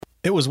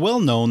It was well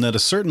known that a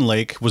certain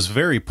lake was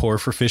very poor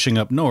for fishing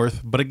up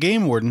north, but a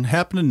game warden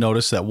happened to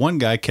notice that one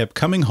guy kept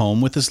coming home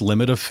with his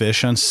limit of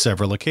fish on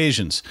several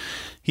occasions.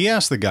 He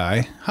asked the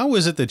guy, "How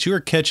is it that you are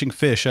catching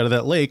fish out of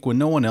that lake when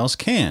no one else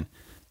can?"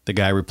 The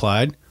guy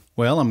replied,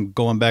 "Well, I'm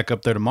going back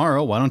up there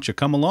tomorrow. Why don't you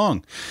come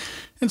along?"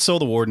 And so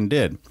the warden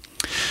did.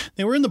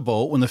 They were in the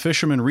boat when the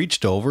fisherman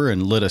reached over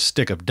and lit a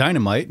stick of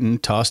dynamite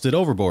and tossed it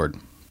overboard.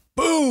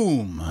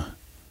 Boom!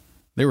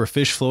 There were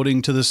fish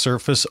floating to the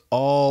surface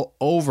all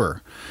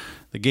over.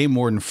 The game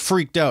warden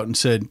freaked out and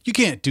said, "You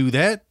can't do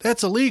that.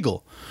 That's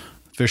illegal."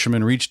 The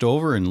fisherman reached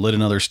over and lit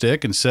another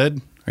stick and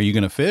said, "Are you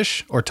going to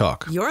fish or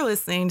talk?" You're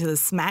listening to the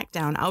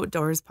Smackdown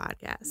Outdoors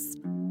podcast.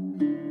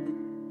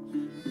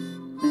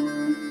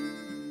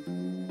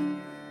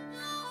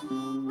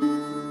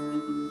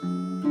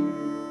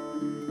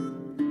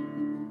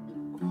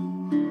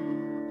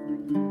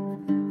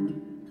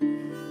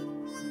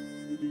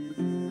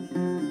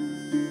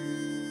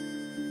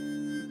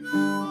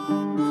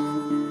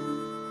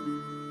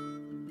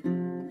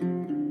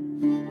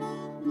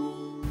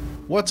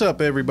 What's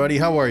up, everybody?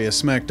 How are you?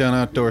 Smackdown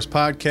Outdoors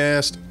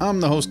podcast. I'm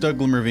the host, Doug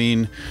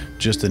Limmerveen,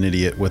 just an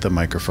idiot with a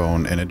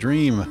microphone and a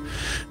dream.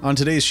 On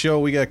today's show,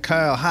 we got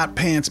Kyle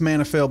Hotpants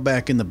Manteuffel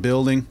back in the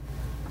building,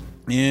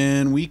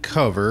 and we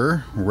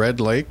cover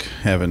Red Lake,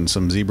 having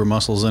some zebra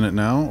mussels in it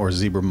now, or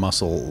zebra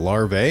mussel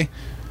larvae,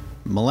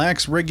 Mille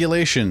Lacs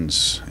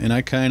regulations, and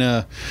I kind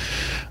of,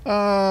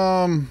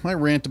 I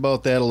rant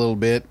about that a little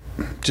bit.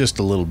 Just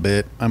a little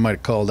bit. I might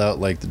have called out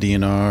like the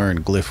DNR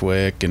and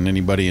Glyphwick and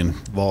anybody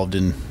involved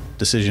in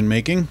decision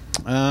making,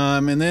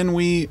 and then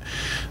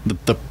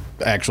the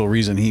actual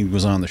reason he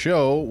was on the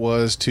show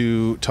was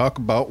to talk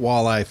about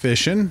walleye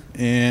fishing,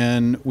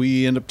 and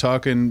we end up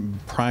talking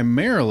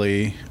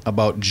primarily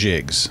about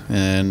jigs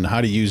and how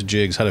to use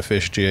jigs, how to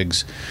fish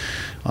jigs,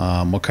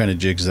 what kind of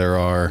jigs there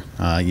are,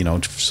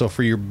 so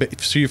for your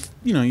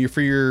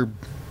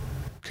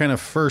kind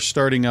of first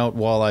starting out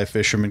walleye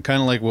fisherman,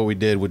 kind of like what we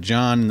did with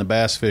John and the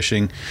bass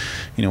fishing.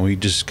 We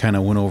just kind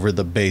of went over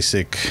the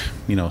basic,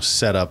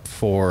 setup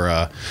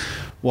for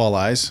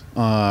walleyes.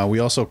 We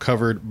also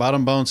covered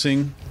bottom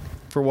bouncing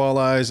for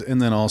walleyes, and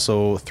then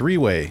also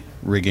three-way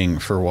rigging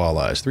for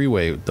walleyes,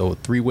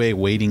 three-way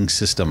weighting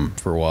system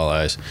for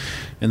walleyes.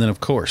 And then,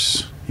 of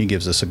course, he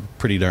gives us a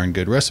pretty darn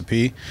good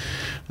recipe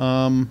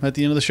at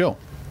the end of the show.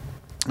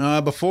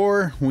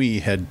 Before we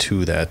head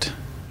to that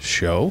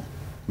show,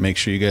 make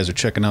sure you guys are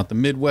checking out the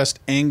Midwest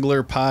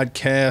Angler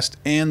podcast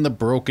and the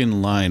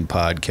Broken Line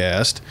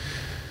podcast.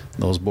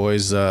 Those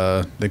boys,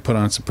 they put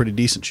on some pretty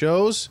decent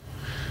shows.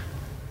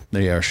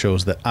 They are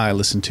shows that I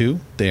listen to.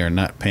 They are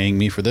not paying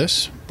me for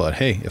this, but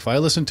hey, if I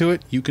listen to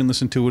it, you can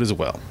listen to it as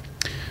well.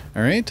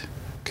 All right?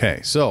 Okay,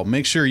 so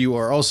make sure you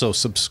are also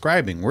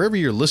subscribing. Wherever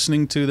you're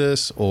listening to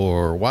this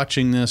or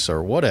watching this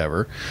or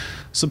whatever,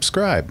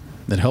 subscribe.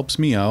 That helps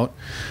me out,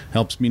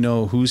 helps me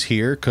know who's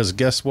here, because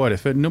guess what?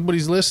 If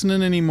nobody's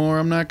listening anymore,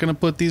 I'm not going to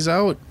put these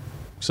out.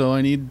 So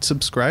I need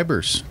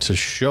subscribers to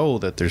show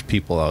that there's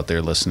people out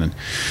there listening.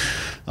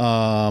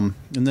 And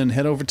then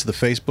head over to the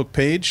Facebook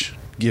page,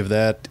 give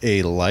that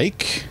a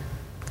like,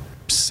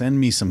 send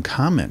me some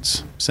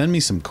comments, send me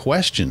some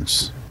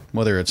questions,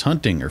 whether it's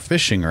hunting or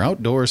fishing or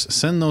outdoors.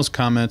 Send those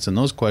comments and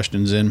those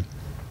questions in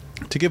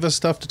to give us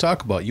stuff to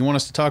talk about. You want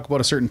us to talk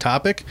about a certain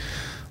topic?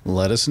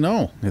 Let us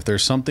know. If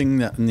there's something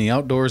that in the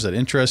outdoors that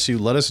interests you,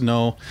 let us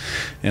know.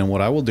 And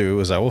what I will do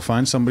is I will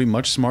find somebody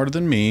much smarter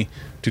than me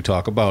to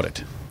talk about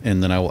it.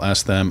 And then I will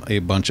ask them a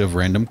bunch of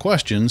random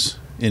questions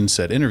in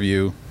said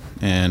interview.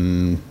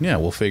 And yeah,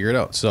 we'll figure it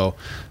out. So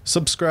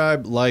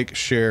subscribe, like,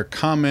 share,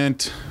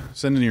 comment,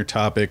 send in your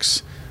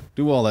topics,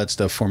 do all that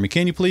stuff for me.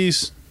 Can you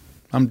please?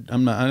 I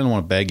don't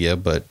want to beg you,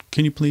 but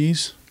can you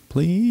please?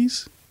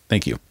 Please?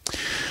 Thank you.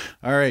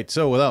 All right.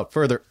 So without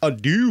further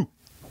ado,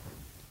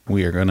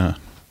 we are going to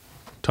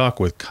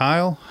talk with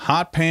Kyle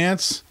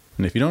Hotpants.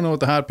 And if you don't know what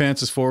the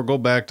Hotpants is for, go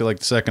back to like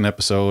the second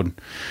episode,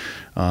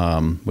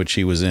 which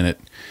he was in it.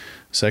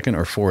 Second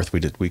or fourth,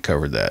 we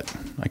covered that.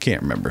 I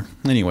can't remember.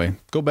 Anyway,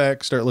 go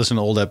back, start listening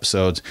to old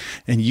episodes,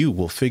 and you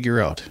will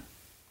figure out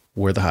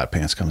where the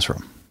Hotpants comes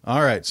from.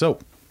 All right, so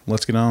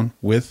let's get on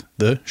with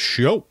the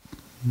show.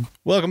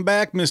 Welcome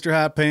back, Mr.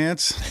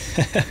 Hotpants.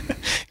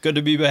 Good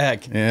to be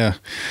back. Yeah.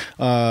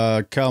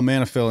 Kyle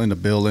Manteuffel in the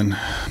building.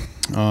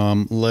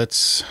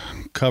 Let's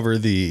cover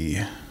the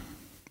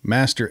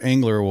Master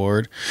Angler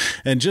Award.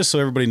 And just so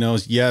everybody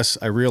knows, yes,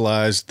 I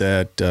realized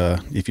that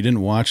if you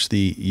didn't watch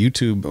the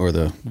YouTube or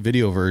the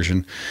video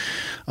version,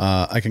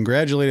 I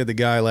congratulated the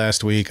guy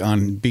last week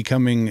on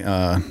becoming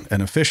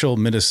an official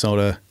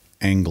Minnesota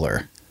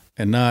angler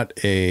and not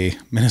a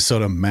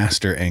Minnesota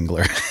master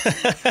angler.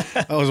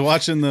 I was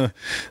watching the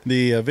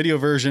video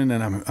version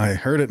and I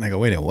heard it and I go,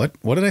 wait,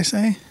 what did I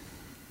say?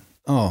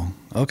 Oh,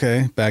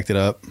 okay. Backed it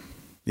up.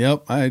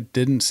 Yep, I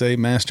didn't say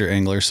master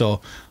angler.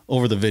 So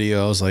over the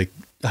video, I was like,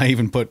 I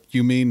even put,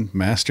 you mean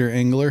master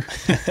angler?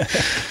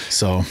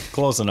 So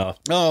close enough.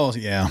 Oh,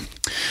 yeah.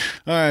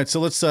 All right, so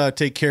let's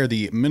take care of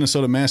the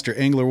Minnesota Master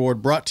Angler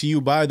Award, brought to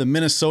you by the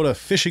Minnesota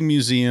Fishing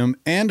Museum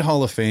and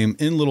Hall of Fame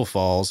in Little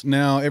Falls.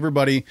 Now,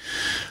 everybody,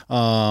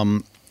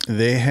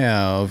 they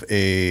have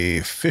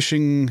a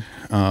fishing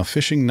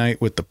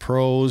night with the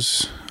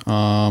pros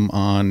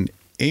on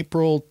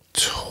April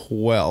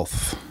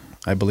 12th.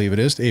 I believe it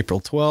is April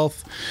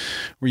 12th,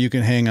 where you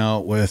can hang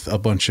out with a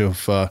bunch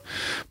of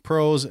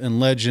pros and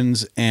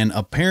legends. And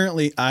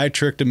apparently I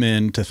tricked them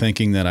into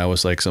thinking that I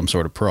was like some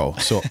sort of pro.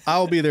 So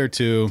I'll be there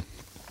too.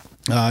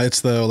 It's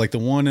the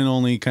one and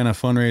only kind of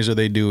fundraiser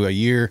they do a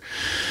year.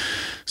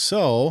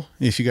 So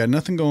if you got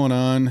nothing going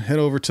on, head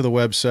over to the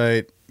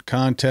website,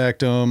 contact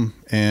them,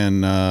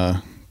 and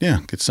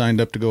get signed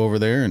up to go over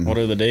there. And what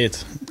are the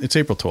dates? It's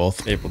April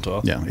 12th. April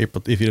 12th. Yeah,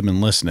 April. If you'd have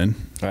been listening,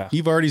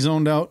 You've already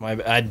zoned out.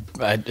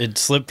 It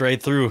slipped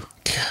right through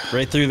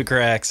the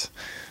cracks.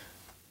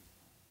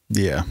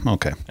 Yeah.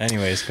 Okay.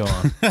 Anyways, go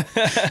on.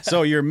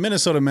 So your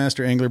Minnesota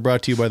Master Angler,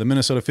 brought to you by the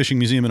Minnesota Fishing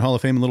Museum and Hall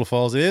of Fame in Little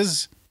Falls,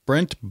 is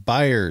Brent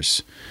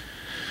Byers,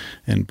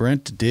 and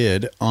Brent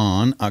did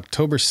on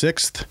October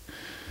 6th.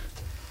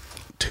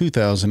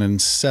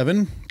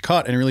 2007,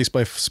 caught and released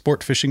by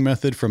sport fishing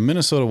method from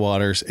Minnesota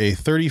waters, a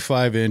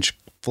 35-inch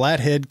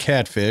flathead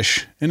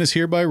catfish, and is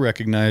hereby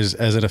recognized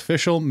as an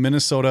official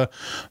Minnesota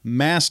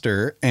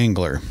Master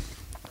Angler.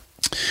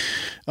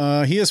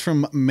 He is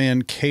from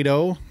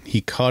Mankato.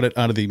 He caught it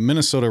out of the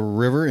Minnesota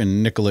River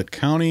in Nicollet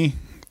County,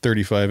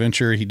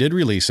 35-incher. He did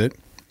release it,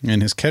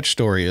 and his catch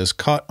story is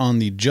caught on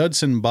the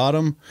Judson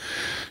Bottom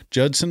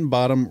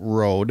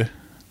Road.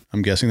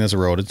 I'm guessing that's a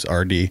road. It's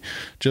RD.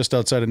 Just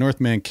outside of North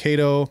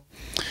Mankato.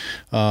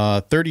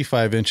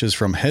 35 inches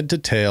from head to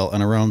tail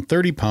and around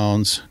 30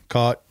 pounds.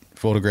 Caught,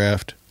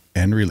 photographed,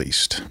 and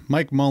released.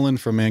 Mike Mullen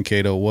from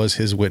Mankato was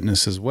his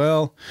witness as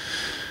well.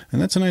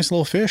 And that's a nice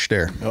little fish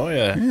there. Oh,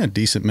 yeah. Yeah,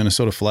 decent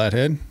Minnesota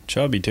flathead.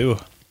 Chubby, too.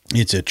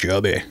 It's a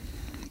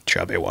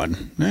chubby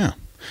one. Yeah.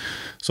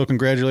 So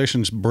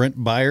congratulations, Brent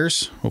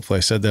Byers. Hopefully I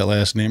said that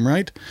last name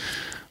right.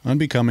 On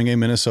becoming a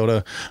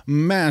Minnesota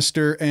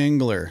Master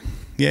Angler.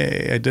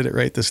 Yay, I did it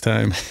right this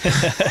time.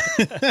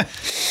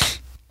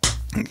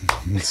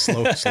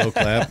 slow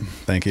clap.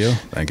 Thank you.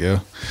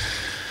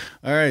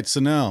 All right, so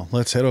now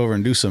let's head over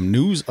and do some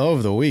news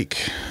of the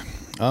week.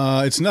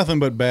 It's nothing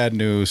but bad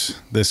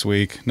news this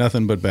week.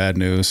 Nothing but bad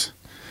news.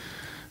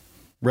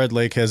 Red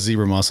Lake has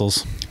zebra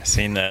mussels. I've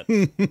seen that.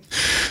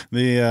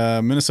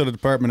 The Minnesota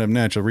Department of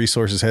Natural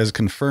Resources has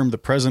confirmed the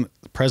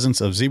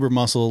presence of zebra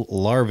mussel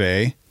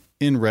larvae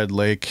in Red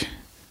Lake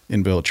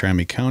in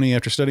Beltrami County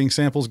after studying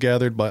samples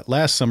gathered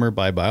last summer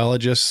by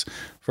biologists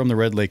from the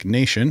Red Lake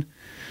Nation.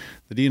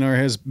 The DNR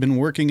has been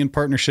working in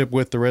partnership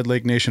with the Red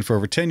Lake Nation for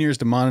over 10 years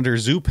to monitor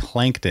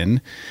zooplankton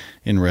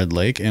in Red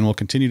Lake and will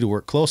continue to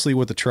work closely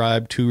with the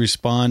tribe to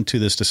respond to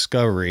this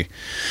discovery.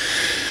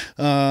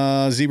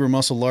 Zebra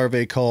mussel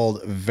larvae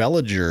called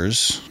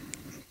veligers.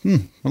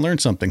 I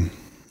learned something.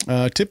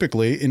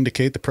 Typically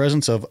indicate the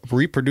presence of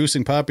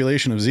reproducing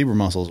population of zebra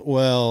mussels.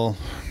 Well,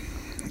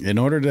 in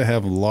order to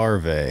have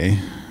larvae,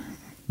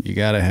 you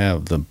got to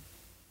have the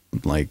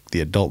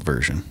adult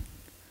version,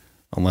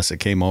 unless it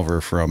came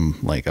over from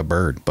like a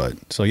bird.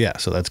 But so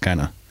that's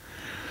kind of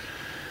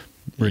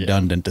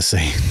redundant to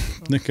say.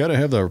 They got to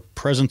have the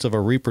presence of a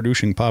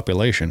reproducing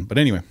population. But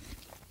anyway,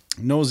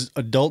 no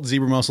adult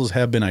zebra mussels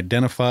have been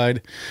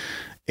identified.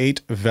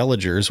 8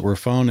 veligers were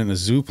found in a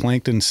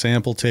zooplankton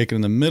sample taken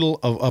in the middle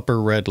of Upper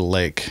Red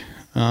Lake.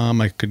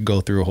 I could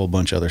go through a whole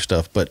bunch of other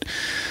stuff, but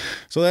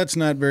so that's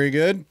not very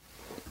good.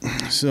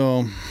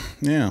 So,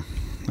 yeah,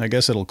 I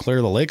guess it'll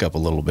clear the lake up a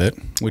little bit,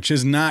 which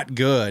is not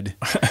good.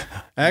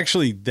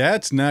 Actually,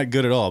 that's not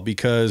good at all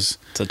because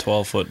it's a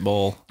 12-foot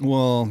bowl.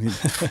 Well,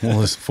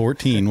 it's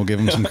 14. We'll give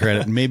them some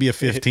credit. Maybe a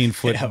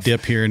 15-foot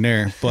dip here and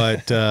there.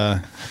 But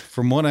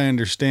from what I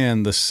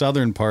understand, the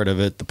southern part of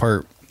it, the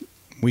part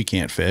we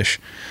can't fish,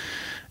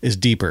 is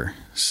deeper.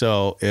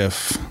 So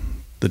if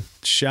the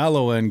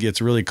shallow end gets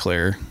really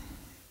clear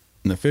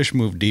and the fish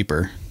move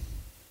deeper,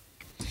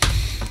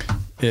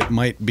 it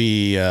might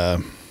be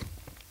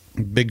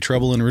big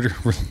trouble in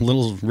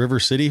Little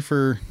River City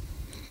for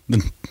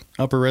the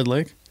Upper Red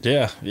Lake.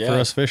 Yeah. For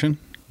us fishing.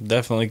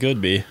 Definitely could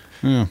be.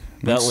 Yeah,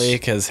 that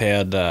lake has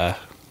had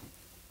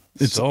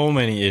so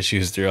many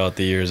issues throughout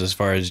the years as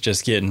far as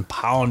just getting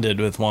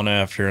pounded with one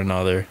after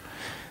another.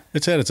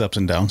 It's had its ups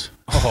and downs.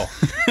 Oh.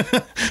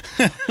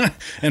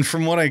 And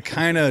from what I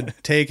kind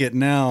of take it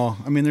now,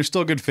 I mean, there's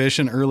still good fish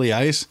in early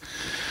ice,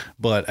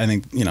 but I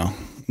think,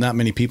 not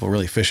many people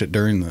really fish it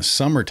during the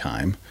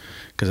summertime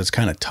because it's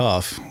kind of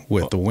tough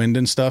with the wind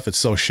and stuff. It's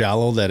so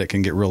shallow that it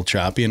can get real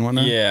choppy and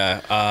whatnot.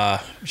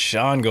 Yeah.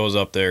 Sean goes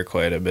up there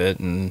quite a bit,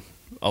 and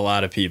a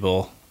lot of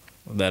people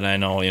that I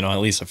know, at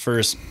least the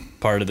first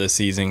part of the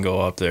season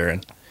go up there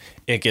and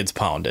it gets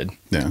pounded.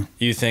 Yeah.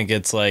 You think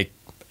it's like,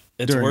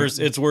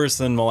 It's worse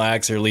than Mille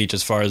Lacs or Leech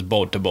as far as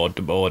boat to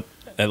boat,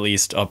 at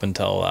least up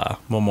until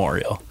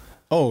Memorial.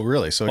 Oh,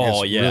 really? So it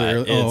gets really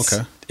early?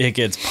 Okay. It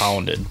gets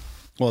pounded.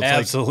 Well, it's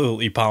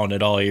absolutely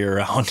pounded all year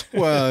round.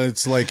 Well,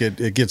 it's like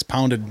it gets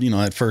pounded,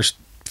 that first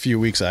few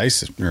weeks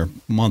ice or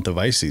month of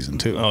ice season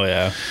too. Oh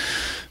yeah.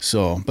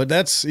 So, but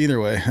that's either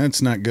way.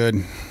 That's not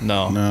good.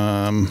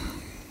 No.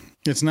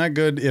 It's not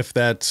good if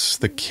that's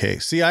the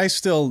case. See,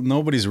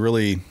 nobody's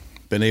really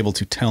been able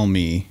to tell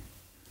me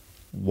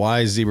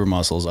why zebra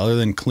mussels, other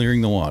than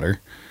clearing the water,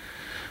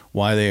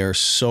 why they are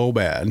so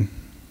bad.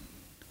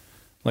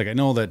 Like, I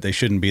know that they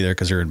shouldn't be there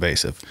because they're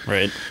invasive.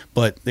 Right.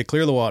 But they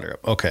clear the water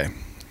up. Okay.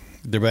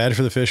 They're bad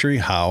for the fishery.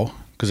 How?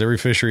 Because every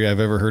fishery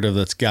I've ever heard of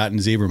that's gotten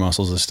zebra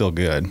mussels is still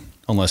good,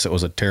 unless it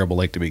was a terrible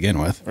lake to begin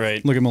with.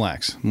 Right. Look at Mille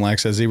Lacs. Mille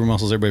Lacs has zebra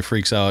mussels. Everybody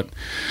freaks out,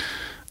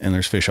 and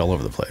there's fish all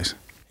over the place.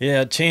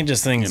 Yeah, it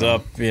changes things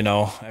up,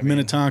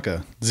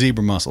 Minnetonka,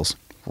 zebra mussels,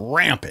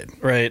 rampant.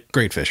 Right.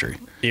 Great fishery.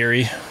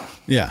 Erie.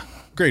 Yeah,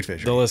 great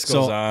fishery. The list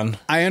goes on.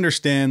 I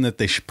understand that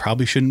they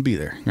probably shouldn't be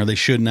there, or they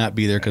should not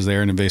be there because they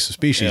are an invasive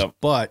species,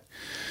 but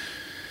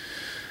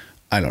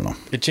I don't know.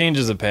 It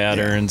changes the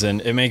patterns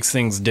and it makes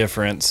things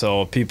different,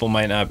 so people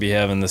might not be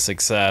having the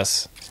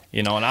success,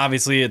 and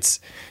obviously it's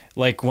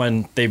like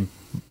when they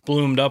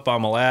bloomed up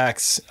on Mille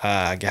Lacs,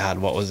 God,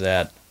 what was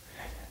that?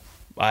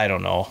 I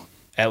don't know.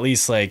 At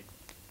least like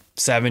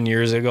 7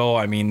 years ago,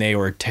 I mean, they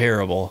were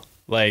terrible.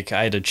 Like,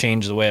 I had to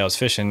change the way I was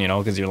fishing,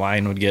 because your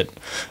line would get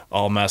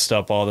all messed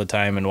up all the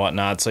time and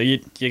whatnot. So you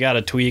got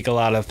to tweak a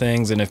lot of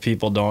things, and if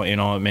people don't,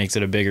 it makes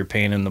it a bigger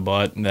pain in the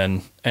butt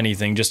than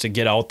anything just to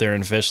get out there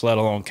and fish, let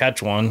alone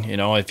catch one.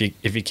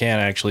 If you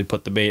can't actually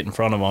put the bait in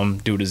front of them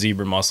due to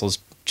zebra mussels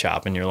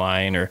chopping your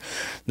line or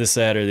this,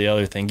 that, or the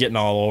other thing, getting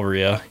all over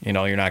you,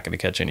 you're not going to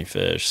catch any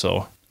fish.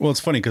 So. Well, it's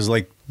funny because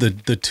like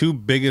the two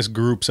biggest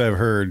groups I've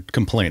heard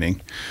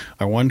complaining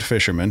are, one,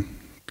 fishermen,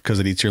 because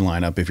it eats your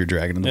line up if you're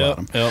dragging in the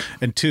bottom. Yep.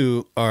 And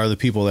two are the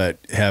people that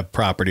have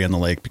property on the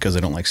lake because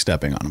they don't like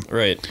stepping on them.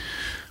 Right.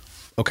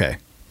 Okay.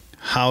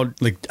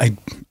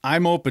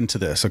 I'm open to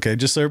this, okay?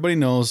 Just so everybody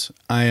knows,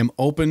 I am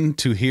open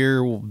to hear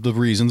the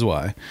reasons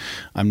why.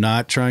 I'm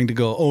not trying to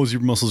go, oh,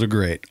 zebra mussels are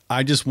great.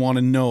 I just want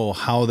to know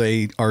how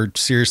they are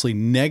seriously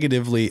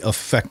negatively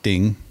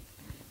affecting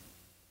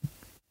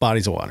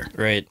bodies of water.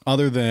 Right.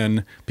 Other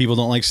than people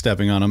don't like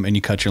stepping on them and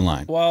you cut your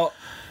line. Well,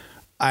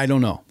 I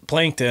don't know.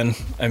 Plankton,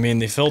 I mean,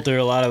 they filter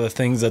a lot of the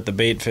things that the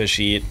bait fish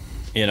eat,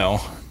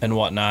 and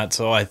whatnot.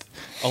 So a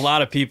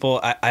lot of people,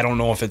 I don't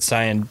know if it's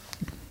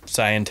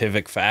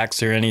scientific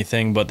facts or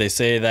anything, but they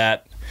say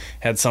that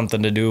had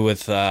something to do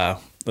with the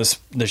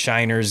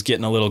shiners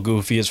getting a little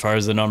goofy as far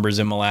as the numbers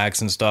in Mille Lacs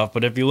and stuff.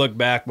 But if you look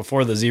back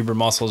before the zebra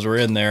mussels were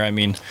in there, I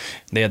mean,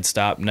 they had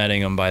stopped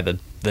netting them by the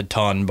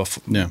ton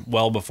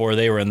well before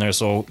they were in there.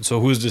 So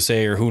who's to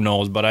say or who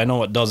knows? But I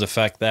know it does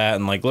affect that.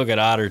 And like, look at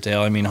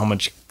Ottertail. I mean, how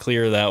much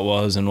clearer that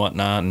was and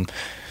whatnot. And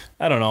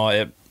I don't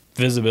know,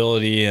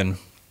 visibility and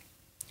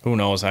who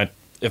knows.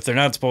 If they're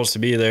not supposed to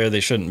be there,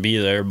 they shouldn't be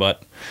there.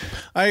 But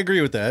I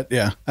agree with that.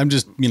 Yeah. I'm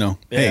just,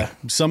 hey,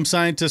 some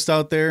scientists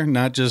out there,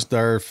 not just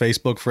our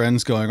Facebook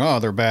friends going, oh,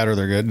 they're bad or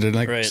they're good. They're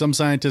like right. Some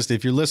scientists,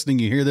 if you're listening,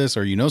 you hear this,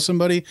 or you know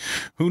somebody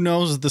who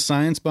knows the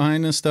science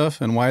behind this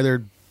stuff and why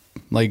they're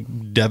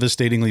like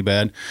devastatingly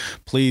bad,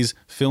 please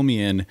fill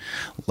me in.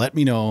 Let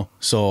me know.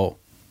 So,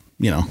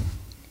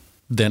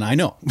 then I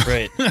know.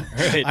 Right.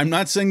 I'm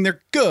not saying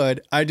they're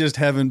good. I just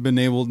haven't been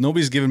able.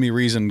 Nobody's given me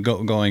reason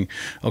going,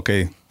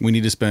 okay, we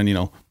need to spend,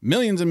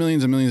 millions and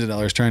millions and millions of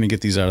dollars trying to get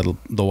these out of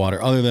the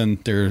water, other than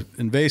they're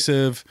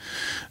invasive.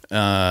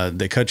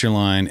 They cut your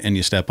line and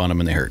you step on them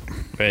and they hurt.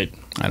 Right.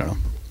 I don't know.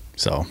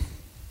 So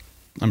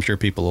I'm sure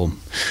people will.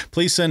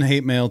 Please send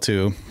hate mail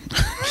too.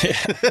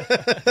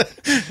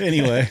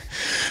 Anyway,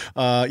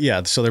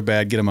 so they're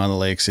bad. Get them out of the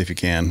lakes if you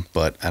can,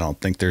 but I don't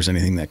think there's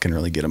anything that can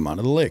really get them out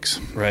of the lakes.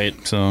 Right.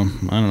 So I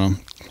don't know.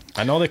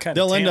 I know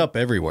they'll end up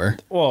everywhere.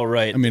 Well,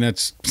 right. I mean,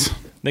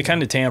 they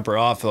kind of tamper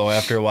off though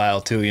after a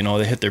while too.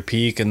 They hit their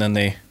peak and then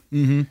they.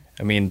 Mm-hmm.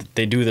 I mean,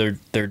 they do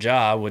their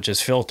job, which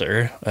is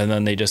filter, and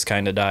then they just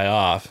kind of die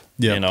off.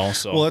 Yeah.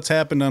 So well, it's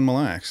happened on Mille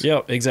Lacs.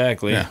 Yep.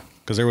 Exactly. Yeah.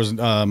 Because there was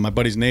my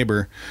buddy's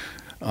neighbor,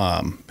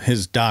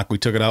 his dock. We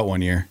took it out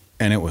one year.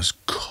 And it was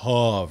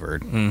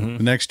covered. Mm-hmm.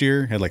 The next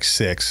year, had like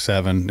 6,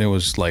 7. It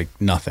was like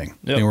nothing.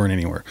 Yep. They weren't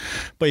anywhere.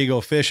 But you go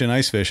fish and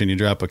ice fish, and you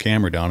drop a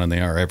camera down, and they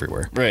are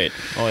everywhere. Right.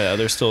 Oh yeah,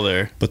 they're still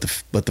there. But the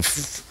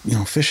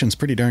fishing's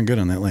pretty darn good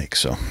on that lake.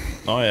 So.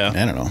 Oh yeah.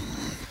 I don't know.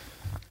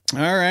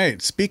 All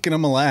right. Speaking of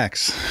Mille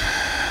Lacs,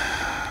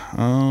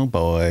 oh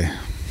boy,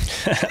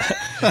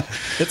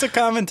 it's a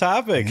common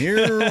topic.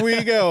 Here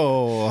we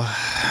go.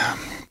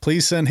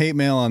 Please send hate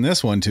mail on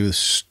this one to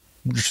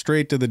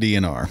straight to the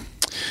DNR.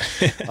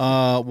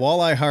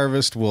 Walleye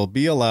harvest will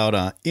be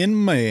allowed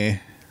in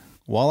May.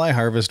 Walleye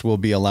harvest will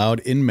be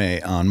allowed in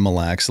May on Mille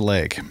Lacs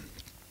Lake.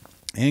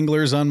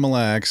 Anglers on Mille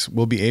Lacs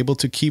will be able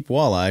to keep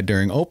walleye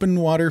during open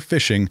water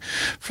fishing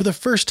for the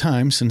first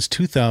time since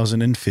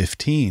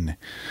 2015.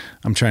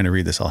 I'm trying to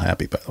read this all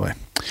happy, by the way.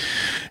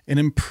 An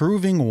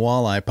improving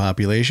walleye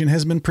population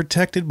has been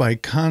protected by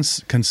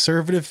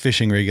conservative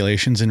fishing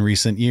regulations in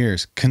recent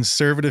years.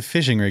 Conservative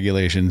fishing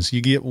regulations.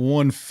 You get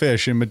one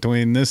fish in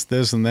between this,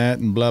 and that,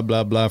 and blah,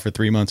 blah, blah for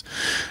 3 months,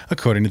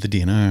 according to the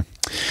DNR.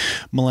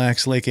 Mille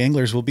Lacs Lake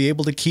anglers will be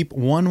able to keep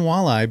one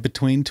walleye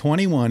between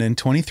 21 and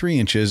 23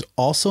 inches,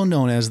 also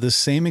known as the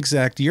same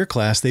exact year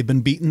class they've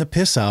been beating the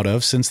piss out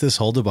of since this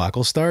whole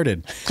debacle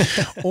started.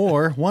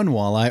 Or one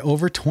walleye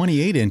over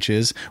 28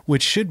 inches,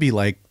 which should be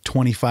like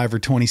 25 or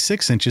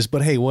 26 inches,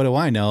 but hey, what do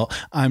I know?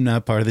 I'm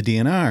not part of the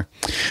DNR.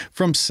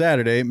 From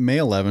Saturday, May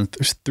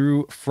 11th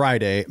through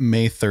Friday,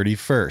 May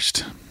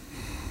 31st.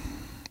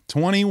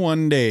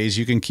 21 days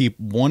you can keep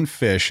one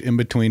fish in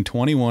between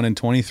 21 and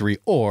 23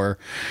 or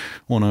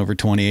one over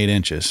 28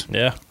 inches.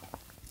 Yeah.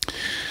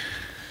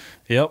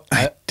 Yep.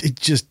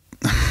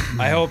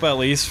 I hope at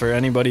least for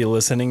anybody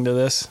listening to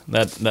this,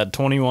 that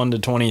 21 to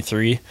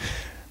 23,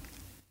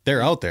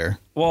 they're out there.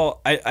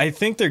 Well, I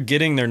think they're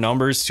getting their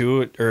numbers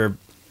too, or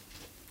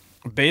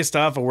based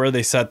off of where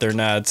they set their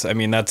nets. I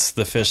mean, that's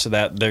the fish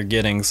that they're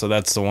getting, so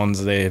that's the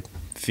ones they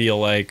feel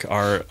like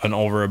are an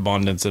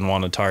overabundance and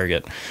want to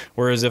target.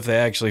 Whereas if they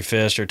actually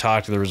fish or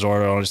talk to the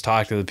resort owners,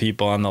 talk to the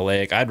people on the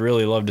lake, I'd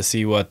really love to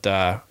see what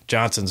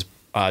Johnson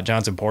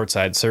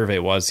Portside survey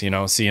was,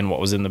 seeing what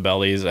was in the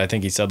bellies. I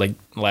think he said like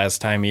last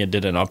time he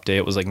did an update,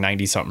 it was like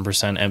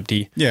 90-something%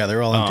 empty. Yeah,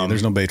 they're all empty.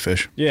 There's no bait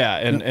fish. Yeah,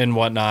 and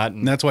whatnot.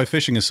 And that's why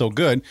fishing is so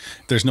good.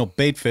 If there's no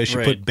bait fish,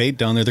 you put bait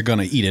down there, they're going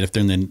to eat it if they're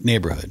in the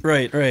neighborhood.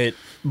 Right.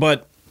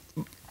 But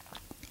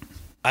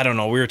I don't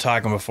know. We were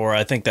talking before.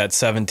 I think that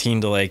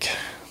 17 to like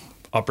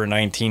upper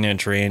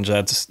 19-inch range,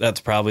 that's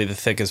probably the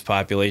thickest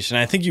population.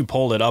 I think you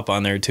pulled it up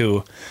on there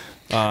too.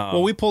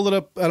 Well, we pulled it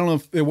up. I don't know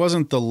if it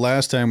wasn't the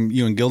last time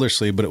you and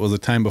Gildersleeve, but it was the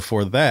time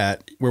before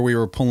that where we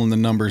were pulling the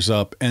numbers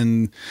up.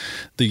 And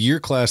the year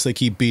class they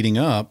keep beating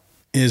up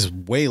is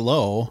way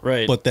low.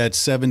 Right. But that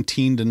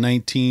 17 to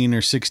 19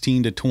 or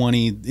 16 to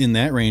 20 in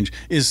that range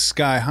is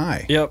sky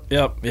high. Yep.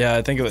 Yeah,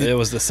 I think it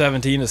was the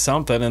 17 to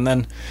something. And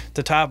then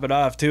to top it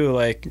off too,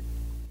 like,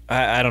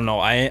 I don't know.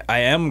 I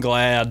am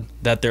glad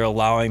that they're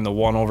allowing the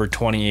 1 over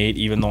 28,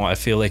 even though I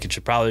feel like it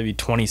should probably be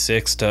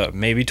 26 to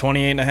maybe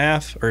 28 and a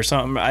half or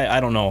something. I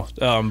don't know.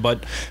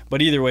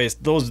 But either way,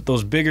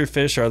 those bigger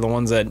fish are the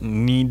ones that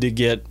need to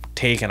get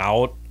taken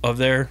out of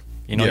there.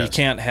 You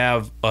can't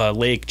have a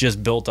lake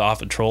just built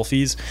off of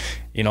trophies.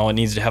 It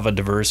needs to have a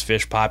diverse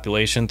fish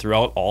population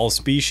throughout all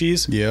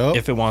species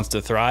if it wants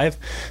to thrive.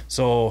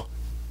 So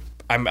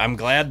I'm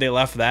glad they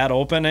left that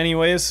open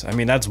anyways. I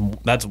mean, that's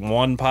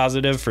one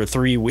positive for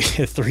 3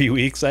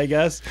 weeks, I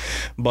guess.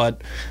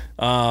 But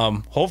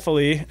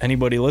hopefully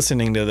anybody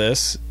listening to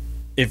this,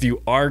 if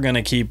you are going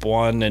to keep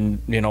one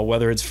and,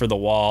 whether it's for the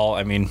wall,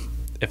 I mean,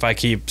 if I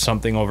keep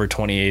something over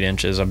 28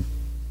 inches, I'm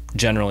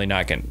generally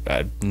not going to,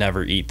 I'd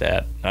never eat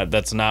that.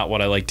 That's not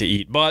what I like to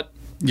eat. But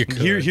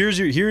here's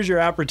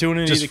your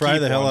opportunity. Just to fry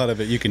keep the hell one. out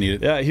of it. You can eat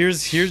it. Yeah,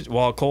 here's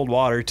cold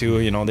water too.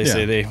 They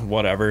say they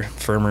whatever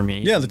firmer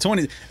meat. Yeah,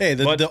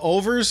 the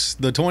overs,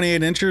 the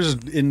 28 inches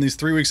in these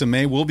 3 weeks of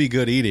May will be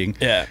good eating.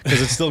 Yeah,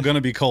 because it's still going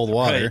to be cold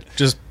water. Right.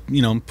 Just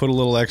put a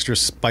little extra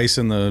spice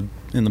in the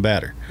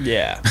batter.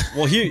 Yeah.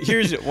 Well,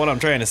 here's what I'm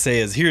trying to say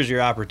is here's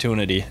your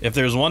opportunity. If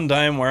there's one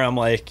time where I'm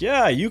like,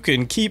 yeah, you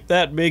can keep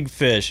that big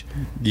fish.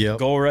 Yep.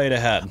 Go right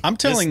ahead. I'm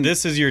telling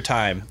this is your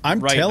time.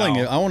 I'm telling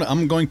you, now.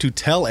 I'm going to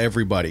tell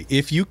everybody,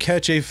 if you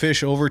catch a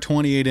fish over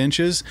 28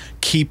 inches,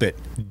 keep it.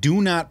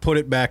 Do not put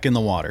it back in the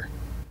water.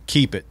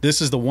 Keep it.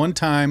 This is the one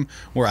time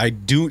where I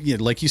do,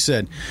 like you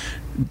said,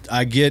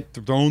 I get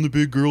throwing the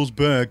big girls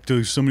back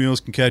so somebody else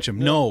can catch them.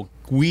 Yep. No,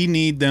 we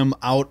need them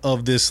out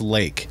of this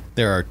lake.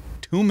 There are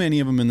too many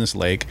of them in this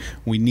lake.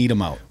 We need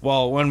them out.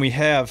 Well, when we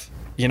have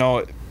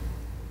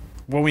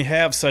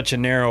such a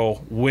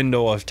narrow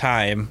window of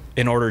time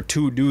in order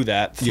to do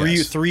that,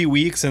 3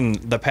 weeks in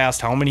the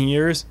past how many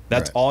years?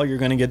 That's right. all you're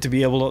going to get to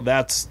be able to.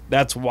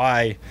 That's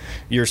why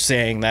you're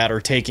saying that or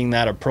taking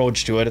that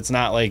approach to it. It's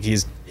not like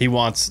he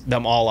wants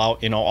them all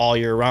out, all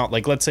year round.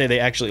 Like, let's say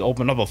they actually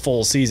open up a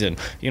full season.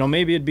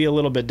 Maybe it'd be a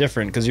little bit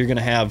different because you're going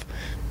to have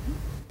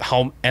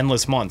how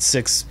endless months,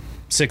 six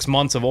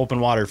months of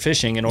open water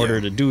fishing in order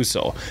to do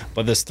so.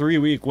 But this 3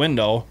 week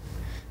window,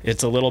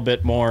 it's a little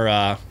bit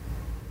more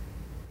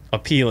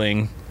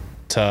appealing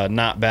to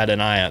not bat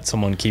an eye at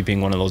someone keeping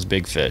one of those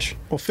big fish.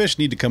 Well, fish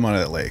need to come out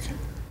of that lake.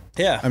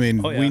 Yeah. I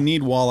mean, we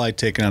need walleye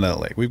taken out of that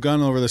lake. We've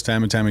gone over this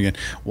time and time again.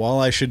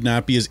 Walleye should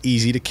not be as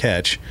easy to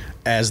catch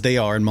as they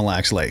are in Mille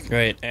Lacs Lake.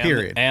 Right.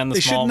 Period. And the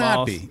they smallmouth. Should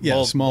not be. Yeah,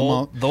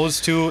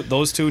 smallmouth.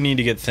 Those two need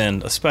to get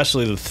thinned,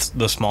 especially the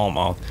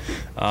smallmouth.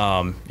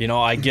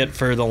 I get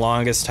for the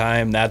longest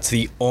time, that's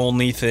the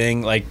only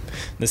thing. Like,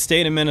 the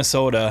state of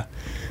Minnesota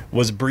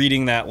was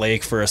breeding that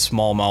lake for a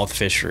smallmouth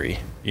fishery.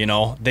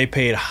 They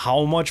paid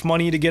how much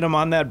money to get them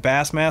on that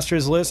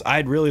Bassmasters list?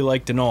 I'd really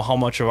like to know how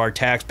much of our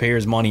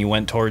taxpayers' money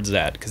went towards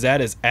that, because that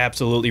is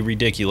absolutely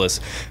ridiculous.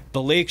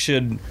 The lake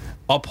should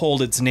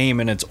uphold its name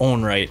in its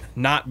own right,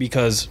 not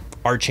because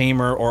our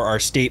chamber or our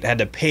state had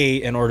to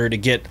pay in order to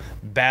get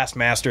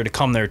Bassmaster to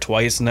come there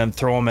twice and then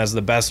throw them as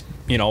the best,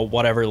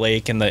 whatever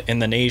lake in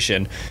the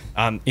nation.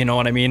 You know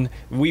what I mean?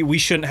 We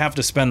shouldn't have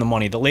to spend the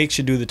money. The lake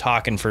should do the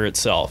talking for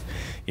itself.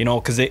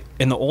 Because the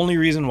only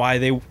reason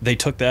why they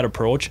took that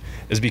approach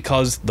is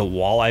because the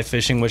walleye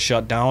fishing was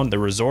shut down. The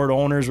resort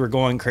owners were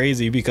going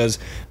crazy because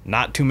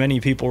not too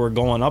many people were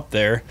going up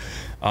there.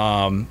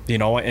 And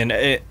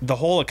the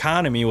whole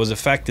economy was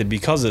affected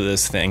because of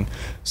this thing.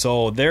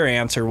 So their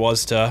answer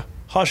was to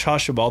hush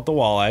hush about the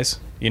walleyes.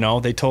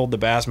 They told the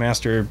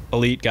Bassmaster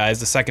Elite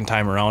guys the second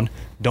time around,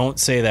 don't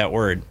say that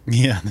word.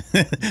 Yeah.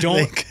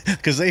 Don't.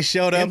 Because they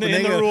showed up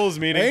in the rules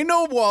meeting. Ain't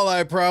no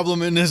walleye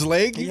problem in this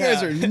lake. You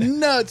guys are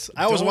nuts.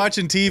 I was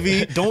watching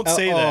TV. Don't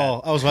say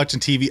that. I was watching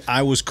TV.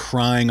 I was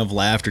crying of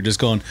laughter, just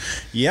going,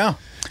 yeah,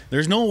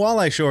 there's no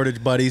walleye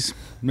shortage, buddies.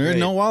 There's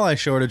no walleye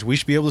shortage. We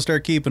should be able to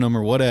start keeping them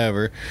or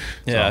whatever.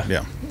 Yeah. So,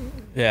 yeah.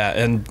 Yeah.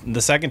 And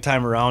the second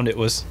time around, it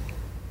was...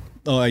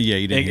 Oh, yeah,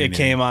 you didn't. It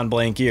came on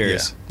blank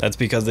ears. Yeah. That's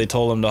because they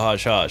told him to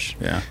hush hush.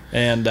 Yeah.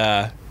 And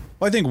well,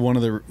 I think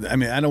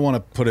I don't want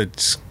to put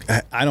it,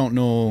 I don't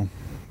know,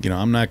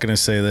 I'm not going to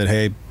say that,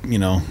 hey,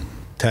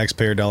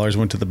 taxpayer dollars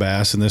went to the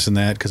bass and this and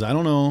that, because I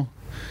don't know.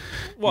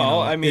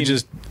 Well, it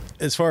just,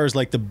 as far as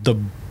like the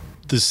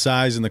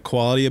size and the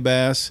quality of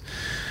bass,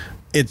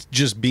 it's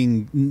just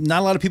not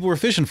a lot of people were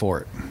fishing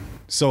for it.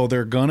 So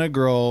they're going to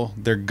grow,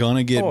 they're going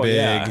to get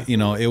big.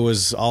 Yeah.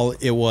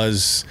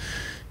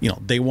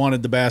 They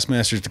wanted the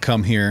Bassmasters to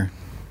come here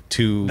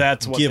to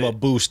give a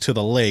boost to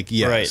the lake.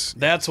 Yes. Right.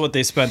 That's what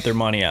they spent their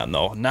money on,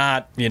 though.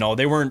 Not,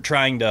 they weren't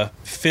trying to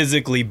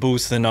physically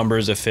boost the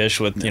numbers of fish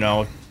with,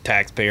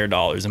 taxpayer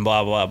dollars and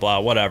blah, blah, blah,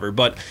 whatever.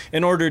 But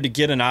in order to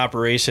get an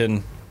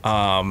operation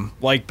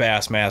like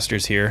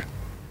Bassmasters here,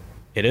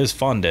 it is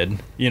funded.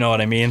 You know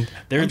what I mean?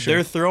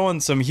 They're throwing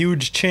some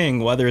huge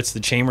ching, whether it's the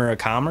Chamber of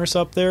Commerce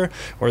up there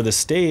or the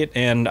state.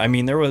 And,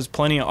 there was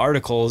plenty of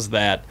articles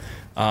that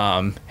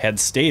had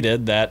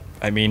stated that,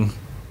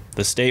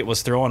 the state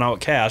was throwing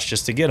out cash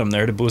just to get them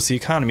there to boost the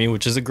economy,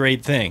 which is a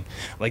great thing.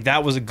 Like,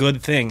 that was a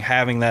good thing,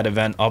 having that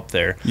event up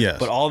there. Yes.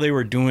 But all they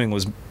were doing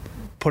was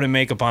putting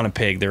makeup on a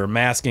pig. They were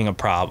masking a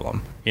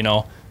problem.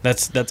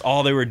 That's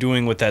all they were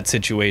doing with that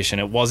situation.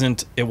 It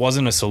wasn't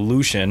a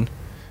solution.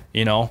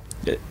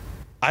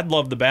 I'd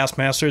love the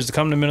Bassmasters to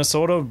come to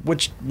Minnesota,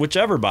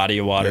 whichever body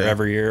of water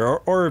every year,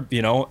 or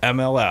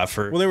MLF.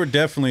 Or well, they were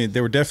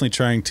definitely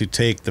trying to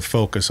take the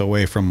focus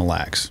away from Mille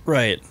Lacs,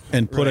 right,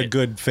 and put a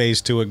good face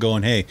to it,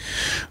 going, hey,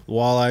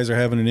 walleyes are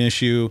having an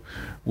issue,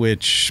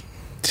 which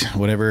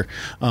whatever.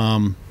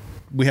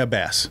 We have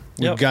bass.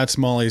 We've got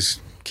smallies,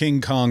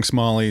 King Kong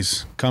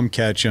smallies. Come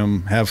catch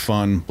them, have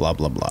fun, blah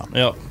blah blah.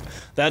 Yep,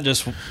 that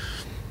just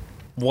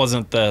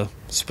wasn't the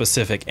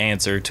specific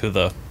answer to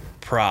the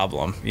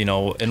problem,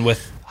 and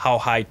with how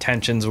high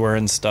tensions were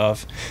and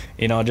stuff,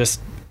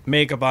 just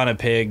makeup on a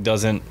pig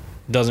doesn't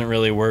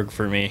really work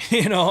for me.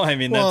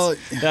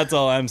 That's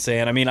all I'm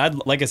saying.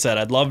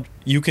 I'd love,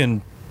 you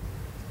can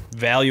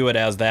value it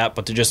as that,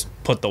 but to just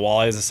put the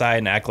walleyes aside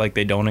and act like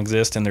they don't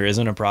exist and there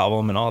isn't a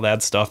problem and all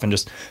that stuff and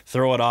just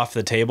throw it off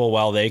the table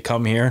while they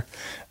come here,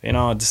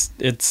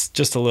 it's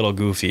just a little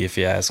goofy, if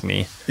you ask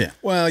me. Yeah.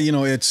 Well,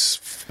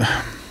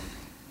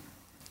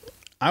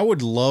 I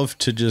would love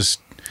to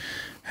just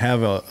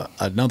have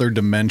another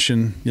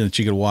dimension that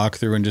you could walk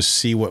through and just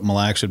see what Mille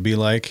Lacs would be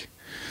like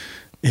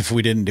if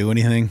we didn't do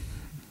anything,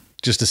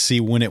 just to see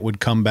when it would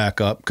come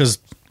back up. Because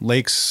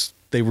lakes,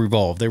 they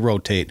revolve, they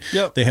rotate.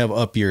 Yep. They have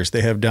up years,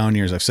 they have down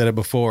years. I've said it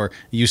before.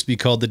 It used to be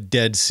called the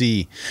Dead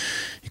Sea.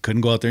 You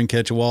couldn't go out there and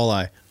catch a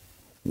walleye.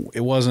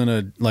 It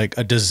wasn't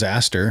a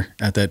disaster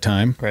at that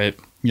time. Right.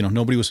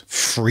 Nobody was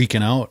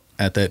freaking out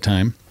at that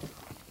time.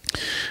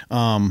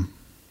 But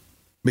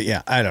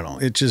yeah, I don't know.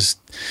 It just...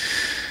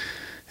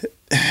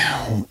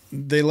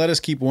 They let us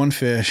keep one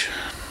fish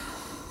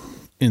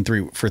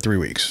for 3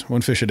 weeks. One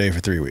fish a day for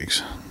 3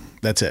 weeks.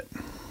 That's it.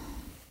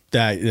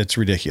 That's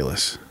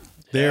ridiculous.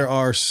 Yeah. There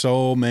are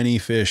so many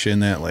fish in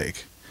that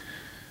lake.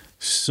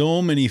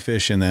 So many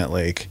fish in that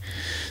lake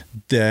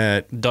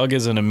that... Doug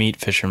isn't a meat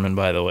fisherman,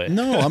 by the way.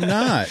 No,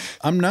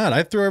 I'm not.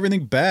 I throw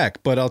everything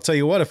back. But I'll tell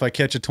you what, if I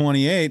catch a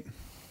 28,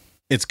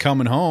 it's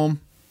coming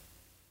home.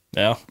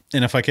 Yeah.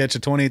 And if I catch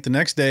a 28 the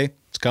next day,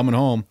 it's coming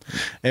home.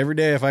 Every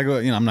day, if I go,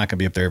 I'm not going to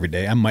be up there every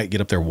day. I might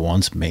get up there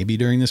once, maybe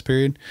during this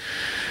period.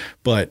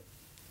 But,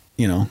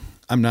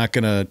 I'm not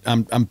going to,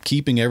 I'm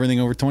keeping everything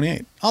over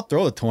 28. I'll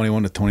throw the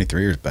 21 to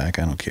 23ers back.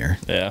 I don't care.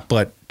 Yeah.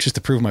 But just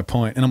to prove my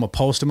point, and I'm going to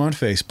post them on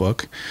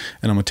Facebook,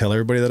 and I'm going to tell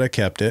everybody that I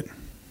kept it,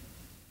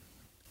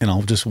 and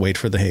I'll just wait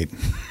for the hate.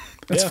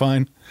 That's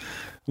fine.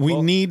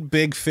 We need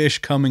big fish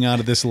coming out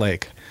of this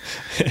lake.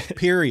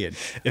 Period.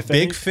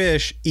 Big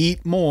fish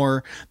eat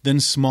more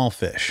than small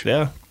fish.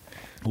 Yeah.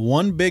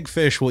 One big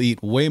fish will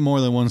eat way more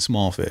than one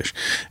small fish.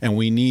 And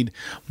we need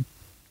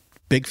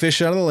big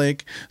fish out of the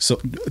lake.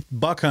 So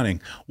buck hunting.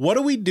 What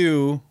do we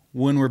do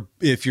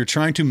if you're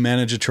trying to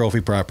manage a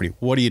trophy property?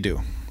 What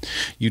do?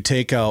 You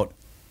take out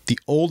the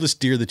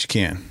oldest deer that you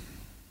can.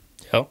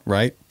 Yep.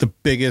 Right? The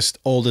biggest,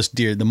 oldest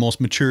deer, the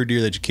most mature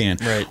deer that you can.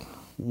 Right.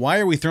 Why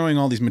are we throwing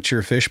all these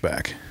mature fish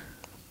back?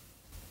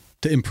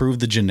 to improve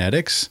the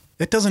genetics.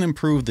 It doesn't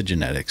improve the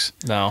genetics.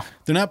 No.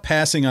 They're not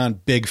passing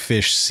on big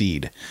fish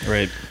seed.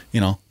 Right.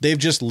 They've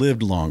just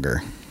lived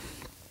longer.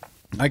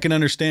 I can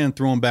understand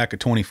throwing back a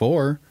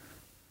 24,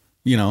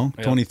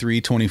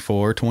 23,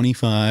 24,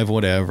 25,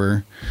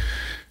 whatever.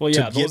 Well,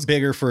 yeah, to get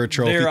bigger for a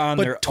trophy. They're on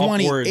their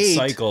upward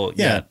cycle.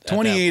 Yeah,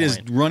 28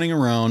 is running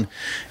around,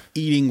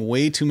 eating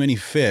way too many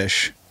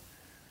fish,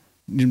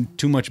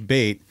 too much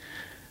bait,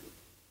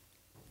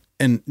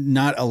 and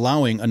not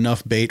allowing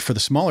enough bait for the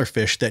smaller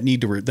fish that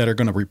that are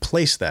going to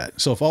replace that.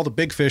 So if all the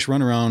big fish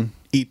run around,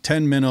 eat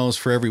 10 minnows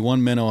for every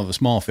 1 minnow of a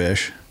small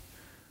fish,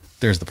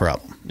 there's the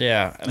problem.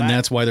 Yeah. And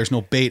that's why there's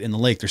no bait in the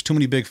lake. There's too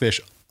many big fish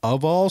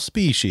of all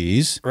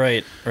species.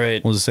 Right.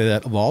 We'll just say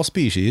that, of all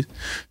species,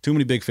 too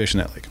many big fish in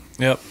that lake.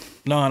 Yep.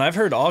 No, and I've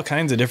heard all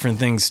kinds of different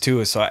things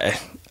too. So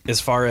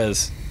as far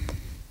as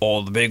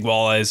the big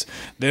walleyes,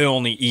 they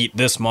only eat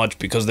this much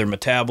because their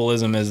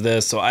metabolism is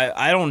this. So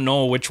I don't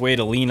know which way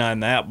to lean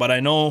on that, but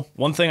I know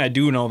one thing I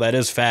do know that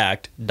is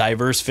fact: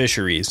 diverse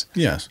fisheries.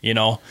 Yes.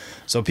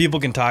 So people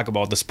can talk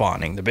about the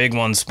spawning. The big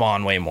ones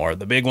spawn way more.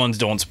 The big ones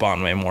don't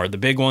spawn way more. The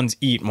big ones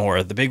eat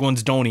more. The big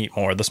ones don't eat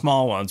more. The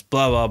small ones,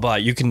 blah, blah, blah.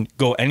 You can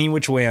go any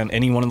which way on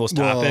any one of those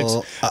topics.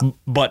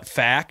 But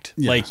fact,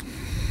 yes.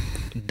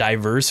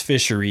 Diverse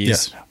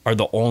fisheries are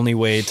the only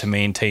way to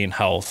maintain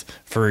health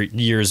for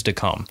years to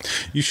come.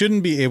 You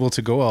shouldn't be able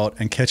to go out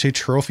and catch a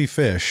trophy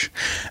fish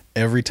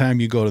every time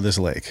you go to this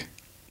lake.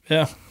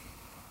 Yeah.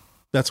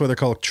 That's why they're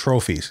called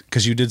trophies,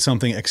 because you did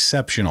something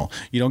exceptional.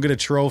 You don't get a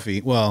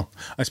trophy. Well,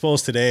 I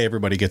suppose today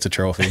everybody gets a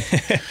trophy.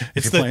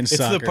 It's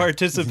the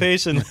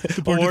participation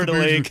award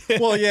lake.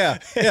 Well, yeah.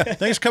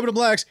 Thanks for coming to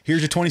Blacks.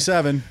 Here's your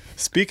 27.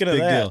 Speaking of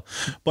big that, deal.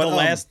 But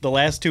the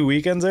last 2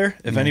 weekends there,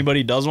 if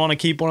anybody does want to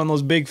keep one of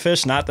those big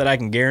fish, not that I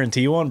can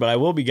guarantee one, but I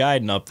will be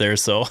guiding up there.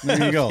 So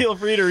there you go. Feel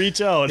free to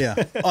reach out.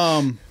 Yeah.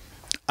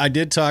 I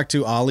did talk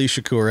to Ali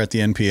Shakur at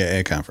the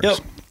NPAA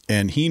conference,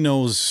 and he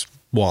knows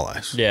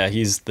walleyes. Yeah,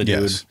 he's the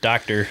dude.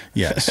 Doctor.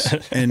 Yes.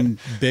 And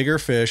bigger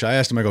fish, I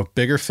asked him, I go,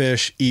 bigger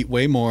fish eat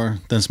way more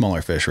than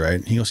smaller fish,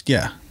 right? He goes,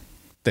 yeah,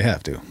 they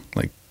have to.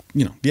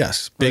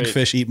 Yes, big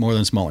fish eat more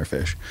than smaller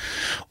fish.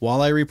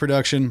 Walleye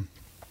reproduction,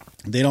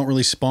 they don't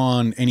really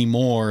spawn any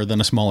more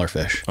than a smaller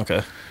fish.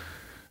 Okay.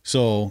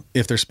 So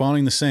if they're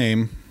spawning the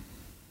same,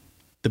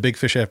 the big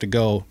fish have to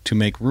go to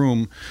make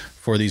room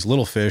for these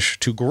little fish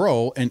to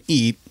grow and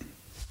eat,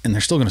 and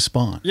they're still going to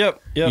spawn.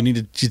 Yep. You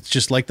need to,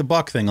 just like the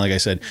buck thing, like I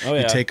said,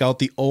 you take out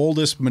the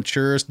oldest,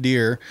 maturest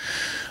deer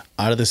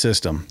out of the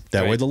system.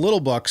 That way the little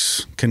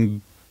bucks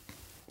can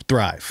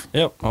thrive.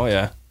 Yep. Oh,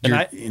 yeah.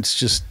 It's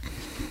just...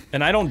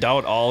 And I don't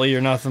doubt Ollie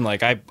or nothing.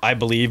 Like, I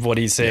believe what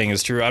he's saying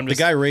is true. The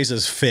guy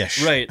raises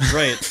fish. Right.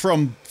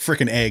 From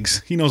freaking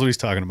eggs. He knows what he's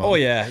talking about. Oh,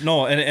 yeah.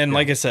 No, and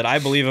like I said, I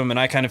believe him, and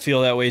I kind of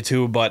feel that way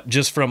too. But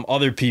just from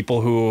other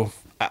people who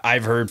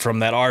I've heard from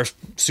that are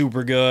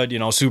super good,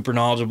 super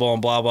knowledgeable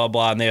and blah, blah,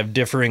 blah, and they have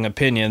differing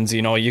opinions,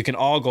 you can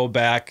all go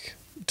back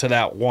to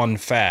that one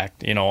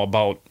fact,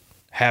 about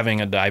having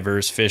a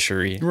diverse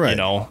fishery,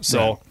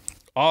 So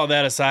all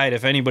that aside,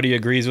 if anybody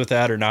agrees with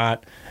that or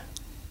not,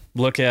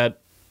 look at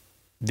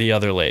the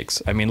other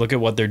lakes. I mean, look at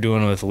what they're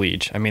doing with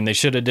leech. I mean, they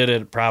should have did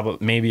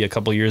it maybe a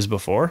couple years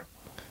before,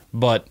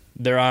 but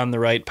they're on the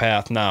right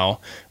path now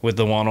with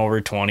the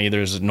 1/20.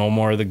 There's no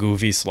more of the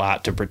goofy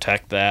slot to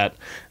protect that,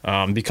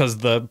 because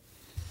the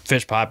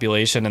fish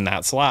population in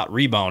that slot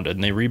rebounded,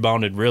 and they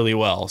rebounded really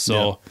well.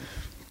 So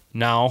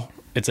now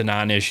it's a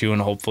non-issue,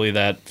 and hopefully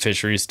that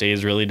fishery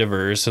stays really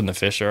diverse and the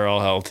fish are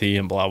all healthy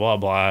and blah, blah,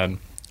 blah. And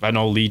I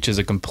know Leech is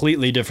a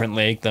completely different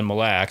lake than Mille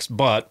Lacs,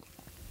 but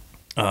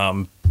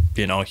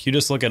you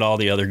just look at all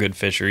the other good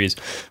fisheries.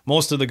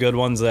 Most of the good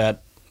ones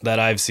that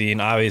I've seen,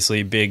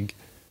 obviously big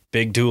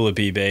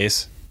tulipy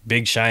base,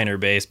 big shiner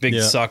base, big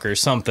sucker,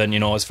 something,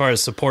 as far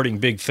as supporting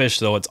big fish,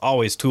 though, it's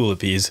always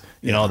tulipies,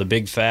 the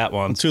big fat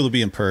ones.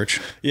 Tulipy and perch.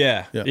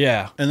 Yeah.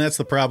 And that's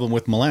the problem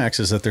with Mille Lacs,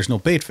 is that there's no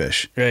bait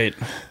fish. Right.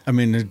 I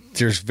mean,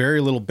 there's very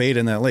little bait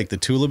in that lake. The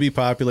tulipy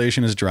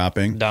population is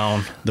dropping.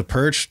 Down. The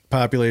perch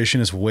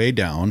population is way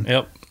down.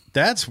 Yep.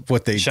 That's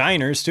what they...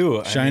 Shiners,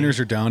 too. Shiners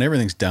are down.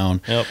 Everything's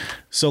down. Yep.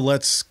 So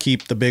let's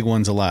keep the big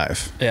ones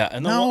alive. Yeah.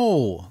 And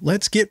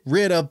let's get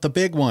rid of the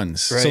big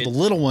ones. Right. So the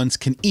little ones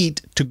can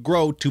eat to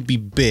grow to be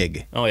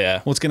big. Oh, yeah.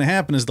 What's going to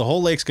happen is the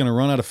whole lake's going to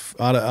run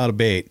out of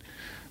bait.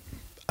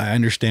 I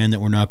understand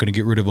that we're not going to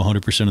get rid of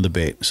 100% of the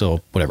bait.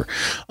 So whatever.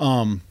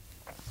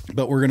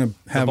 But we're going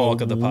to have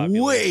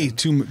way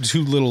too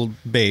little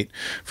bait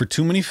for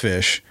too many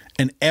fish.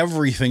 And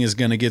everything is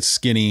going to get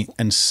skinny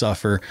and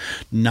suffer,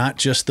 not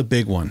just the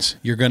big ones.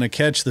 You're going to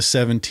catch the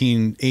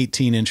 17,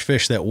 18-inch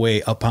fish that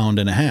weigh 1.5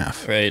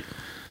 pounds. Right.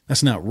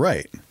 That's not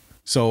right.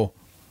 So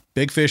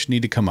big fish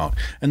need to come out.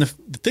 And the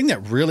thing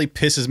that really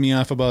pisses me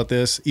off about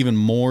this, even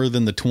more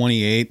than the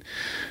 28,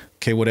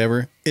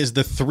 is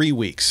the 3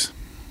 weeks.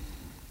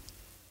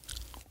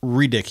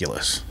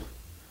 Ridiculous.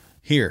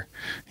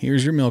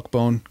 Here's your milk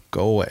bone.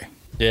 Go away.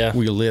 Yeah.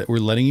 We're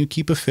letting you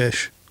keep a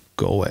fish.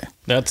 Go away.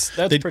 That's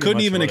they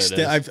couldn't even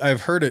extend.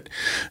 I've heard it.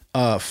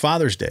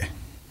 Father's Day.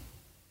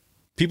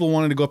 People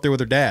wanted to go up there with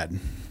their dad.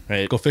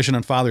 Right. Go fishing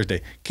on Father's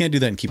Day. Can't do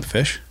that and keep a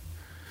fish.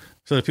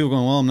 So the people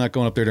going, well, I'm not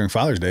going up there during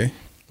Father's Day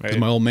because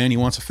my old man, he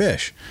wants a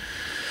fish.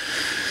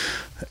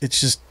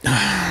 It's just,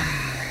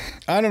 I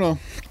don't know.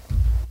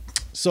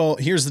 So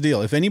here's the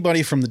deal. If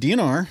anybody from the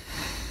DNR,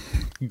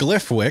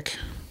 Glyphwick,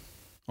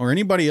 or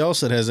anybody else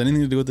that has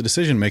anything to do with the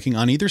decision making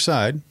on either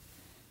side,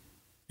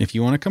 if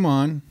you want to come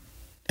on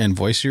and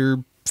voice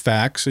your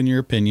facts and your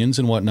opinions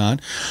and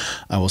whatnot,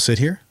 I will sit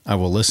here, I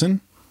will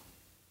listen,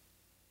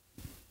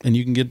 and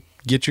you can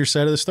get your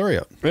side of the story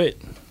out. Right.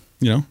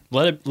 You know,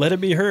 let it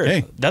be heard.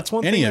 Hey, that's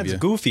one thing that's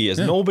goofy is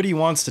nobody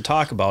wants to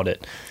talk about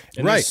it.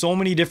 And there's so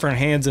many different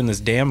hands in this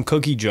damn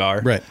cookie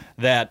jar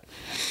that,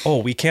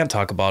 we can't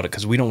talk about it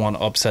because we don't want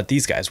to upset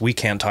these guys. We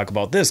can't talk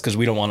about this because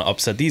we don't want to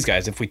upset these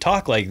guys. If we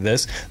talk like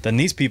this, then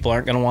these people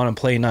aren't going to want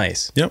to play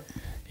nice. Yep.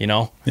 You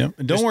know? Yep.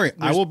 Don't worry.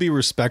 I will be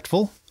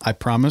respectful. I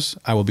promise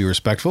I will be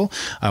respectful.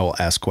 I will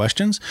ask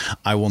questions.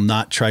 I will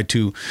not try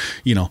to,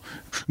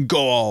 go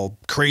all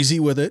crazy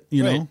with it,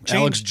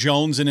 Alex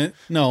Jones in it.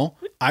 No,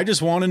 I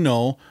just want to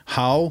know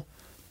how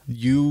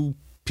you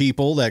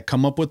people that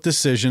come up with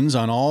decisions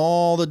on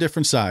all the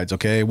different sides,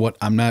 okay?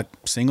 I'm not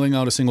singling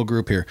out a single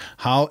group here.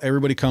 How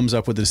everybody comes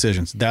up with the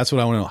decisions. That's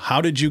what I want to know.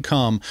 How did you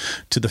come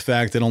to the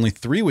fact that only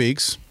 3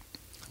 weeks,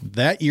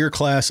 that year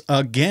class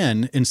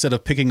again, instead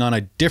of picking on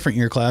a different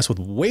year class with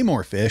way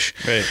more fish,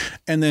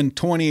 and then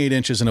 28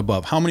 inches and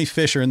above? How many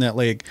fish are in that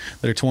lake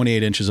that are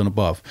 28 inches and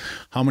above?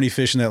 How many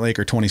fish in that lake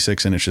are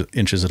 26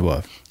 inches and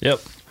above?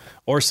 Yep.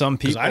 Or some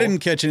people. I didn't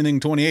catch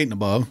anything 28 and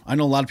above. I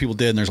know a lot of people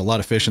did, and there's a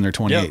lot of fish in there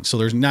 28. Yep. So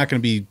there's not going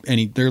to be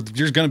any. There's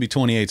going to be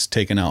 28s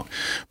taken out.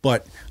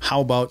 But how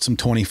about some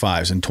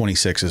 25s and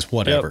 26s,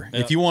 whatever?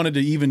 Yep. If you wanted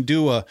to even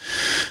do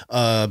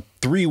a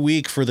 3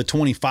 week for the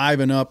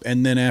 25 and up,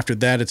 and then after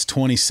that it's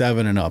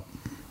 27 and up,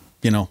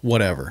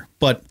 whatever.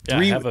 But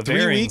have a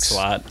 3 weeks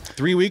slot.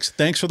 3 weeks.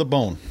 Thanks for the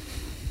bone.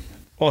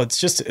 Well, it's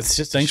just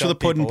thanks for the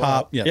pudding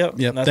pop. Yep.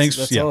 Thanks.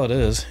 That's all it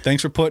is.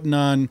 Thanks for putting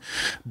on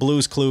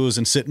Blue's Clues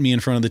and sitting me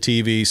in front of the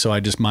TV so I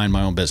just mind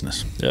my own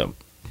business. Yep.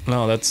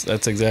 No,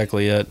 that's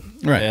exactly it.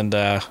 Right. And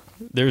I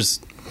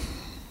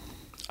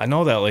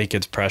know that lake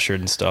gets pressured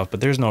and stuff, but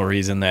there's no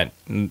reason that,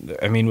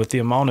 with the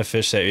amount of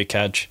fish that you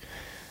catch,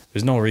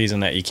 there's no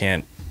reason that you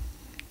can't,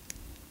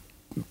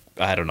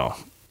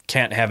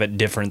 can't have it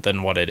different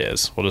than what it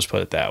is. We'll just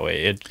put it that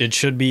way. It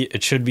should be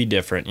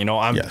different.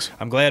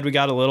 I'm glad we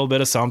got a little bit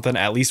of something.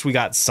 At least we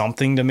got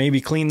something to maybe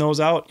clean those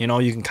out.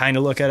 You can kind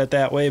of look at it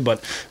that way,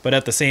 but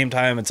at the same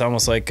time, it's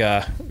almost like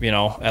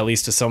at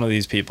least to some of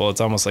these people, it's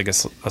almost like a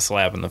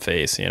slap in the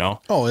face.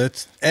 Oh,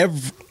 it's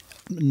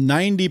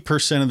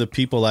 90% of the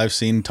people I've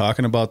seen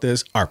talking about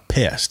this are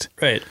pissed.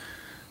 Right.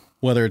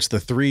 Whether it's the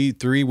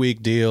 3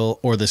 week deal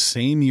or the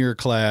same year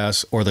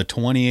class or the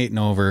 28 and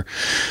over.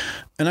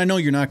 And I know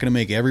you're not going to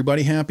make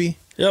everybody happy.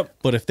 Yep.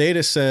 But if they'd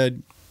have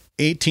said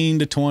 18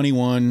 to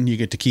 21, you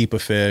get to keep a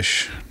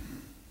fish.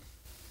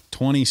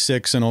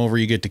 26 and over,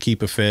 you get to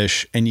keep a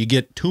fish. And you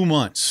get 2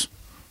 months.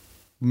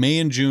 May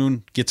and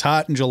June. Gets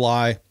hot in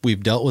July.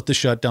 We've dealt with the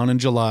shutdown in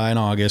July and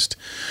August.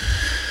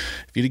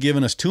 If you'd have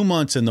given us 2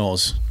 months in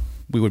those,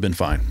 we would have been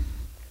fine.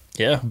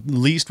 Yeah. At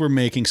least we're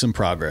making some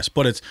progress.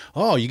 But it's,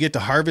 you get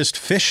to harvest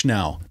fish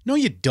now. No,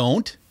 you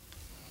don't.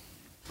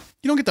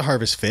 You don't get to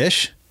harvest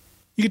fish.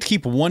 You get to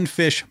keep one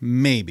fish,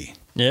 maybe.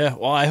 Yeah,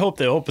 well, I hope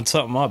they open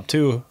something up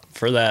too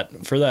for that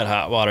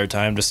hot water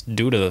time, just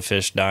due to the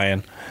fish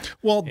dying.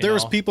 Well, there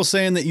was people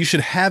saying that you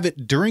should have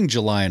it during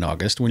July and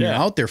August when you're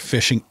out there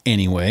fishing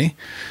anyway.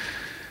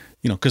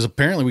 Because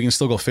apparently we can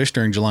still go fish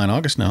during July and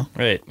August now.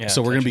 Right. Yeah.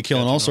 So we're going to be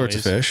killing all sorts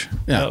of fish.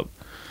 Yeah. Yep.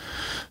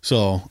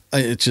 So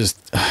it's just.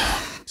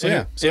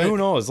 So who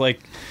knows? Like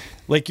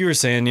you were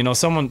saying,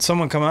 someone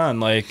come on.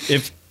 Like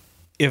if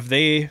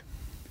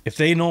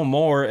they know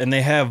more and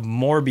they have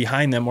more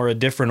behind them or a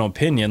different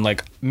opinion,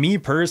 like me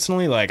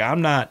personally, like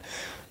I'm not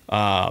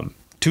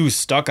too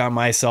stuck on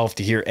myself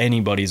to hear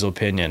anybody's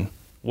opinion,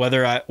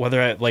 whether I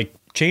like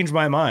change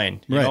my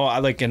mind, I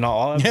like,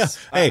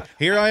 Hey,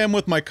 here I am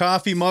with my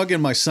coffee mug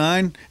and my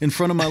sign in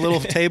front of my little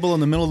table in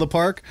the middle of the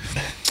park.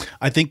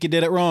 I think you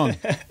did it wrong.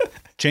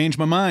 Change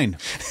my mind.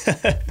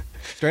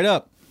 Straight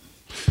up.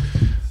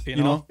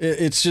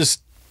 It's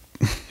just,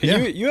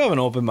 you have an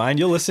open mind.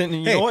 You'll listen,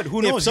 and you know what?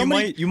 Who knows?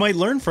 You might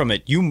learn from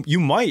it. You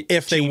might.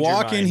 If they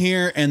walk in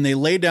here and they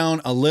lay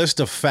down a list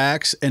of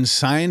facts and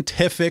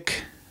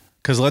scientific,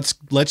 because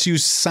let's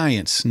use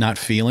science, not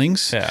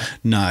feelings,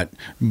 not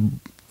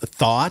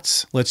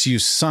thoughts. Let's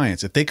use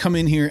science. If they come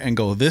in here and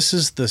go, this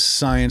is the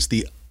science,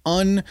 the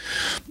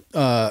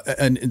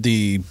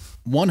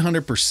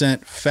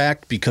 100%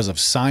 fact because of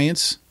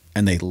science,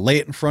 and they lay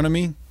it in front of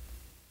me,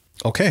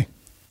 okay.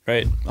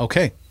 Right.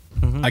 Okay.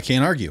 Mm-hmm. I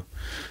can't argue.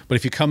 But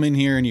if you come in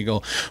here and you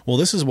go, well,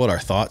 this is what our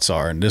thoughts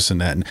are and this and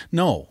that. And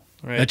no,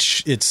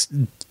 it's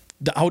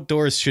the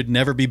outdoors should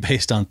never be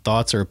based on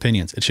thoughts or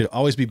opinions. It should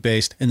always be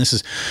based. And this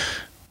is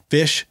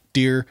fish,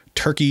 deer,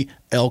 turkey,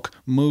 elk,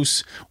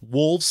 moose,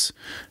 wolves.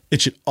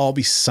 It should all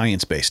be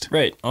science-based.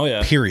 Right. Oh,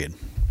 yeah. Period.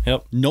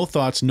 Yep. No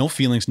thoughts, no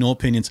feelings, no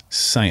opinions,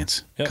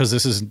 science. Because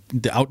this is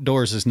the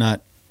outdoors is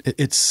not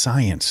It's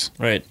science.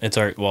 Right. It's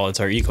our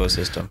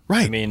ecosystem.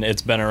 Right. I mean,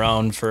 it's been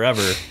around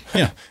forever.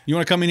 Yeah. You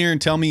want to come in here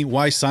and tell me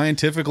why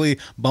scientifically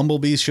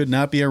bumblebees should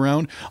not be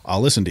around?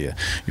 I'll listen to you.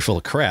 You're full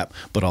of crap,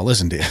 but I'll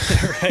listen to you.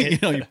 Right.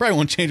 You probably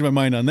won't change my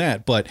mind on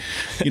that, but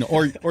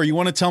or you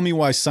want to tell me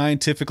why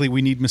scientifically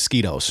we need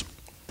mosquitoes?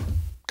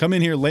 Come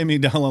in here, lay me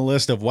down a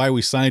list of why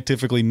we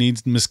scientifically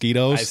need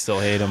mosquitoes. I still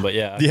hate them, but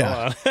yeah.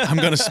 Yeah. I'm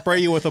going to spray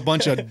you with a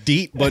bunch of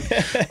DEET, but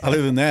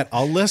other than that,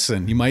 I'll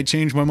listen. You might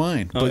change my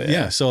mind. But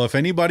yeah, so if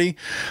anybody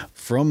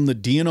from the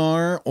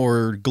DNR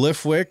or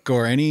Glyphwick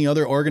or any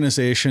other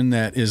organization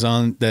that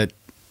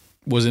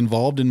was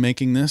involved in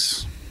making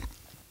this,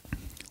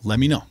 let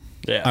me know.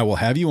 Yeah. I will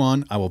have you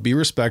on. I will be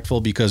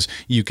respectful because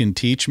you can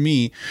teach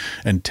me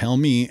and tell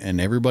me and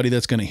everybody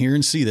that's going to hear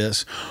and see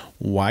this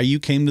why you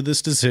came to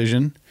this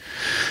decision,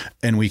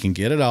 and we can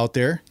get it out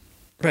there.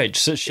 Right.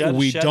 So shed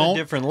a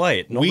different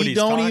light. We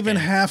don't even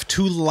have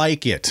to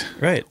like it.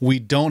 Right. We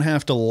don't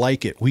have to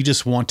like it. We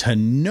just want to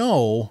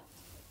know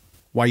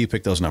why you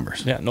picked those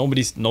numbers. Yeah.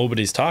 Nobody's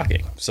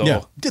talking. So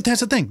yeah,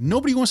 that's the thing.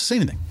 Nobody wants to say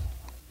anything.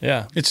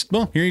 Yeah.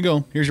 Here you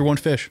go. Here's your one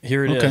fish.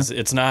 Here it is.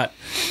 It's not,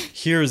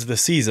 here's the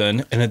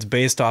season, and it's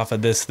based off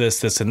of this,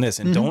 and this.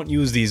 And don't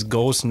use these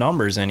ghost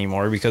numbers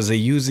anymore, because they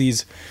use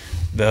these,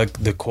 the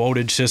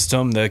quotage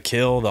system, the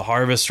kill, the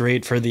harvest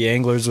rate for the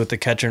anglers with the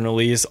catch and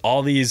release,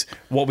 all these,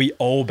 what we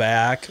owe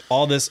back,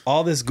 all this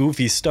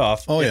goofy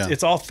stuff. Oh, yeah.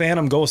 It's all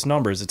phantom ghost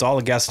numbers. It's all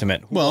a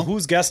guesstimate. Well,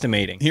 who's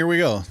guesstimating? Here we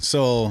go.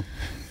 So,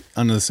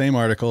 under the same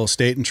article,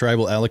 state and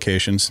tribal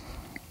allocations.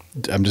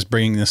 I'm just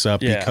bringing this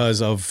up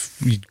because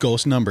of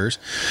ghost numbers.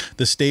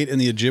 The state and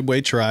the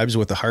Ojibwe tribes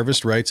with the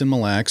harvest rights in Mille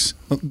Lacs.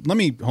 Let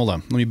me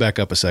back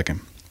up a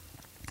second.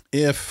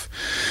 If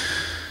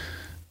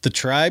the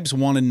tribes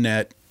want a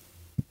net,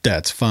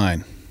 that's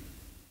fine.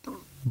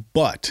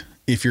 But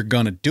if you're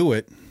going to do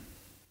it,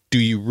 do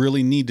you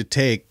really need to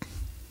take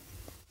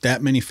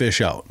that many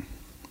fish out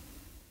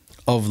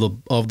of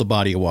the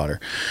body of water?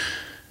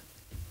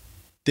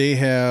 They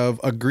have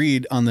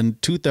agreed on the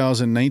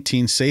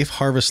 2019 safe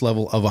harvest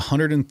level of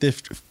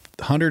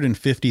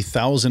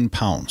 150,000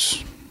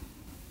 pounds.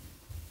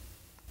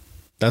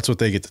 That's what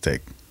they get to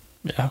take.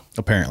 Yeah.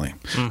 Apparently.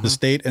 The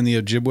state and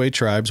the Ojibwe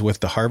tribes with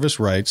the harvest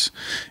rights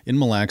in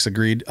Mille Lacs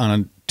agreed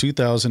on a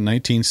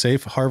 2019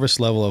 safe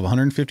harvest level of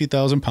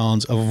 150,000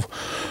 pounds of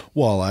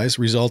walleyes,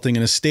 resulting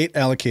in a state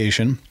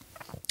allocation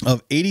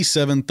of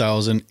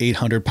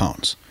 87,800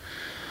 pounds.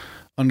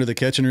 Under the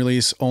catch and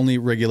release only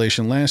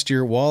regulation last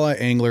year, walleye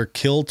angler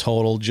kill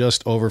total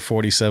just over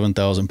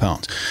 47,000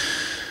 pounds.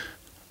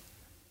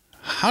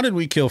 How did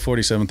we kill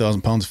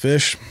 47,000 pounds of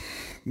fish?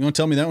 You want to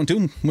tell me that one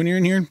too when you're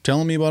in here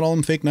telling me about all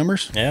them fake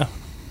numbers? Yeah.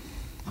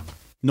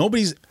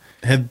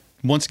 Have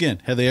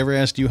they ever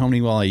asked you how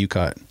many walleye you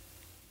caught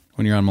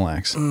when you're on Mille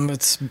Lacs?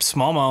 It's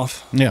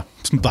smallmouth. Yeah.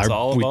 It's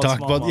all we about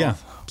talked about,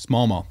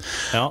 smallmouth.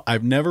 No.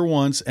 I've never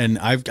once, and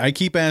I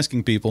keep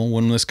asking people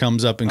when this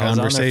comes up in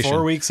conversation. I was on there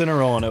 4 weeks in a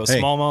row, and it was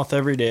smallmouth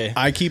every day.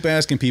 I keep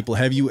asking people,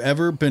 have you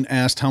ever been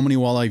asked how many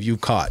walleye you've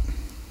caught?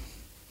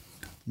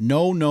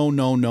 No.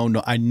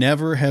 I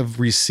never have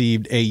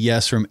received a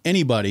yes from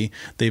anybody.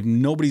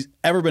 Nobody's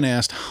ever been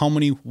asked how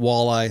many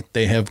walleye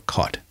they have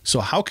caught. So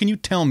how can you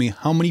tell me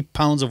how many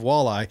pounds of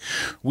walleye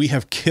we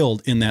have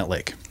killed in that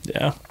lake?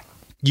 Yeah.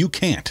 You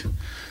can't.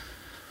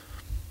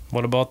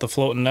 What about the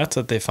floating nets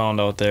that they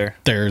found out there?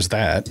 There's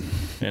that.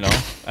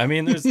 I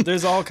mean,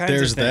 there's all kinds of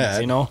things,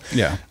 that.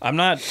 Yeah. I'm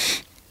not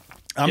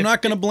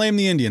going to blame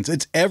the Indians.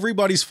 It's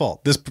everybody's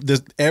fault. This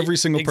every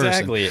single person.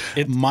 Exactly.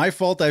 My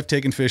fault. I've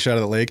taken fish out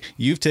of the lake.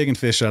 You've taken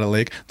fish out of the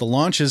lake. The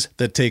launches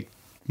that take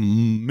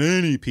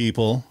many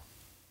people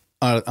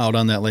out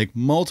on that lake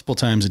multiple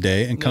times a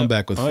day and come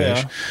back with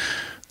fish.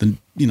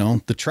 Yeah.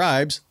 The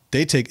tribes,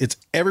 it's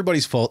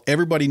everybody's fault.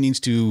 Everybody needs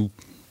to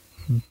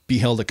be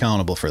held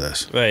accountable for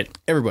this. Right.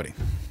 Everybody.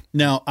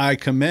 Now, I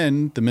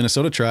commend the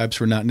Minnesota tribes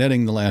for not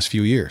netting the last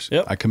few years.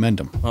 Yep. I commend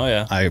them. Oh,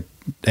 yeah.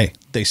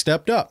 They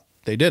stepped up.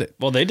 They did it.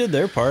 Well, they did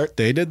their part.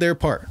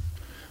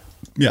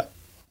 Yeah.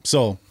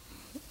 So,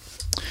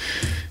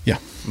 yeah.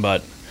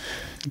 But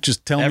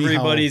just tell me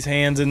everybody's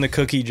hands in the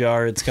cookie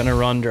jar. It's going to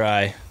run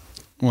dry.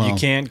 Well, you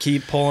can't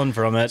keep pulling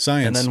from it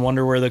and then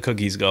wonder where the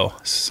cookies go.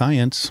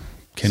 Science.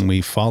 Can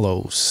we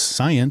follow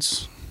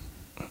science?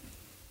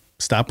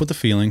 Stop with the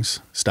feelings.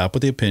 Stop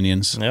with the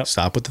opinions. Yep.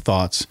 Stop with the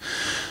thoughts.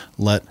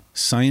 Let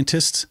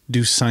scientists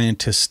do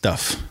scientist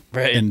stuff.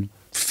 Right. And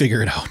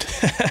figure it out.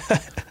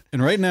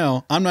 And right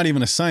now, I'm not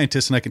even a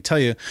scientist, and I can tell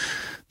you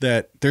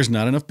that there's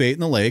not enough bait in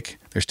the lake.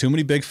 There's too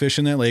many big fish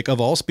in that lake of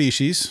all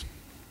species.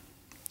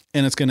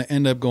 And it's going to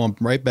end up going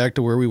right back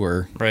to where we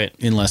were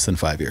in less than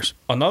 5 years.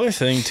 Another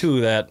thing,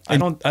 too, that I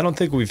don't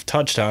think we've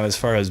touched on as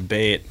far as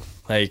bait,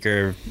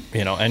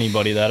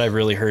 anybody that I've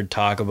really heard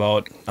talk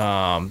about.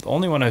 The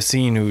only one I've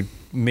seen who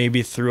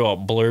maybe threw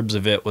out blurbs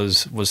of it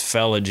was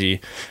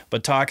Feligy,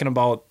 but talking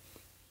about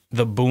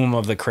the boom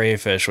of the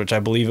crayfish, which I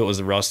believe it was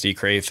the rusty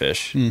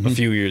crayfish a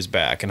few years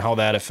back, and how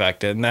that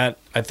affected. And that,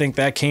 I think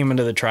that came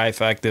into the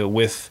trifecta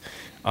with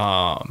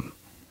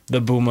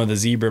the boom of the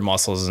zebra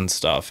mussels and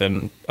stuff.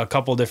 And a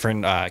couple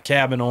different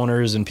cabin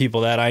owners and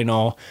people that I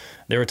know,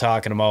 they were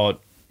talking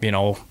about,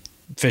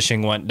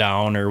 fishing went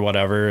down or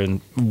whatever,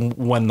 and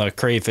when the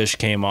crayfish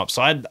came up.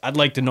 So I'd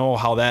like to know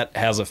how that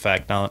has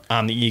effect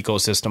on the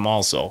ecosystem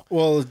also.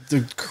 Well,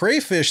 the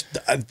crayfish,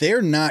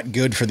 they're not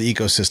good for the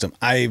ecosystem.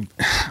 I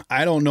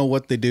don't know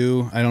what they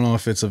do. I don't know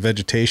if it's a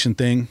vegetation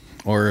thing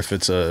or if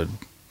it's a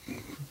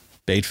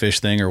bait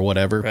fish thing or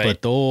whatever, right.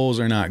 But those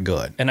are not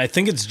good. And I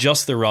think it's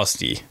just the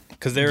rusty,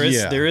 because there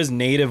is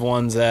native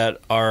ones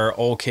that are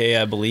okay,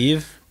 I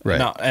believe. Right.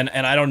 Now, and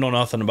I don't know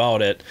nothing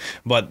about it,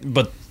 but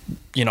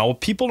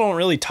people don't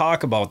really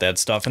talk about that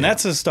stuff, and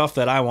that's the stuff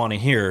that I want to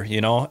hear.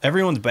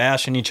 Everyone's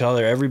bashing each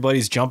other,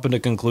 everybody's jumping to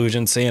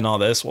conclusions, saying all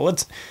this. Well,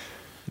 let's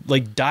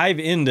dive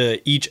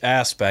into each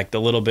aspect a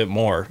little bit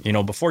more,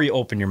 before you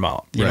open your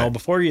mouth, right.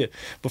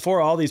 before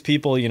all these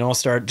people,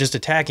 start just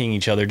attacking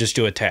each other just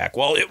to attack.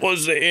 Well, it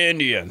was the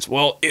Indians.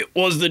 Well, it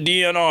was the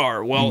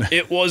DNR. Well,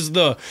 it was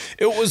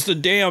the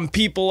damn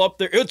people up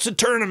there. It's the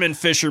tournament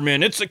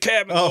fishermen. It's the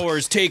cabin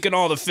goers taking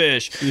all the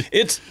fish.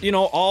 It's,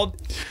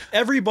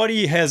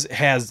 everybody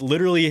has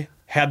literally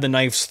had the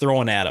knives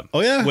thrown at them.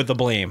 Oh yeah. With the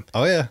blame.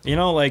 Oh yeah.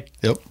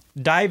 Yep.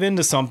 Dive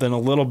into something a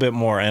little bit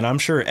more, and I'm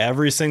sure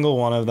every single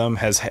one of them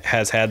has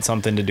had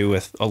something to do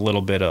with a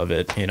little bit of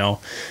it.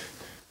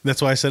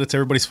 That's why I said it's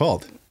everybody's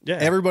fault. Yeah.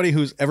 Everybody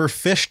who's ever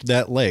fished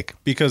that lake,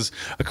 because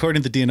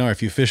according to the DNR,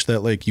 if you fish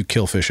that lake, you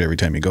kill fish every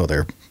time you go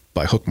there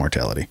by hook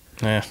mortality.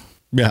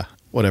 Yeah,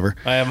 whatever.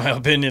 I have my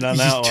opinion on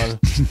that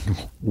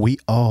one. We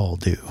all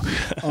do.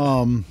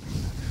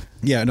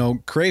 Yeah, no,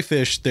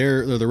 crayfish,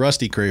 they're the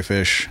rusty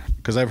crayfish,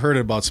 because I've heard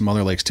about some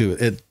other lakes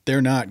too. They're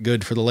not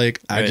good for the lake.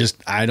 Right.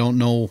 I don't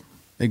know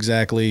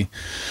exactly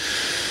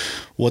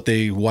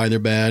why they're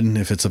bad.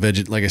 If it's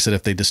like I said,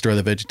 if they destroy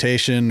the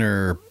vegetation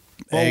or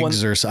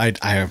eggs or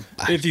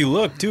if you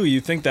look too, you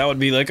think that would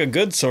be like a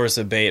good source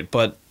of bait,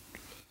 but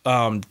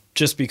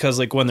just because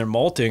when they're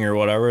molting or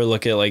whatever,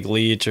 look at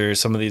Leech or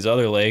some of these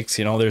other lakes,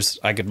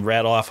 I could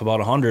rattle off about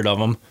 100 of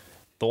them.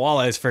 The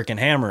walleyes freaking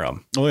hammer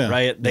them. Oh yeah.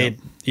 Right. They,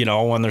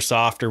 when they're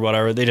soft or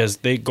whatever,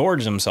 they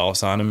gorge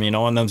themselves on them,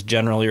 and that's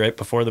generally right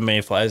before the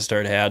mayflies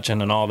start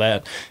hatching and all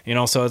that,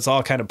 so it's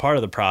all kind of part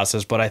of the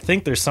process. But I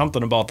think there's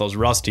something about those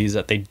rusties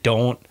that they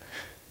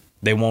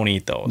won't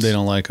eat those. They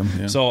don't like them.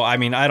 Yeah. So, I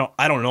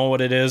don't know what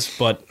it is,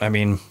 but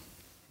it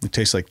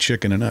tastes like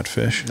chicken and not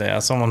fish. Yeah.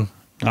 Someone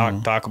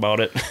talk about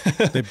it.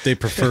 they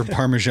prefer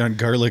Parmesan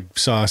garlic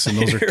sauce, and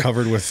those are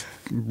covered with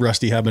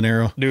rusty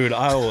habanero. Dude,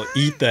 I will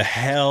eat the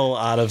hell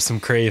out of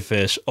some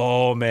crayfish.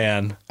 Oh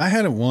man, I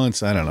had it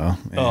once. I don't know.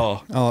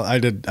 Yeah.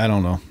 I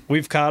don't know.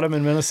 We've caught them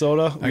in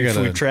Minnesota.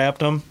 We trapped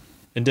them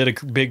and did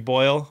a big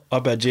boil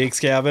up at Jake's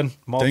cabin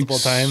multiple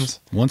times.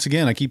 Once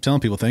again, I keep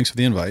telling people thanks for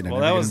the invite. Well,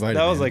 that was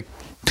like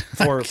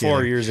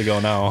 4 years ago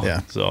now.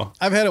 Yeah. So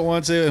I've had it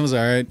once. It was all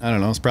right. I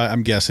don't know. It's probably,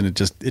 I'm guessing it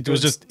just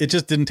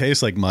didn't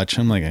taste like much.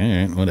 I'm like, all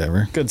right,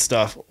 whatever. Good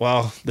stuff.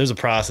 Well, there's a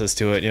process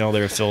to it.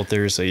 They're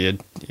filters, so you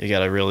got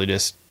to really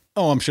just.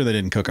 Oh, I'm sure they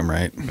didn't cook them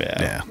right.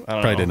 Yeah.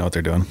 Probably didn't know what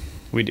they're doing.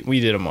 We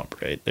did them up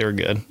right. They were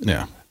good.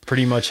 Yeah.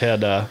 Pretty much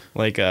had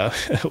what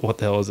the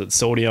hell is it?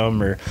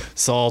 Sodium or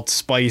salt,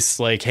 spice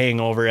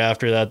hangover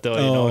after that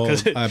though.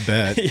 I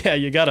bet. Yeah,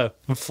 you gotta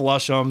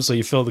flush them so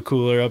you fill the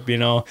cooler up.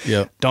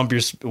 Yep. Dump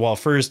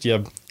first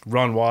you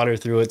run water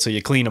through it so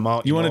you clean them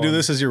out. You want to do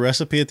this as your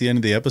recipe at the end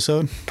of the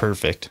episode?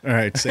 Perfect. All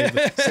right, save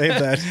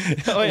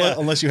that. Oh, yeah.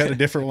 Unless you had a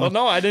different one.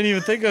 Well, no, I didn't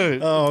even think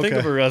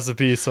of a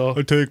recipe. So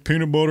I take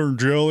peanut butter and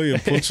jelly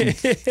and put some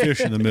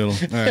fish in the middle.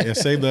 All right, yeah,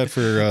 save that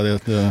for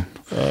the.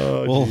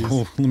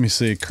 Well, let me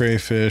see.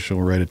 Crayfish. We'll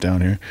write it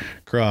down here.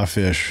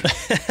 Crawfish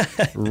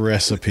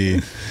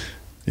recipe.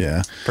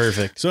 Yeah.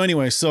 Perfect. So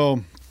anyway,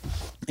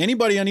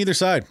 anybody on either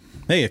side,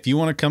 hey, if you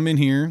want to come in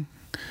here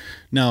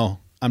now.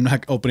 I'm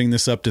not opening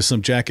this up to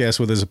some jackass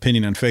with his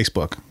opinion on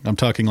Facebook. I'm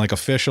talking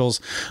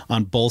officials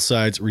on both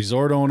sides,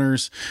 resort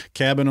owners,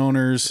 cabin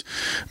owners,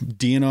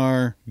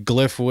 DNR,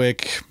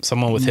 Glyphwick.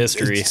 Someone with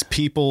history. It's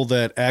people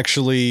that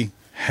actually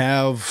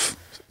have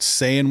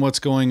say in what's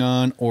going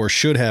on or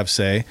should have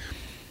say.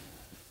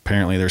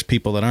 Apparently there's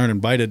people that aren't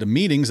invited to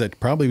meetings that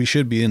probably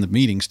should be in the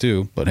meetings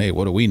too. But hey,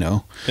 what do we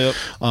know? Yep.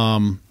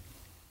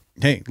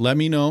 Hey, let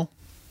me know.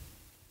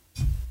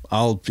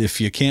 If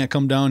you can't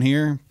come down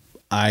here,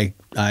 I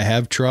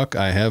have truck,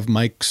 I have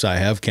mics, I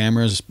have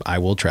cameras, I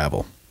will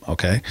travel.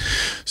 Okay.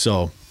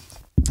 So,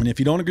 and if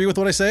you don't agree with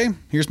what I say,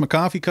 here's my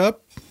coffee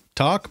cup,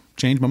 talk,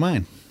 change my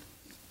mind.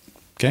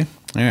 Okay.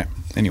 All right.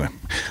 Anyway,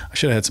 I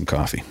should have had some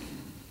coffee.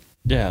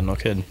 Yeah. No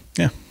kidding.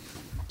 Yeah.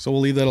 So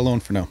we'll leave that alone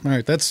for now. All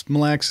right. That's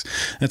Mille Lacs.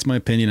 That's my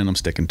opinion and I'm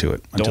sticking to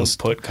it. Don't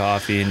put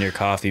coffee in your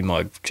coffee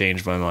mug.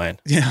 Changed my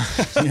mind. Yeah.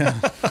 Yeah.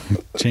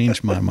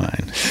 Change my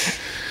mind.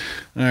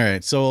 All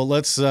right. So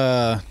let's,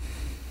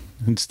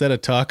 instead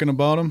of talking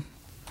about them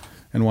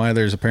and why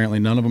there's apparently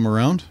none of them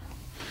around,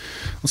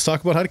 let's talk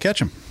about how to catch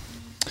them.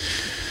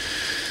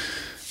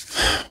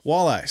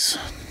 Walleyes.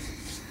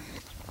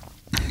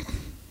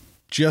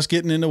 Just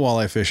getting into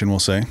walleye fishing, we'll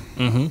say.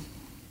 Mm-hmm.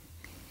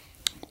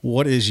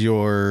 What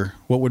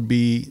would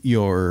be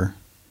your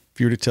if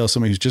you were to tell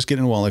somebody who's just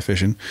getting into walleye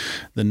fishing,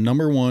 the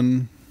number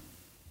one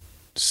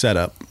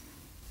setup,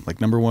 like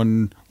number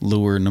one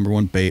lure, number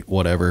one bait,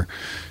 whatever,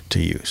 to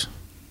use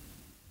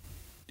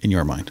in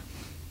your mind?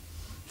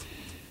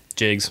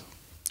 Jigs.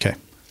 Okay.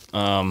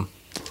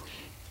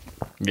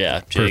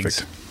 Yeah,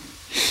 jigs.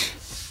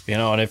 Perfect. You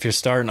know, and if you're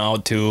starting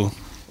out to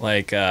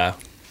like, and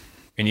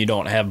you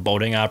don't have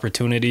boating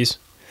opportunities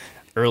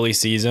early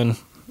season,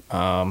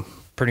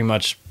 pretty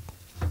much,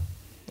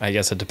 I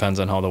guess it depends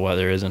on how the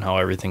weather is and how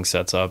everything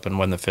sets up and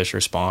when the fish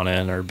are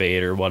spawning or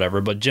bait or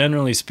whatever. But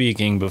generally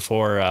speaking,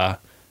 before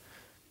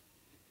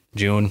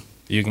June,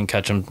 you can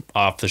catch them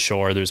off the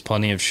shore. There's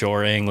plenty of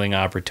shore angling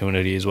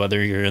opportunities,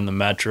 whether you're in the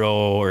metro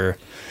or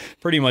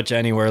pretty much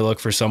anywhere. Look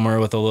for somewhere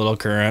with a little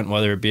current,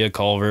 whether it be a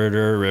culvert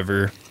or a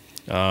river,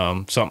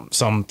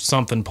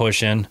 something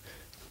pushing,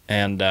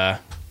 and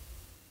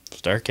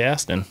start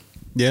casting.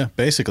 Yeah,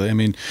 basically. I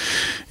mean,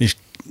 you're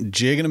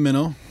jigging a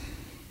minnow,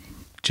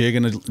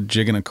 jigging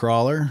a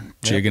crawler,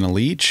 jigging a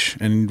leech.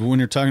 And when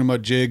you're talking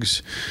about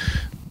jigs,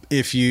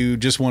 if you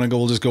just want to go,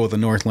 we'll just go with the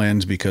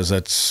Northlands because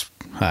that's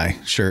hi,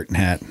 shirt and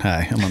hat.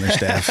 Hi, I'm on their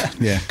staff.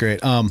 Yeah,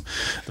 great. The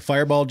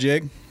Fireball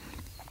jig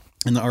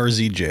and the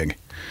RZ jig.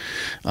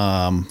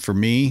 For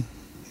me,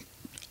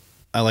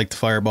 I like the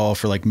Fireball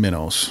for like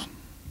minnows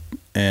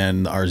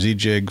and the RZ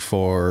jig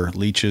for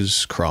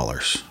leeches,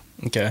 crawlers.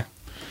 Okay.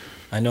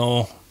 I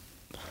know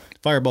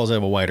Fireballs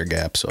have a wider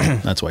gap, so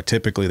that's why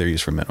typically they're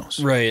used for minnows.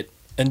 Right.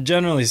 And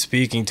generally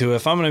speaking, too,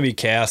 if I'm going to be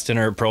casting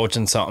or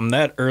approaching something,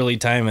 that early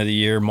time of the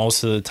year,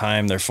 most of the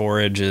time their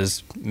forage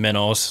is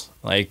minnows.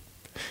 Like,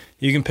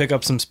 you can pick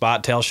up some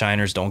spot tail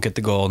shiners. Don't get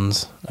the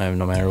goldens.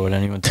 No matter what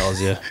anyone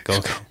tells you. Go.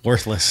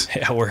 Worthless.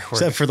 Yeah, we're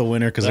except for the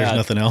winter because there's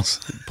nothing else.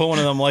 Put one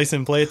of them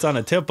license plates on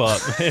a tip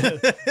up.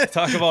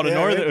 Talk about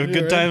a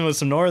good time with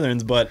some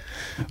northerns. But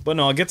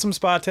no, get some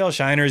spot tail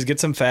shiners. Get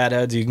some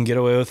fatheads. You can get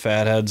away with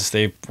fatheads.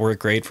 They work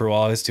great for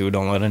walleyes too.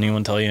 Don't let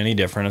anyone tell you any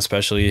different,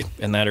 especially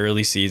in that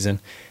early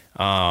season.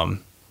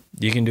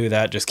 You can do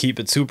that. Just keep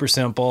it super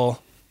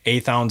simple.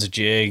 1/8 ounce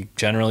jig.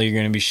 Generally, you're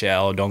going to be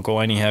shallow. Don't go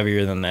any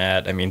heavier than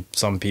that. I mean,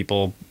 some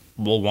people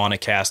will want to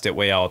cast it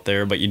way out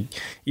there, but you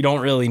don't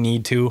really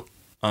need to.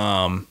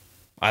 I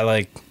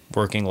like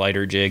working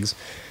lighter jigs.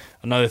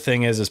 Another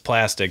thing is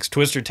plastics.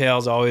 Twister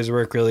tails always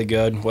work really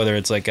good, whether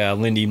it's like a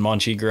Lindy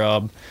Munchie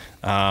grub,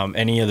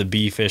 any of the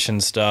bee fishing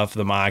stuff,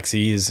 the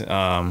Moxies.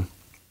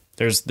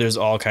 There's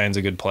all kinds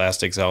of good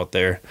plastics out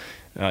there.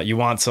 You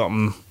want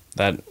something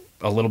that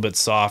a little bit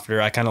softer.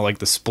 I kind of like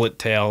the split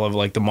tail of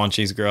like the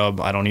Munchies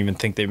grub. I don't even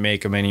think they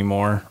make them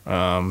anymore.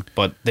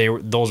 But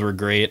those were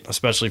great,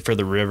 especially for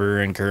the river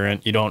and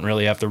current. You don't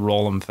really have to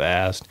roll them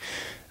fast.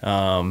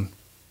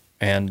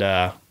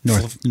 Northland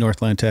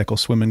tackle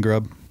swimming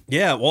grub.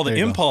 Yeah, well, the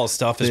impulse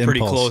stuff is pretty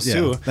close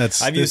too.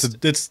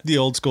 It's the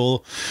old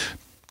school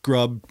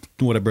grub,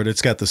 whatever.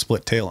 It's got the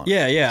split tail on.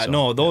 Yeah. So,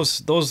 no,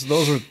 those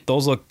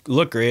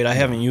look great. I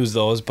haven't used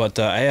those, but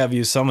I have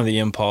used some of the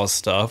impulse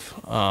stuff.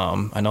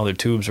 I know their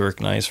tubes work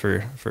nice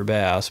for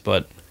bass,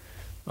 but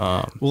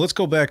well, let's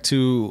go back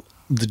to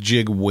the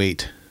jig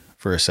weight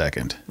for a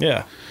second.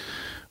 Yeah.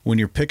 When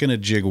you're picking a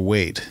jig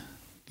weight,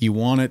 you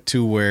want it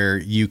to where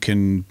you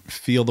can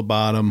feel the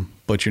bottom,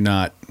 but you're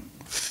not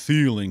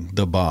feeling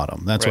the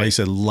bottom. That's why he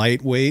said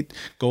lightweight.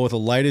 Go with as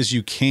light as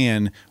you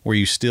can where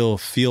you still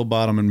feel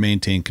bottom and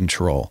maintain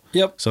control.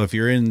 Yep. So if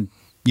you're in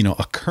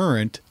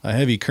a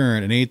heavy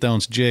current, an 1/8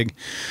 ounce jig,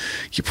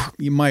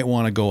 you might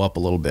want to go up a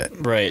little bit.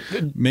 Right.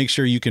 Make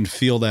sure you can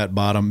feel that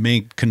bottom,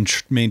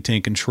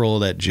 maintain control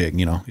of that jig.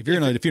 If you're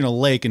in a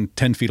lake in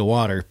 10 feet of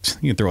water,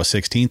 you can throw a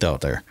 16th out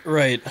there.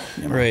 Right.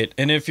 Right.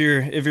 And if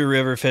you're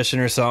river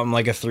fishing or something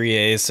like a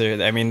 3/8,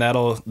 I mean,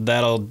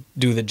 that'll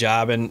do the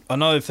job. And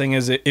another thing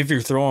is if you're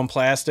throwing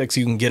plastics,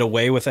 you can get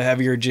away with a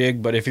heavier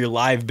jig. But if you're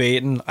live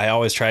baiting, I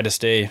always try to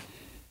stay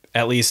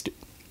at least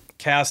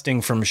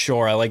casting from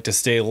shore. I like to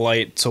stay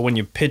light, so when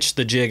you pitch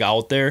the jig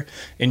out there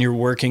and you're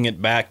working it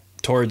back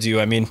towards you,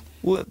 I mean,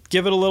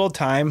 give it a little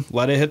time,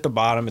 let it hit the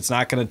bottom. It's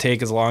not going to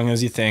take as long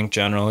as you think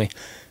generally,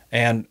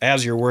 and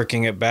as you're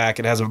working it back,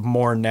 it has a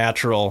more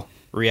natural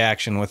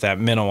reaction with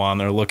that minnow on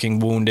there looking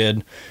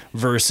wounded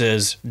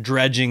versus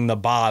dredging the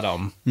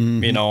bottom.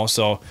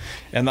 So,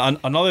 and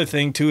another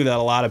thing too that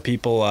a lot of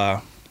people,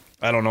 I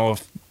don't know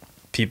if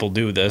people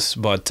do this,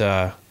 but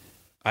I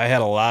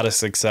had a lot of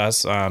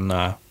success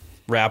on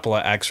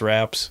Rapala X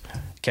wraps,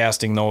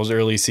 casting those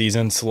early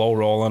season, slow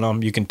rolling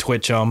them. You can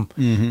twitch them.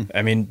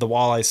 I mean, the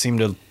walleyes seem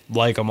to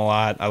like them a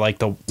lot. I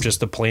like just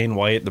the plain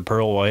white, the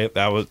pearl white.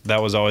 That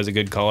was always a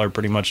good color,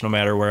 pretty much no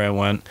matter where I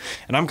went.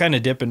 And I'm kind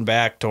of dipping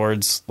back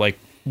towards like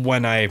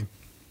when I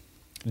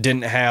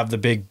didn't have the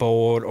big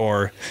boat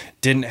or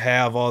didn't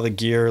have all the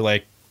gear,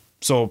 like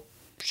so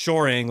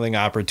shore angling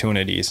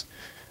opportunities.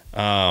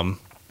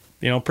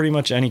 Pretty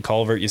much any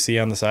culvert you see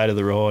on the side of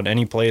the road,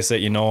 any place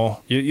that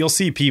you'll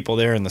see people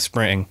there in the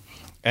spring.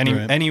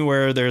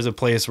 Anywhere there's a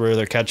place where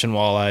they're catching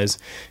walleyes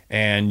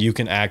and you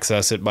can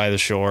access it by the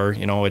shore,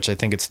 which I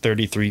think it's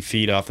 33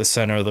 feet off the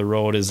center of the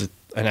road is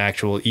an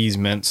actual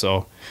easement.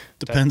 So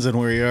depends on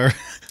where you are.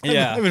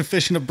 Yeah. I've been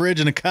fishing a bridge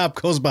and a cop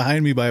goes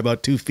behind me by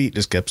about 2 feet,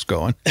 just keeps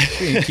going.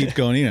 He keeps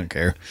going, he don't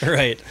care.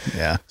 Right.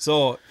 Yeah.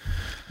 So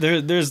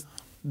that's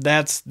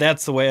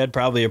the way I'd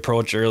probably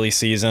approach early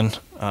season,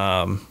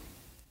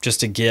 just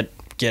to get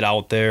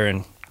out there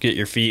and get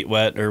your feet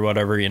wet or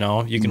whatever. You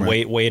can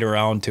wait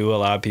around too. A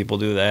lot of people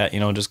do that.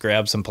 Just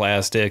grab some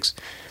plastics,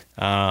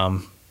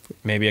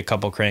 maybe a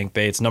couple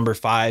crankbaits. Number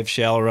 5,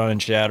 shallow run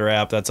and shad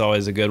wrap. That's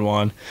always a good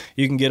one.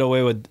 You can get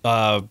away with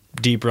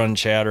deep run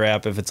shad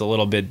wrap if it's a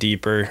little bit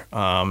deeper,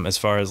 as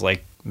far as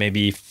like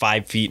maybe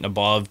 5 feet and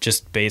above,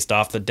 just based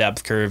off the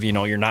depth curve.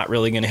 You're not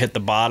really going to hit the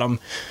bottom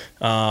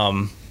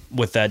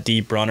with that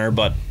deep runner,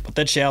 but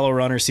that shallow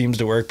runner seems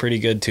to work pretty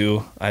good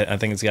too. I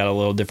think it's got a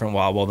little different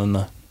wobble than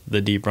the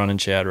deep run and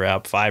shad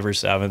wrap. 5 or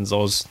 7s,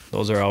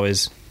 those are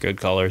always good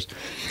colors.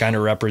 Kind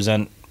of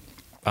represent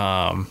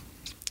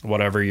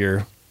whatever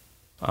your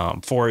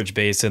forage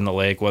base in the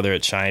lake, whether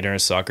it's shiner or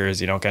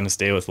suckers. Kind of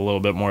stay with a little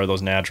bit more of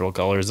those natural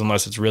colors,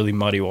 unless it's really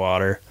muddy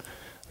water.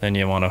 Then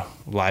you want to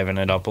liven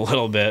it up a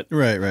little bit.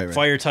 Right.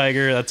 Fire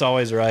tiger, that's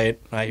always right.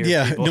 I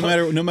hear people,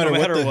 no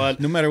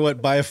matter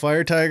what, buy a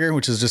fire tiger,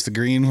 which is just the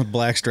green with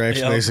black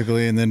stripes,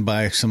 basically, and then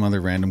buy some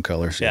other random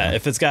colors. Yeah,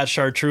 if it's got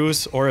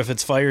chartreuse or if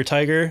it's fire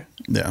tiger.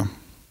 Yeah.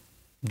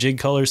 Jig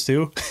colors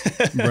too.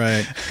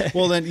 Right.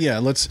 Well then, yeah.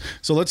 Let's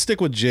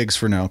stick with jigs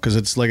for now, because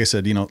it's like I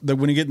said,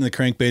 when you get in the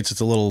crankbaits,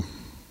 it's a little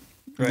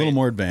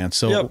more advanced.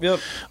 So,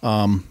 yep.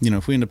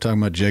 If we end up talking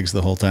about jigs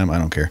the whole time, I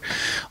don't care.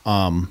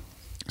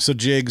 So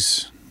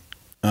jigs.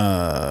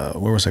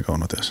 Where was I going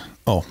with this?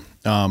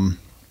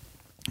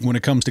 When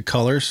it comes to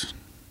colors,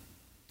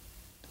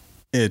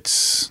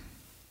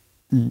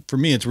 for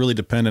me, it's really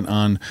dependent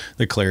on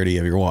the clarity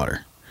of your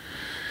water.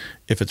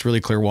 If it's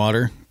really clear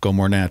water, go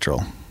more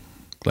natural.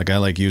 Like I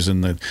like using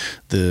the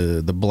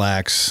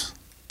blacks,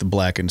 the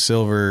black and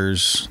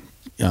silvers,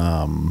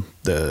 the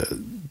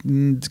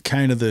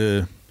kind of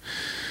the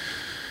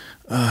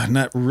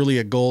not really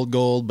a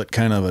gold, but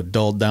kind of a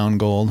dulled down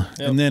gold.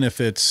 Yep. And then if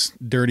it's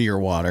dirtier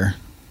water,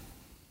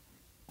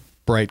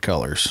 bright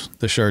colors,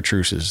 the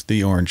chartreuses,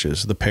 the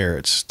oranges, the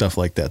parrots, stuff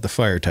like that, the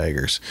fire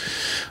tigers.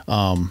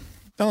 The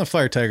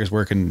fire tigers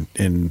work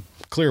in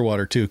clear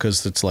water too,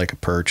 because it's like a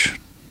perch,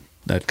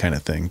 that kind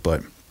of thing.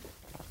 But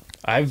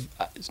I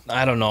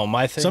don't know.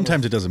 My thing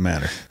sometimes it doesn't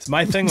matter.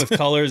 My thing with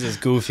colors is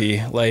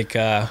goofy. Like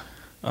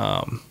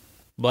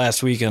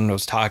last weekend I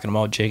was talking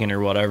about jigging or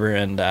whatever,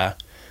 and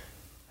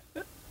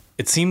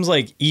it seems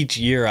like each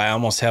year I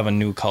almost have a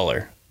new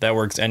color that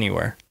works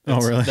anywhere.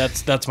 Really?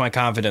 That's my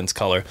confidence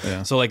color.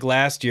 Yeah. So like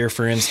last year,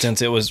 for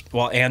instance, it was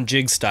and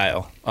jig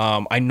style.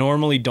 I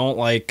normally don't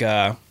like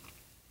the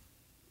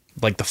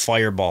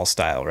fireball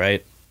style,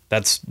 right?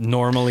 That's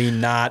normally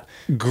not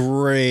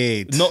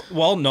great.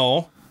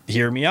 No,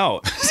 hear me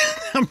out.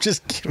 I'm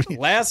just kidding.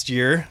 Last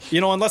year,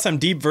 unless I'm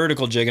deep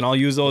vertical jigging, I'll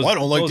use those. Well, I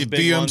don't like the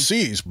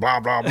VMCs. Ones. Blah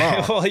blah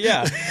blah. Well,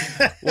 yeah.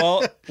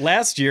 Well,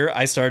 last year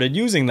I started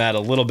using that a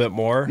little bit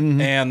more,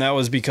 and that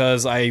was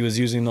because I was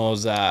using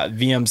those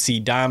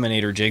VMC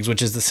Dominator jigs,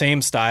 which is the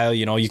same style.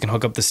 You can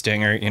hook up the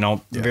stinger.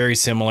 Very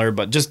similar,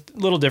 but just a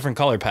little different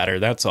color pattern.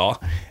 That's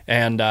all.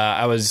 And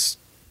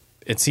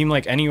it seemed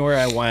like anywhere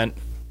I went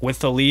with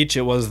the leech,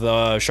 it was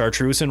the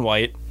chartreuse and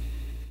white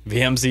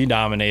VMC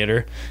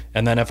Dominator,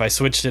 and then if I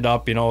switched it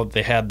up,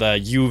 they had the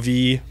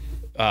UV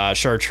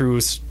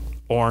chartreuse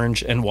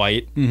orange and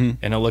white, and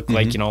it looked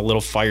like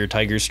little fire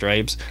tiger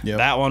stripes. Yep.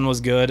 That one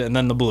was good, and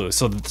then the blue.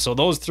 So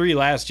those 3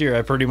 last year,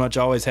 I pretty much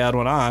always had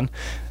one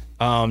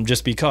on,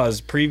 just because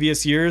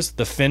previous years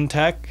the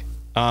FinTech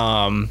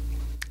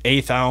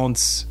 1/8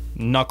 ounce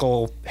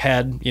knuckle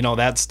head,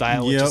 that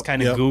style, which is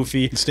kind of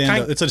goofy.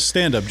 It's a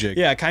stand-up jig.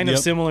 Yeah, kind of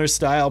similar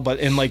style, but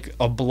in like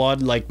a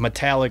blood like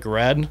metallic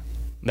red.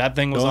 That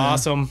thing was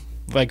awesome,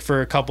 like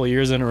for a couple of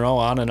years in a row,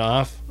 on and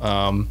off.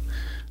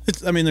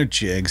 They're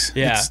jigs.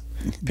 Yeah,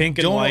 pink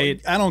and white.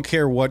 I don't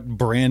care what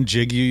brand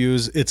jig you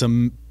use. It's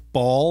a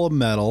ball of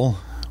metal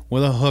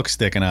with a hook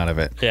sticking out of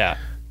it. Yeah.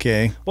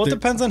 Okay. Well, it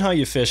depends on how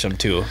you fish them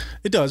too.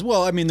 It does.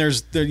 Well,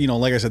 there's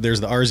like I said, there's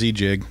the RZ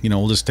jig.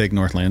 We'll just take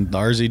Northland, the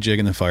RZ jig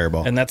and the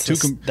Fireball. And that's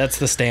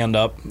the stand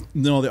up.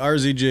 No, the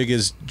RZ jig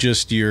is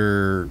just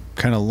your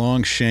kind of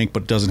long shank,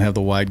 but doesn't have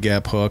the wide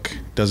gap hook.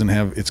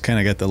 It's kind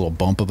of got the little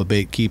bump of a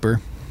bait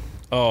keeper.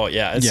 Oh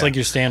yeah, it's like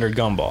your standard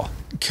gumball.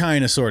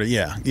 Kind of, sort of,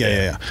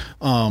 yeah.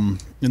 And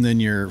then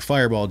your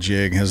Fireball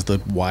jig has the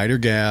wider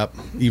gap.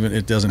 Even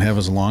it doesn't have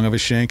as long of a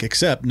shank,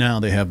 except now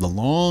they have the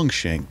long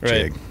shank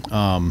jig.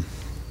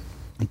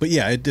 But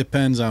yeah, it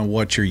depends on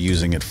what you're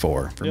using it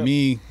for. For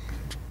me,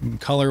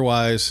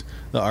 color-wise,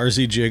 the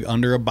RZ jig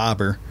under a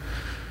bobber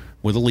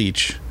with a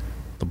leech,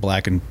 the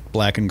black and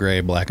gray,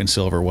 black and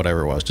silver,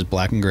 whatever it was, just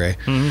black and gray.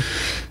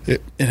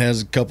 It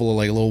has a couple of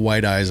like little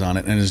white eyes on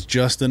it, and is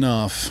just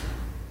enough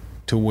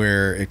to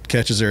where it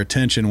catches their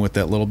attention with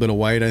that little bit of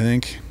white, I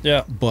think.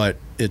 Yeah. But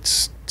it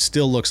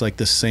still looks like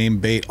the same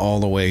bait all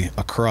the way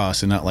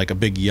across, and not like a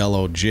big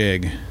yellow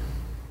jig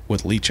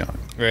with leech on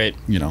it. Right.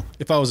 You know,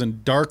 if I was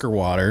in darker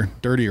water,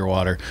 dirtier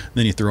water,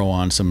 then you throw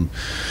on some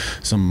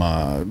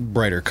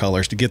brighter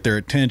colors to get their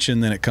attention.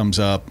 Then it comes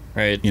up.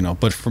 Right. You know,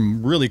 but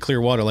from really clear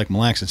water like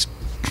Mille Lacs, it's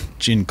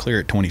gin clear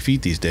at 20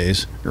 feet these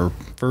days or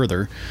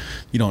further.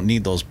 You don't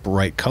need those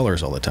bright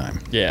colors all the time.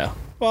 Yeah.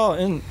 Well,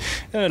 and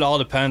it all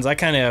depends. I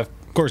kind of have.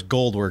 Of course,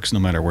 gold works no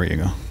matter where you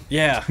go.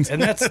 Yeah,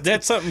 and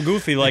that's something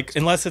goofy. Like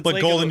unless it's but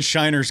Lake golden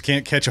shiners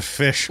can't catch a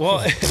fish.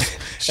 Well,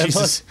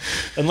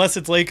 unless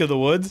it's Lake of the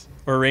Woods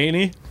or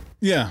rainy.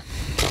 Yeah.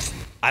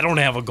 I don't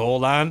have a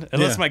gold on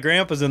unless my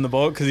grandpa's in the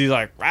boat because he's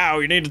like, wow,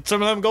 you needed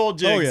some of them gold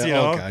jigs. Oh yeah. You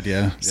know? Oh god,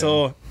 yeah.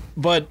 So,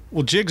 but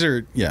jigs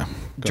are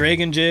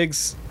dragon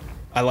jigs.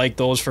 I like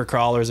those for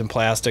crawlers and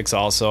plastics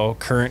also.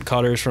 Current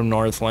cutters from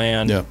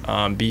Northland.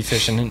 Yep. Bee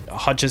fishing.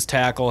 Hutch's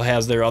Tackle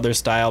has their other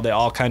style. They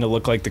all kind of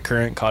look like the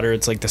current cutter.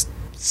 It's like the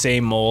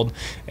same mold.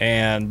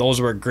 And those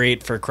work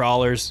great for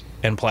crawlers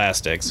and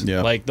plastics.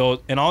 Yeah. Like those,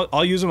 and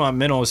I'll use them on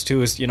minnows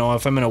too. Is, you know,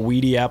 if I'm in a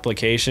weedy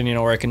application, you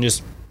know, where I can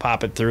just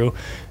pop it through,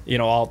 you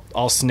know,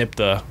 I'll snip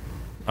the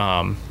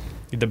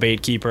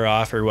bait keeper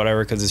off or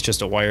whatever because it's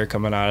just a wire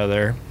coming out of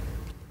there.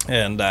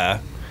 And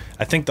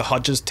I think the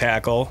Hutch's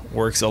Tackle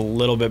works a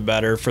little bit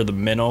better for the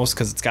minnows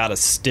because it's got a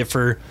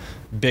stiffer,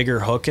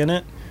 bigger hook in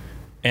it.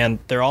 And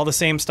they're all the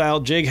same style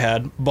jig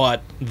head,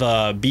 but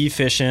the bee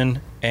fishing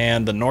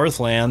and the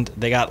Northland,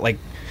 they got like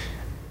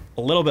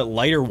a little bit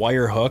lighter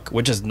wire hook,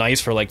 which is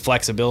nice for like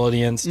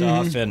flexibility and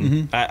stuff.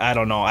 I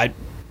don't know.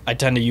 I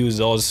tend to use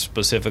those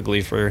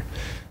specifically for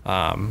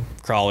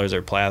crawlers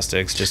or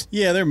plastics. Just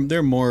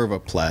they're more of a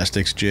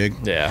plastics jig.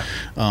 Yeah.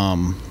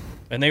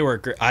 And they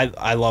work.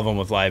 I love them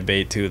with live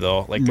bait too,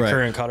 though. Like the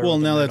current cutter. Well,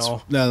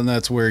 now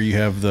that's where you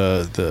have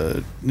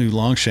the new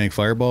long shank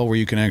fireball, where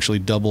you can actually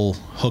double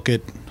hook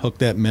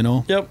that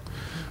minnow. Yep.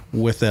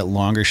 With that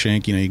longer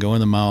shank, you know, you go in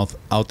the mouth,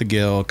 out the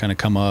gill, kind of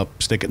come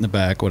up, stick it in the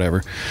back,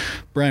 whatever.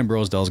 Brian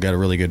Brosdell's got a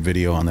really good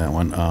video on that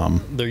one.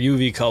 Their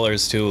UV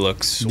colors too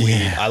look sweet.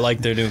 Yeah. I like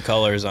their new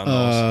colors on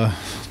those.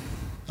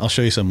 I'll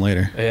show you some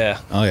later. Yeah.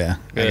 Oh yeah,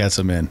 good. I got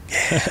some in.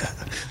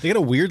 They got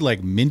a weird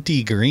like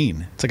minty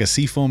green. It's like a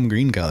seafoam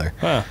green color.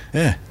 Huh.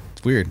 Yeah,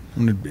 it's weird.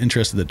 I'm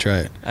interested to try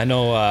it. I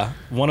know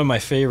one of my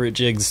favorite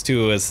jigs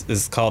too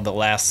is called the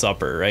Last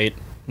Supper. Right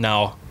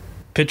now,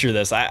 picture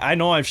this. I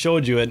know I've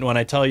showed you it, and when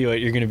I tell you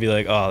it, you're gonna be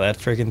like, oh, that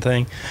freaking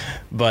thing.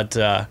 But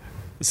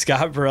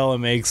Scott Perella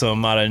makes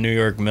them out of New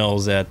York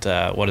mills at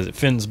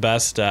Finn's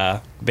Best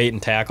Bait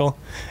and Tackle,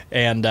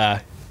 and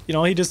you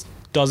know, he just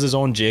does his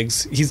own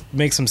jigs. He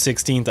makes them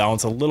 16th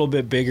ounce, a little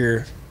bit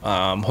bigger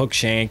hook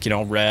shank, you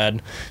know,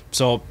 red.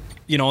 So,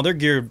 you know, they're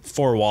geared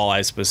for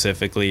walleye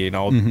specifically, you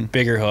know,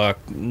 bigger hook,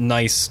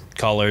 nice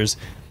colors.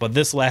 But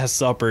this Last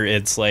Supper,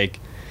 it's like,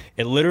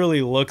 it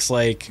literally looks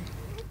like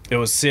it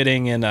was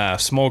sitting in a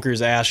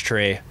smoker's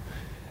ashtray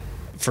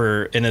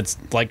and it's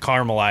like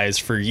caramelized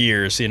for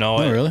years, you know.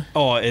 Oh, really?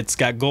 It's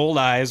got gold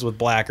eyes with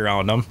black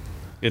around them.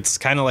 It's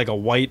kind of like a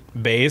white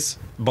base,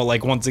 but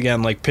like, once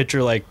again, like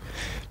picture like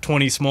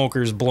 20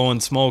 smokers blowing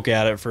smoke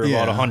at it for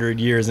about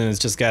 100 years, and it's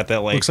just got that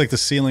like, looks like the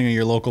ceiling of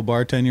your local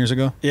bar 10 years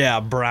ago. Yeah,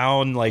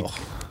 brown like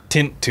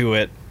tint to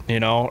it,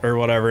 you know, or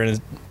whatever, and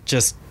it's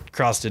just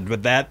crusted.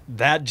 But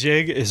that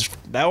jig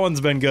that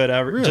one's been good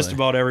just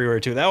about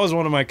everywhere too. That was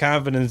one of my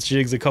confidence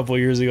jigs a couple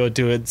years ago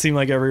too. It seemed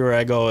like everywhere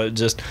I go, it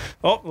just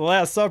the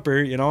Last Supper,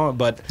 you know.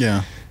 But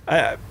yeah,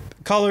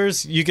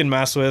 colors you can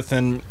mess with,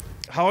 and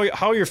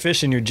how you're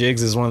fishing your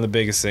jigs is one of the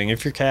biggest thing.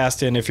 If you're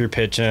casting, if you're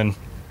pitching.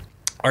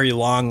 Are you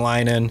long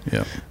lining?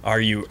 Yeah. Are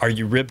you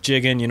rip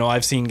jigging? You know,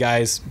 I've seen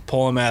guys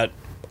pull them at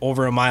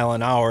over a mile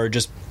an hour,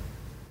 just,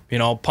 you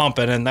know,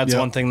 pumping, and that's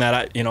one thing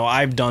that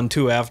I've done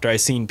too after I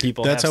seen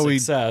people have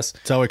success.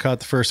 That's how we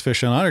caught the first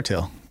fish on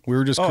Ottertail. We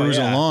were just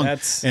cruising along,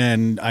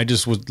 and I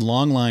just was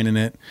long lining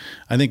it.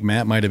 I think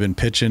Matt might have been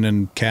pitching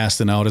and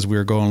casting out as we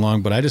were going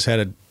along, but I just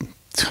had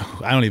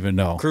I don't even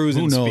know.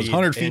 Cruising Who knows? speed,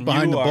 100 feet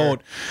behind the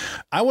boat.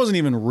 I wasn't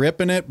even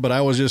ripping it, but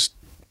I was just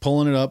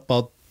pulling it up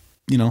about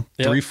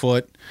 3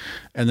 foot,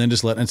 and then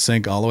just letting it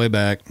sink all the way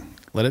back,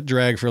 let it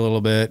drag for a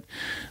little bit,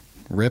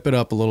 rip it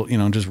up a little,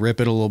 just rip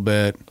it a little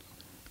bit,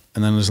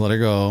 and then just let it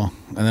go.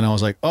 And then I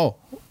was like, oh,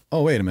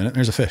 wait a minute,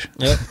 there's a fish.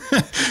 Yep.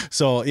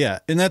 So yeah.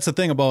 And that's the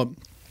thing about,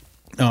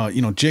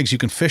 jigs, you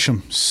can fish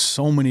them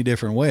so many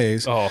different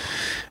ways. Oh,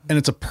 and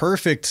it's a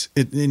perfect,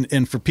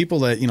 and for people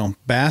that,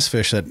 bass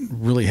fish that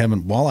really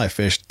haven't walleye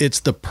fished,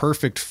 it's the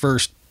perfect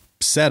first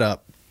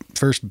setup,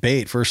 first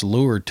bait, first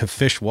lure to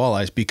fish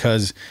walleyes,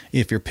 because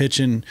if you're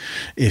pitching,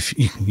 if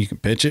you can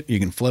pitch it, you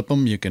can flip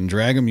them, you can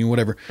drag them,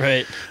 whatever.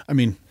 Right. I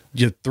mean,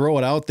 you throw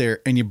it out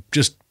there and you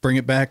just bring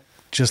it back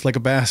just like a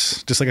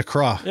bass, just like a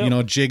craw,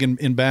 jig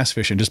in bass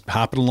fishing, just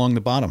hop it along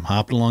the bottom.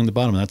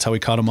 That's how we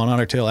caught them on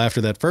our tail.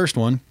 After that first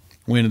one,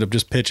 we ended up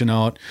just pitching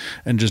out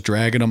and just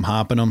dragging them,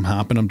 hopping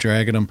them,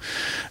 dragging them.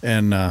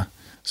 And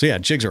So yeah,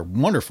 jigs are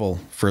wonderful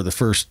for the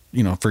first,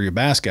 for your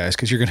bass guys,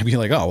 because you're going to be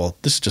like, oh, well,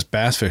 this is just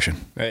bass fishing.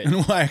 Right.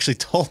 And I actually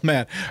told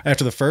Matt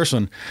after the first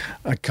one,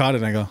 I caught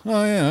it and I go,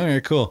 oh yeah,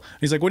 okay, cool.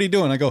 He's like, what are you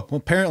doing? I go, well,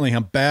 apparently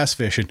I'm bass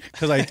fishing,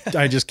 because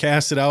I just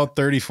cast it out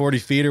 30, 40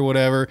 feet or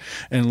whatever,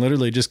 and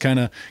literally just kind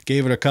of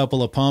gave it a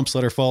couple of pumps,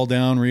 let her fall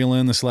down, reel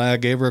in the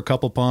slag, gave her a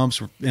couple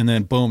pumps, and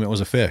then boom, it was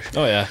a fish.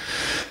 Oh yeah.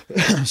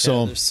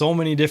 So there's so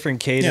many different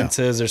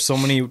cadences. There's so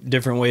many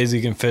different ways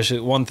you can fish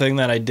it. One thing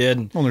that I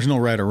did. Well, there's no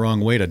right or wrong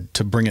way to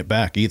bring it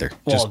back either.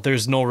 Well,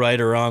 there's no right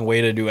or wrong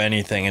way to do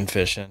anything in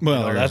fishing.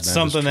 Well, that's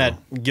something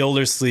that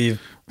Gildersleeve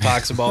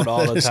talks about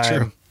all the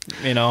time.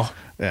 True. Yeah.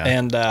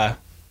 And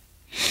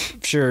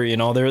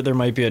sure, there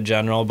might be a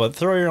general, but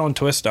throw your own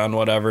twist on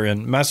whatever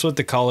and mess with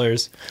the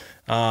colors.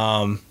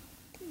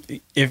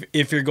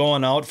 If you're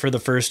going out for the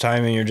first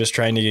time and you're just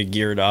trying to get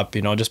geared up,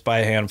 just buy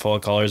a handful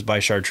of colors. Buy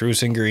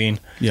chartreuse and green.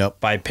 Yep.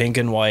 Buy pink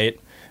and white.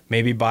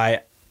 Maybe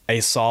buy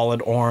a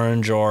solid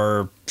orange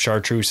or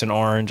chartreuse and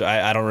orange.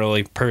 I don't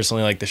really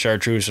personally like the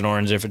chartreuse and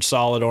orange. If it's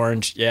solid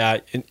orange, yeah,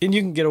 and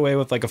you can get away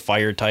with like a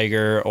fire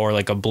tiger or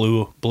like a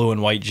blue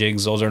and white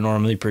jigs. Those are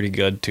normally pretty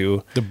good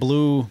too. The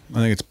blue, I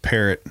think it's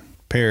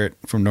parrot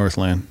from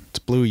Northland. It's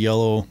blue,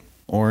 yellow,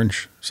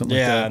 orange, something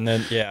like that. Yeah, and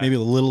then maybe a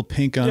little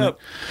pink on it.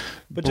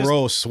 But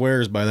Bro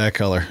swears by that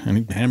color, and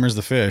he hammers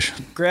the fish.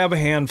 Grab a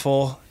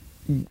handful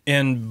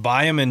and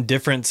buy them in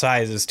different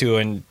sizes too,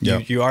 and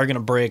you are going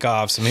to break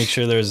off, so make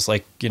sure there's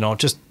like, you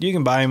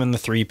can buy them in the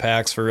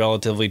 3-packs for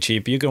relatively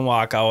cheap. You can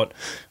walk out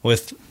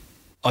with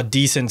a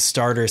decent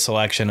starter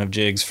selection of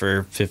jigs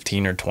for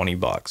 $15 or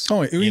 $20.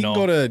 Oh, you can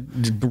go to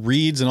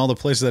Reed's and all the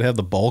places that have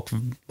the bulk.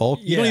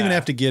 You don't even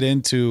have to get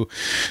into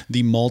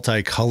the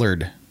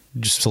multicolored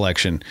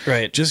selection.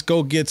 Right. Just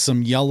go get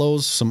some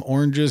yellows, some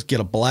oranges, get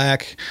a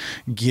black,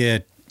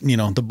 get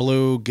the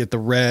blue, get the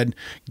red,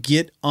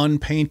 get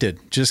unpainted.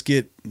 Just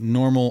get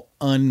normal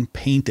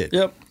unpainted.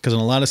 Yep. Because in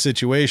a lot of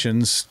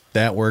situations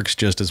that works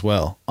just as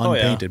well.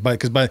 Unpainted.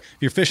 Because if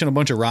you're fishing a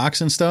bunch of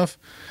rocks and stuff,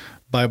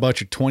 by about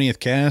your 20th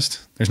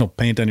cast, there's no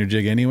paint on your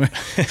jig anyway.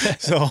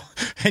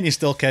 And you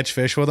still catch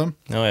fish with them.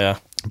 Oh yeah.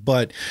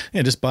 But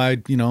yeah, just buy,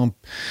 go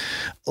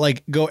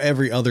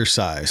every other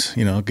size,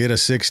 get a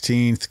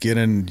 16th, get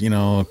in,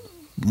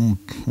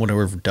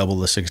 whatever double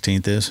the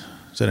 16th is.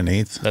 Is that an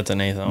eighth? That's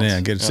an eighth ounce.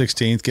 Yeah, get a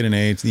 16th, get an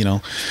eighth,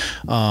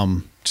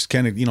 just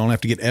kind of, you don't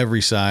have to get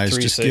every size.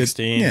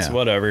 3/16,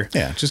 whatever.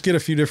 Yeah, just get a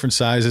few different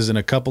sizes and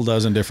a couple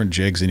dozen different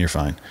jigs and you're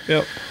fine.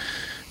 Yep.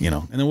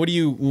 And then what do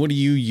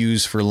you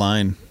use for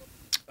line?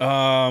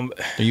 Are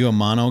you a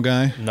mono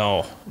guy?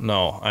 No,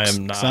 I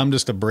am not. So I'm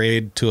just a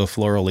braid to a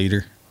floral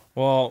leader.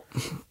 Well,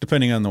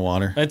 depending on the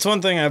water. It's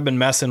one thing I've been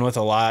messing with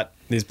a lot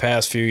these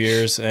past few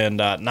years, and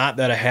not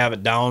that I have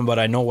it down, but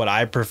I know what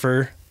I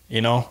prefer.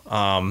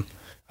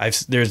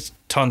 There's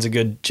tons of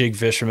good jig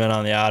fishermen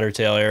on the Otter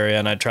Tail area,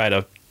 and I try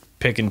to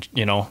pick and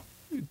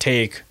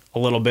take a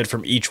little bit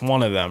from each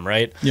one of them,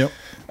 right? Yep.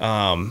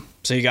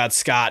 So you got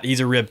Scott. He's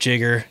a rip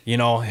jigger.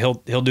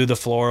 He'll do the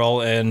floral,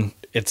 and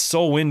it's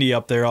so windy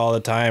up there all the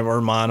time,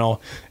 or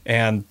mono,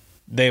 and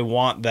they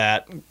want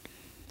that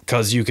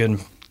because you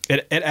can.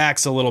 It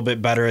acts a little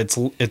bit better.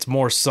 It's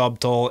more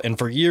subtle, and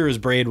for years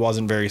braid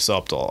wasn't very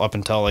subtle up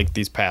until like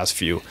these past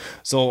few.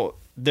 So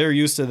they're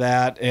used to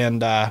that,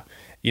 and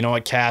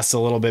it casts a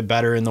little bit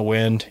better in the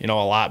wind. A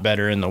lot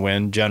better in the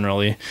wind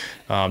generally,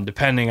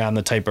 depending on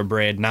the type of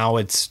braid. Now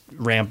it's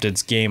ramped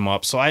its game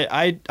up. So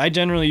I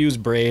generally use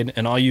braid,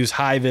 and I'll use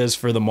high vis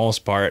for the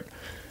most part,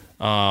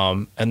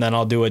 and then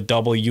I'll do a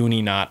double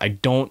uni knot. I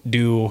don't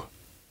do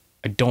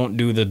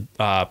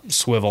the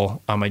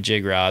swivel on my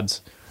jig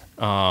rods.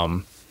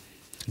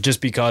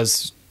 Just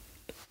because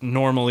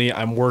normally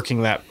I'm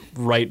working that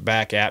right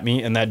back at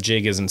me and that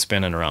jig isn't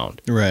spinning around.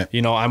 Right.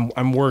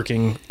 I'm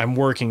working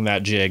that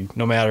jig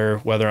no matter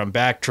whether I'm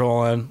back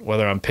trolling,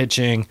 whether I'm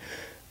pitching.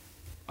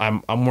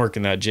 I'm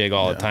working that jig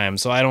all the time.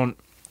 So I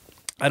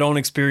don't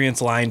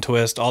experience line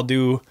twist. I'll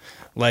do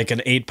like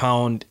an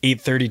 8-pound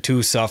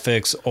 832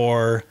 suffix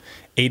or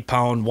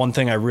 8-pound. One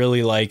thing I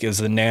really like is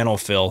the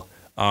Nanofill.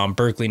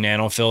 Berkeley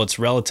Nanofill. It's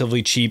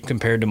relatively cheap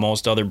compared to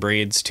most other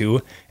braids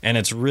too, and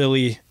it's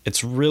really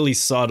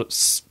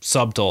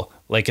subtle.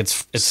 Like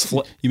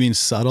you mean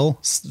subtle?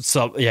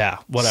 Yeah,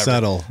 whatever.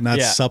 Subtle, not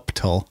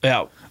subtle.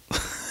 Yeah.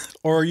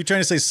 Or are you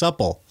trying to say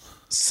supple?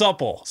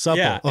 Supple.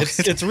 Yeah,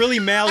 Okay. it's really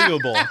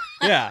malleable.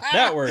 Yeah,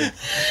 that word.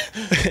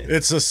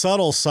 It's a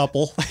subtle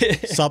supple.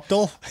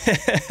 Subtle.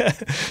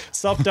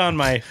 Supped on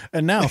my...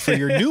 And now for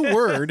your new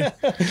word.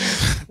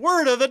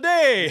 Word of the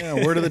day.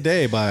 Yeah, word of the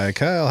day by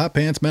Kyle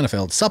Hotpants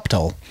Menefeld.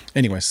 Subtle.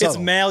 Anyway, subtle.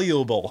 It's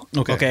malleable.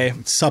 Okay.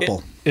 It's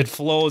supple. It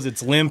flows.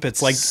 It's limp.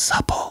 It's like...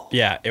 supple.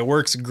 Yeah, it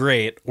works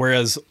great.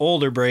 Whereas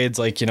older braids,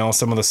 like,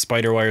 some of the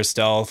spider wire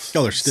stealth,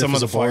 they're stiff some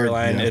of the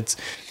Fireline, yeah.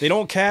 They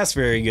don't cast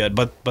very good.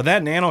 But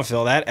that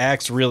Nanofill, that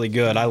acts really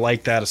good. I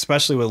like that,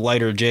 especially with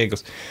lighter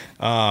jigs.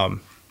 I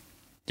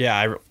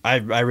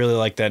really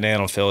like that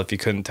Nanofill, if you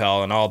couldn't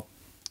tell, and I'll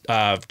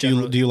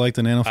Do you like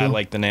the nanofill? I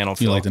like the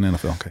nanofill. You like the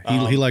nanofill? Okay.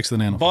 He likes the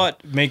nanofill.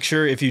 But make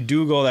sure if you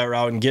do go that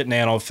route and get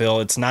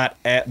nanofill, it's not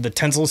the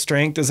tensile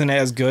strength isn't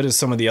as good as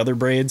some of the other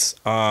braids.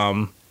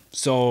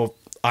 So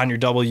on your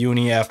double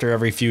uni after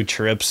every few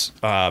trips,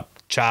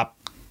 chop,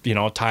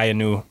 tie a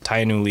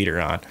new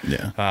leader on.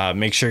 Yeah.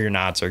 Make sure your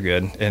knots are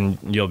good and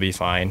you'll be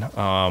fine.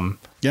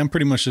 Yeah, I'm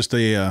pretty much just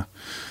a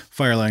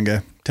Fireline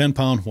guy.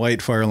 10-pound white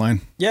Fireline.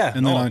 Yeah.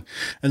 And then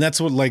and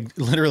that's what, like,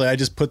 literally I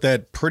just put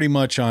that pretty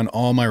much on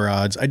all my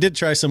rods. I did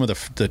try some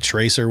of the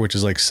tracer, which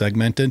is like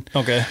segmented.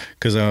 Okay.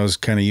 Because I was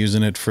kind of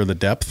using it for the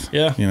depth.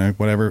 Yeah.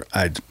 Whatever.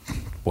 I'll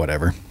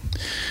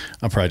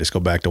probably just go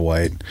back to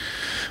white.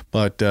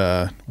 But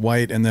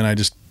white, and then I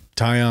just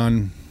tie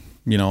on,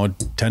 a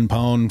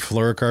 10-pound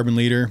fluorocarbon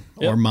leader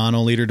or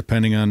mono leader,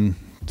 depending on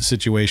the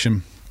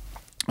situation.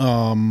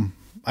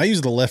 I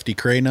use the lefty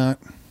cray knot.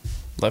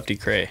 Lefty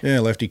cray. Yeah,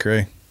 lefty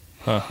cray.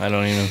 Huh, I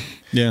don't even.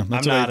 Yeah,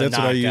 that's what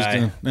I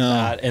used.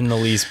 Not in the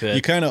least bit.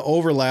 You kind of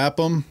overlap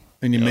them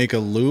and you make a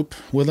loop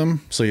with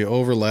them. So you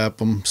overlap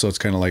them. So it's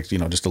kind of like,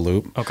 just a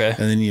loop. Okay.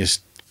 And then you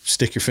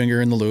stick your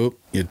finger in the loop.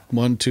 You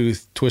 1, 2,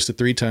 twist it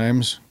 3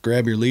 times,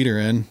 grab your leader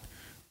in,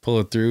 pull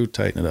it through,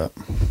 tighten it up.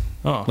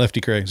 Oh. Lefty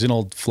cray. It's an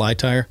old fly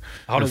tire.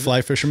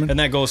 Fly fisherman. And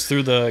that goes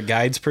through the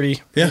guides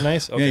pretty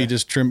nice? Okay. Yeah, you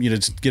just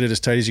get it as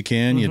tight as you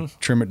can. You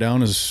trim it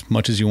down as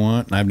much as you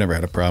want. And I've never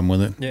had a problem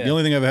with it. Yeah. The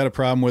only thing I've had a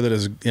problem with it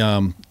is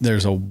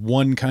there's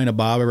one kind of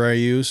bobber I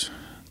use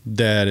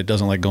that it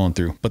doesn't like going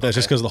through. But that's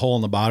just because the hole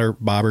in the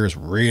bobber is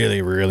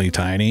really, really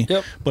tiny.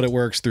 Yep. But it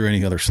works through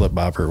any other slip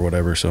bobber or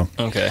whatever. So.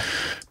 Okay.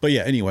 But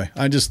yeah, anyway,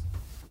 I just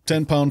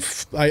 10-pound.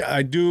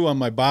 I do on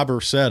my bobber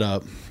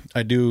setup.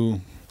 I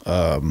do.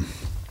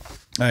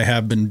 I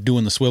have been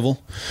doing the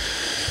swivel.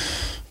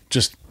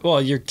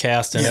 You're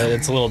casting it.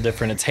 It's a little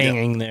different. It's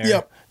hanging there.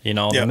 Yep.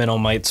 The minnow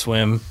might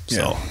swim.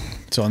 So.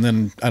 So, and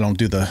then I don't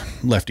do the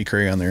lefty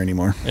cray on there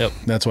anymore. Yep.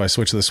 That's why I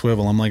switched to the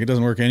swivel. I'm like, it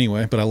doesn't work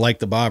anyway, but I like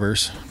the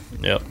bobbers.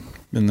 Yep.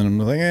 And then I'm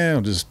like,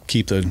 I'll just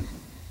keep the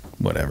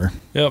whatever.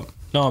 Yep.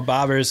 No,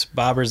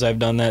 bobbers, I've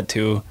done that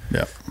too.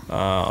 Yep.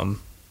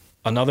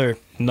 Another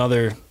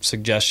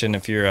suggestion,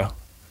 if you're a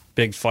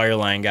big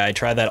Fireline guy,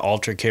 try that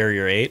Ultra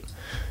Carrier 8.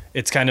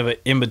 It's kind of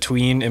in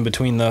between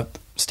the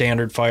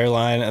standard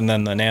Fireline and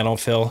then the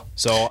nanofill.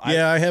 So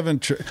I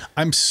haven't.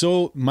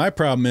 My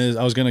problem is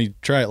I was going to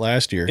try it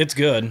last year. It's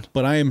good,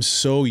 but I am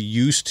so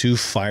used to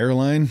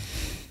Fireline.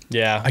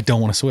 Yeah, I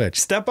don't want to switch.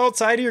 Step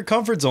outside of your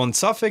comfort zone.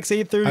 Suffix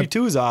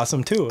 832 is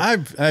awesome too.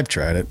 I've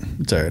tried it.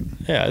 It's all right.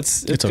 Yeah,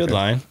 it's a good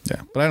line.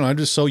 Yeah, but I don't know. I'm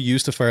just so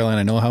used to Fireline.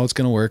 I know how it's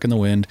going to work in the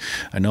wind.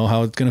 I know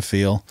how it's going to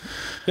feel.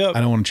 Yep.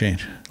 I don't want to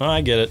change. Oh, I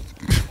get it.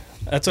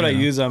 That's what I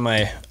use on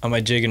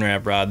my jig and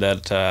wrap rod,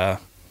 that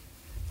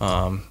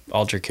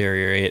Ultra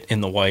Carrier 8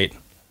 in the white.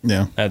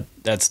 Yeah.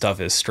 That stuff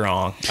is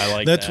strong. I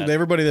like that.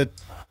 Everybody that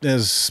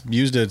has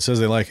used it says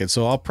they like it.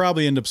 So I'll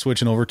probably end up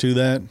switching over to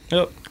that.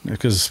 Yep.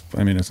 Because,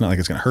 it's not like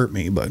it's going to hurt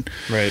me, but.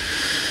 Right.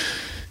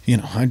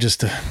 I'm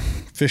just a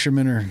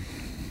fisherman or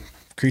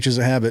creatures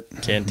of habit.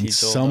 Can't teach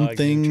some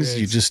things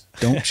you just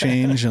don't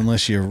change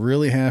unless you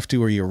really have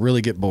to or you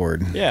really get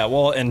bored. Yeah,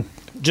 well, and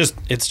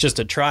it's just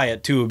a try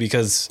it too,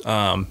 because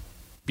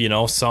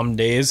some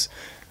days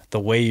the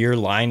way your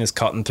line is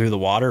cutting through the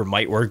water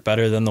might work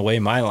better than the way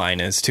my line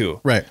is too.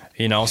 Right.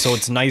 So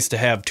it's nice to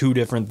have two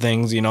different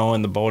things,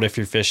 in the boat if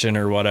you're fishing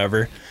or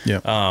whatever.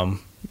 Yeah.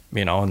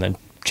 And then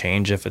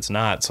change if it's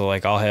not. So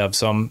like I'll have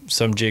some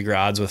jig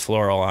rods with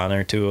floral on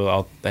there too.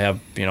 I'll have,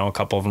 a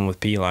couple of them with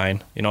P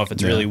line. If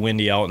it's really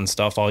windy out and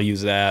stuff, I'll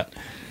use that.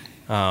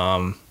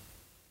 Or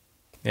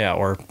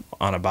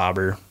on a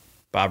bobber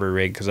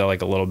rig, because I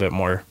like a little bit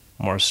more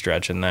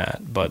stretch in that.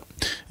 But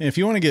if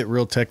you want to get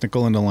real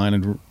technical into line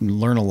and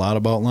learn a lot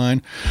about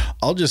line,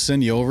 I'll just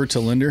send you over to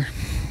Linder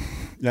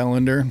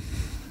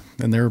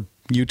and their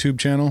YouTube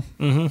channel.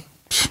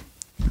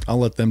 I'll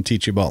let them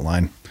teach you about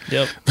line.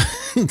 Yep.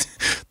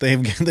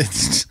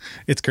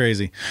 It's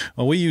crazy.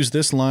 Well, we use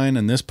this line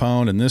and this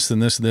pound and this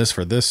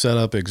for this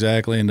setup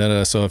exactly,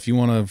 and so if you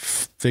want to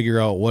figure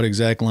out what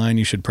exact line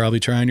you should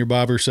probably try on your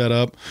bobber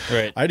setup,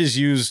 right? I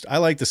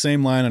like the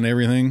same line on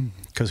everything,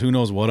 because who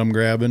knows what I'm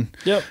grabbing.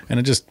 Yep. And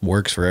it just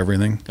works for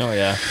everything. Oh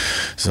yeah.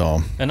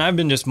 So. And I've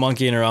been just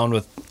monkeying around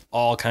with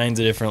all kinds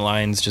of different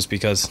lines, just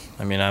because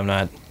I'm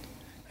not.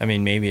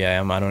 Maybe I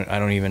am. I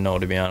don't even know,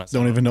 to be honest.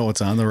 Don't even know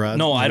what's on the rod.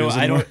 No, I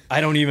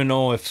don't even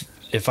know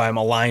if I'm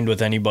aligned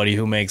with anybody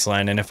who makes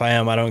line, and if I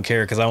am, I don't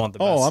care, because I want the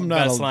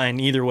best line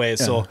either way. Yeah.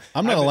 So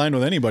I'm not aligned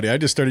with anybody. I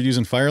just started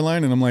using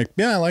Fireline, and I'm like,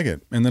 yeah, I like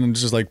it. And then I'm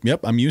just like,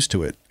 yep, I'm used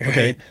to it.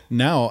 Okay,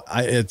 now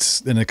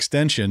it's an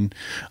extension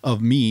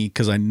of me,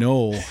 because I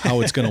know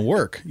how it's going to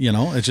work.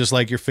 It's just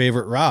like your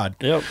favorite rod.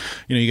 Yep.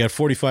 You got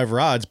 45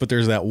 rods, but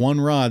there's that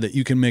one rod that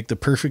you can make the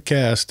perfect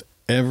cast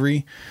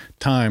every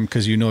time,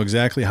 because you know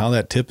exactly how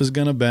that tip is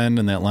going to bend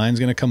and that line's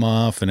going to come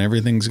off and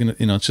everything's going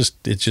to,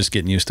 it's just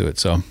getting used to it.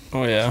 So,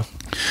 oh yeah,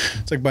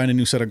 it's like buying a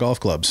new set of golf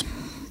clubs.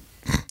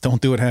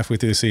 Don't do it halfway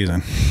through the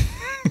season.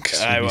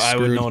 I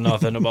would know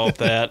nothing about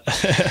that.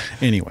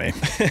 Anyway,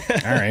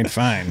 all right,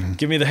 fine.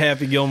 Give me the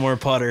Happy Gilmore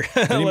putter.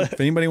 If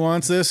anybody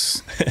wants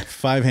this,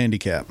 5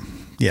 handicap.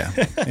 Yeah.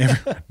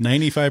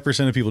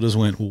 95% of people just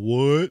went,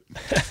 what?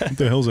 What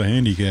the hell's a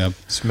handicap?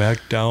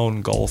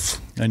 Smackdown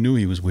golf. I knew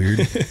he was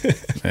weird.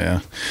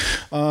 Yeah.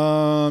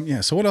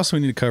 Yeah. So what else do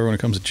we need to cover when it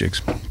comes to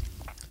jigs?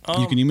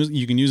 You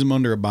can use them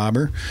under a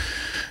bobber.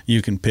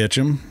 You can pitch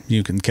them.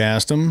 You can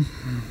cast them.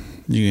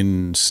 You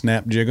can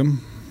snap jig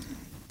them.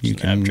 You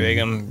can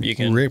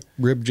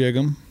rib jig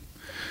them.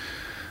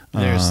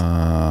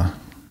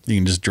 You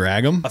can just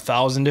drag them.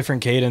 1,000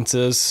 different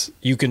cadences.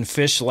 You can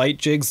fish light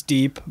jigs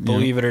deep,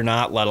 believe it or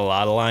not, let a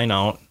lot of line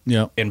out,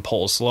 and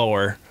pull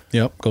slower.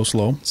 Yep, go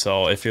slow.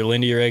 So if you're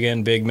Lindy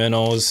rigging big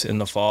minnows in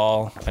the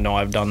fall, I know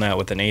I've done that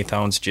with an 1/8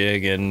 ounce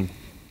jig in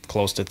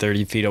close to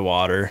 30 feet of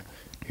water.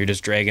 You're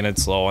just dragging it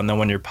slow, and then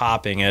when you're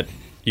popping it,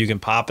 you can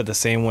pop it the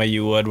same way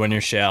you would when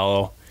you're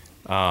shallow,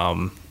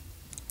 and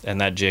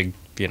that jig,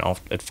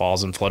 it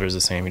falls and flutters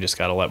the same. You just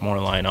got to let more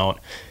line out.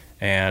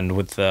 And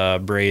with the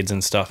braids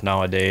and stuff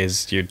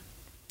nowadays, you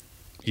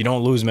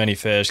don't lose many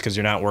fish because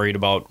you're not worried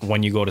about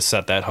when you go to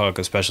set that hook,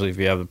 especially if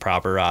you have the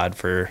proper rod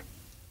for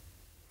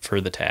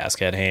the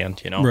task at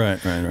hand. Right.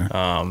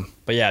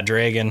 But yeah,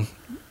 dragging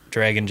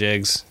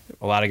jigs.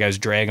 A lot of guys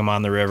drag them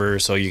on the river,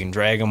 so you can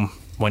drag them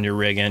when you're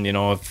rigging.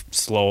 If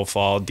slow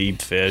fall,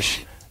 deep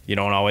fish, you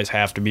don't always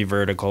have to be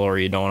vertical, or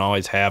you don't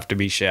always have to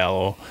be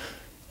shallow.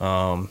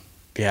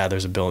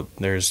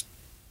 There's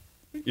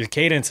your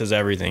cadence is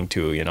everything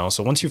too,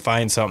 So once you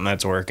find something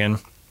that's working,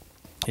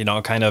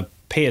 kind of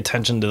pay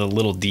attention to the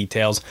little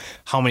details.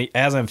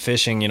 As I'm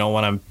fishing,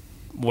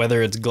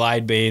 whether it's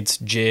glide baits,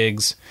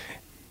 jigs,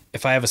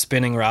 if I have a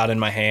spinning rod in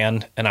my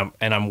hand and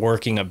I'm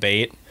working a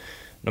bait,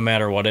 no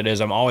matter what it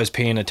is, I'm always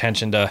paying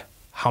attention to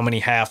how many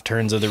half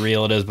turns of the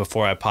reel it is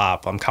before I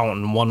pop. I'm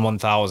counting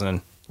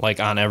 1/1000 like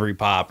on every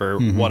pop or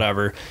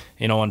whatever,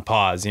 and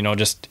pause,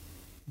 just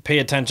pay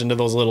attention to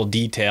those little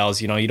details.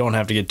 You don't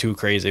have to get too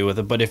crazy with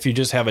it, but if you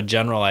just have a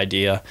general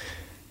idea,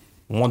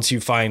 once you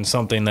find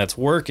something that's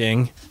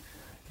working,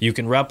 you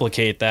can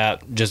replicate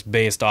that just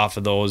based off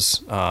of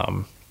those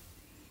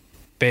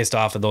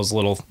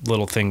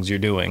little things you're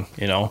doing,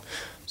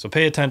 So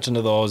pay attention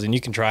to those, and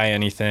you can try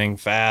anything: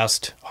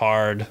 fast,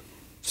 hard,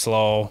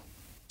 slow,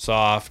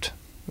 soft,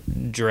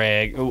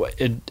 drag.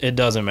 It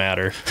doesn't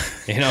matter,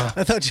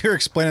 I thought you were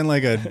explaining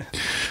like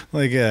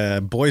a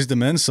Boys to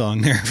Men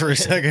song there for a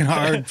second.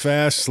 Hard,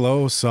 fast,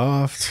 slow,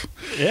 soft.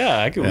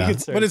 Yeah, we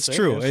could start, but it's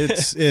true.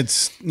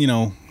 It's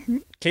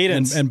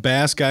cadence, and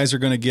bass guys are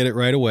going to get it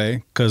right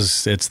away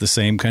because it's the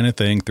same kind of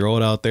thing. Throw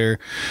it out there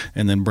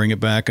and then bring it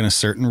back in a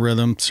certain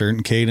rhythm,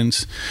 certain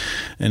cadence,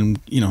 and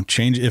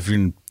change. If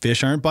your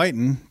fish aren't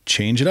biting,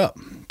 change it up.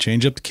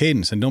 Change up the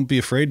cadence, and don't be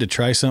afraid to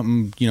try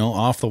something,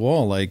 off the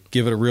wall. Like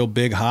give it a real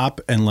big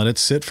hop and let it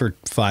sit for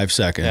 5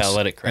 seconds. Yeah,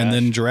 let it crash. And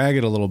then drag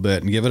it a little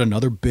bit and give it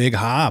another big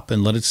hop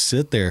and let it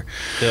sit there.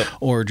 Yep.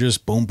 Or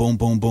just boom, boom,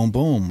 boom, boom,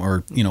 boom,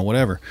 or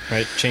whatever.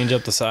 Right. Change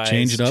up the size.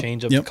 Change it up.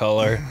 Change up the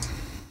color.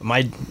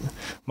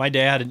 My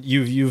dad,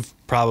 you've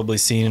probably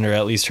seen or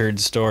at least heard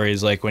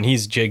stories, like when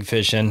he's jig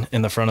fishing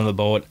in the front of the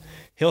boat,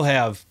 he'll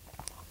have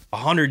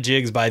 100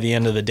 jigs by the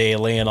end of the day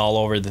laying all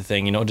over the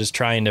thing, just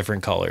trying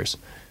different colors.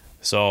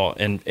 So,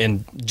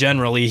 and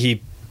generally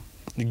he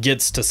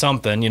gets to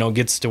something,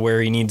 gets to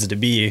where he needs to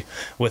be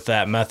with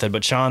that method.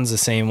 But Sean's the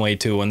same way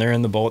too. When they're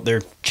in the boat,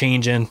 they're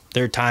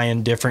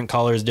tying different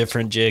colors,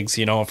 different jigs.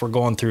 If we're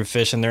going through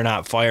fishing, they're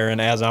not firing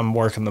as I'm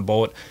working the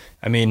boat.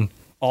 I mean,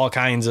 all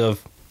kinds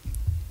of,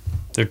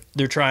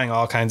 they're trying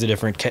all kinds of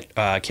different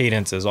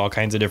cadences, all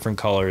kinds of different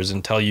colors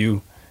until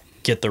you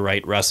get the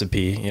right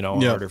recipe, in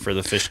order for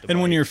the fish to bite.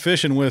 When you're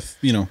fishing with,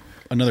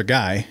 another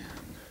guy,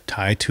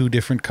 tie 2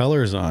 different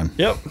colors on.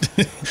 Yep.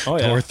 Oh,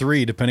 yeah. Or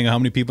 3, depending on how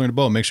many people are in the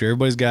boat. Make sure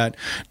everybody's got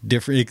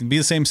different. It can be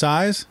the same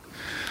size.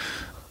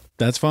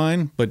 That's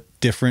fine, but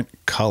different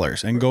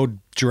colors, and go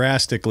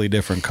drastically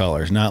different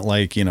colors. Not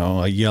like,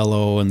 a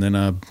yellow and then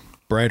a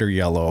brighter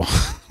yellow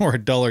or a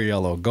duller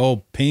yellow.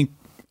 Go pink,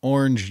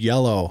 orange,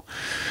 yellow,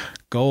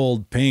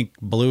 gold, pink,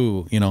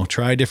 blue.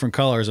 Try different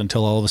colors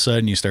until all of a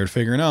sudden you start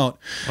figuring out,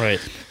 right?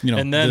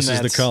 And then this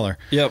is the color.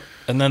 Yep.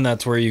 And then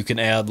that's where you can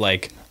add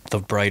like the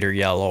brighter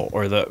yellow,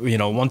 or the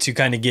once you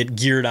kind of get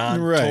geared on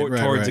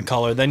towards the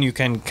color, then you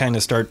can kind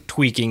of start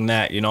tweaking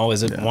that.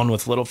 Is it one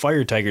with little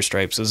fire tiger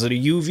stripes? Is it a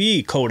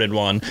UV coated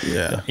one?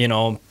 Yeah.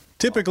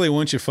 Typically,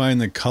 once you find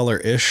the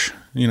color-ish,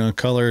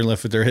 color,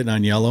 if they're hitting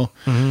on yellow,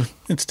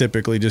 it's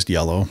typically just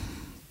yellow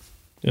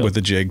with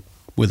a jig.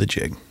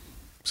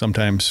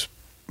 Sometimes,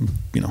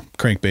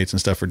 crankbaits and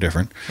stuff are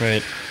different.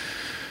 Right.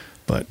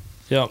 But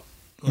yep.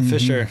 The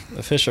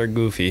fish are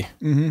goofy.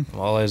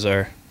 Walleyes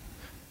are,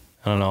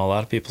 I don't know, a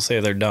lot of people say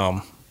they're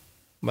dumb,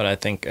 but I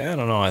think they're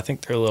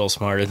a little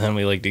smarter than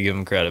we like to give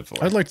them credit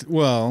for.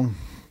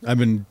 I've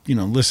been,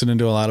 listening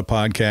to a lot of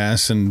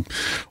podcasts and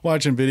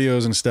watching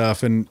videos and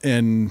stuff.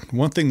 And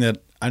one thing that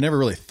I never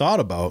really thought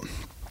about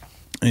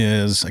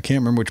is, I can't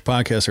remember which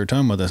podcast they were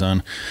talking about this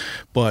on,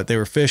 but they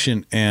were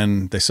fishing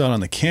and they saw it on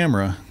the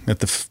camera that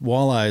the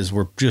walleyes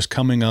were just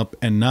coming up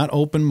and not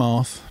open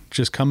mouth,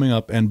 just coming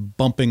up and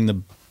bumping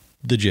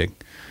the jig,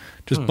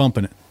 just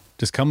bumping it,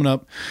 just coming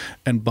up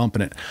and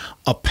bumping it.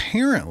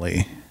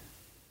 Apparently,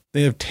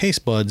 they have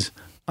taste buds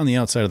on the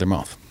outside of their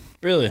mouth.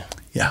 Really?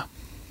 Yeah.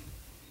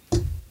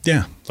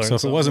 Yeah. So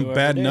if it wasn't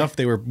bad enough,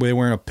 they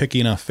weren't a picky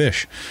enough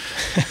fish.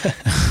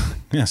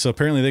 Yeah. So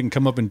apparently they can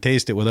come up and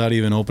taste it without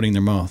even opening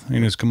their mouth. They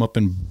can just come up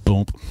and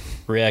boom.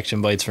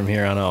 Reaction bites from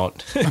here on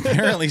out.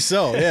 Apparently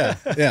so. Yeah.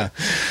 Yeah.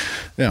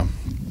 Yeah.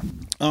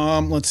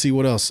 Let's see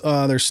what else.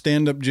 There's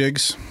stand-up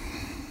jigs.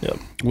 Yep.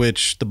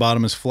 Which the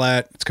bottom is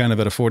flat. It's kind of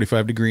at a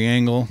 45-degree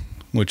angle,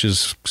 which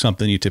is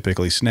something you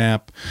typically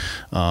snap.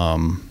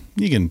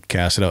 You can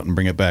cast it out and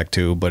bring it back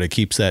too, but it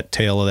keeps that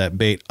tail of that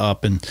bait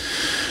up. And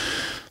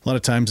a lot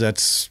of times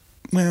that's,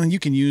 well, you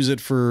can use it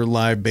for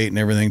live bait and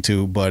everything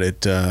too, but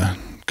it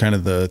kind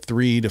of the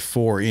 3 to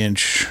 4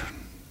 inch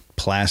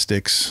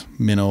plastics,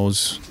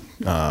 minnows,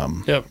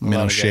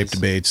 minnow shaped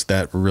baits,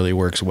 that really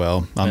works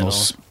well on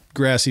those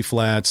grassy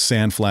flats,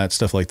 sand flats,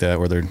 stuff like that,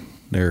 where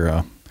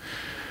they're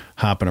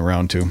hopping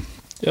around too.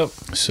 Yep.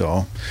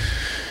 So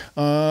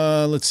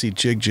let's see,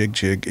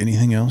 jig.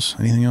 Anything else?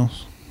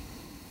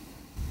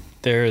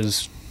 There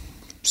is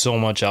so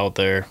much out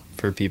there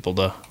for people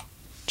to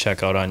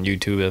check out on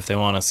YouTube if they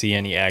want to see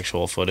any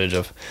actual footage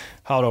of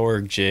how to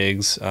work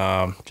jigs. Go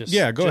ahead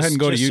and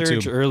go to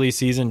YouTube. Search early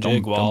season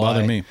jig walleye. Don't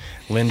bother me.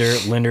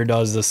 Linder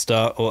does the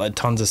stuff. Well,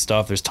 tons of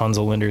stuff. There's tons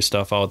of Linder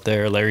stuff out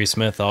there. Larry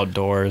Smith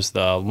Outdoors,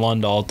 the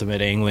Lund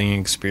Ultimate Angling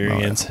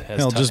Experience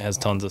has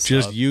tons of stuff.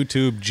 Just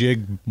YouTube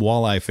jig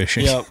walleye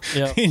fishing.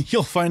 Yep. And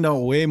you'll find out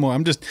way more.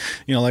 I'm just,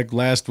 like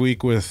last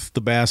week with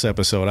the bass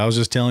episode, I was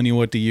just telling you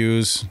what to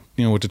use,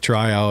 what to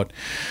try out.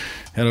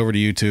 Head over to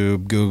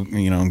YouTube,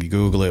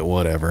 Google it,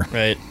 whatever.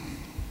 Right.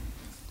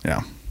 Yeah.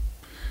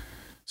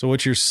 So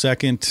what's your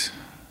second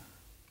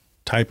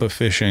type of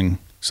fishing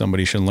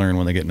somebody should learn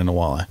when they get into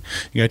walleye?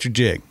 You got your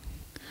jig.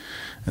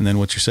 And then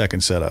what's your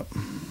second setup?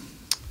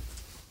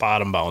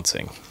 Bottom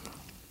bouncing.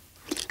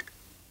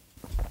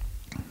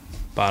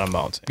 You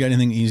got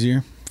anything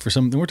easier for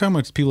some? We're talking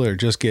about people that are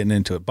just getting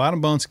into it.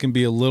 Bottom bounce can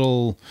be a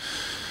little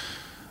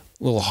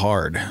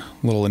hard, a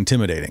little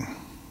intimidating.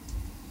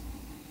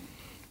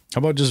 How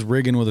about just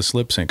rigging with a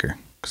slip sinker?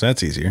 Because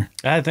that's easier.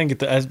 I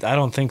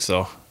don't think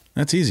so.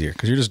 That's easier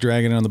because you're just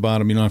dragging it on the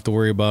bottom. You don't have to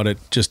worry about it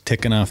just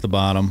ticking off the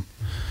bottom.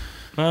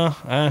 Well,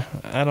 I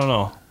don't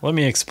know. Let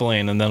me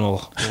explain, and then we'll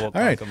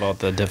talk about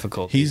the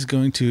difficulty. He's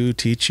going to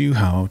teach you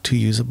how to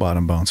use a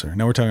bottom bouncer.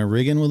 Now we're talking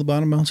rigging with a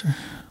bottom bouncer,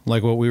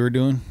 like what we were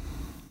doing.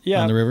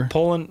 Yeah, on the river.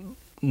 Pulling.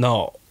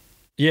 No.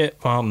 Yeah.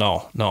 Well,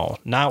 no,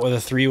 not with a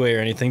 3-way or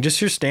anything.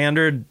 Just your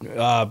standard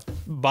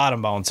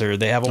bottom bouncer.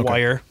 They have a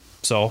wire.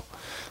 So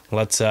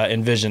let's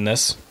envision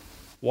this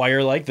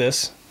wire like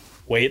this.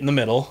 Weight in the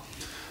middle.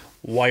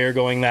 Wire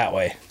going that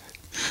way.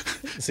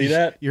 See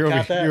that? You're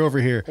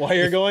over here.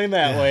 Wire going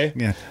that way.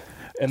 Yeah.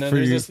 And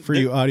then for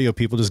you audio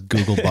people, just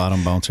Google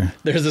bottom bouncer.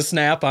 There's a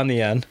snap on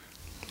the end,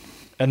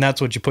 and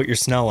that's what you put your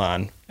snell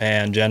on.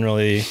 And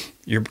generally,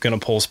 you're gonna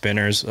pull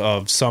spinners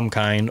of some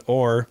kind.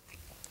 Or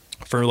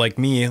for like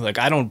me,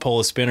 I don't pull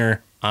a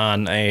spinner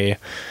on a.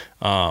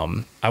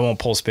 I won't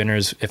pull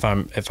spinners if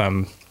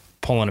I'm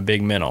pulling a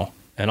big minnow,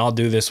 and I'll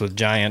do this with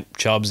giant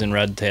chubs and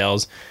red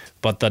tails.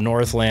 But the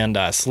Northland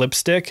slip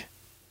stick.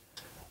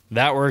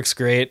 That works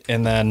great,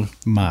 and then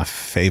my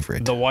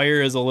favorite. The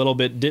wire is a little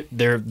bit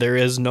there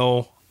is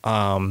no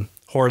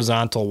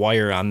horizontal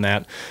wire on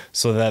that,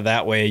 so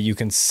that way you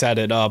can set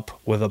it up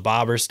with a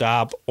bobber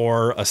stop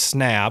or a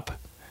snap,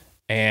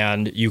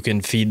 and you can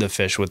feed the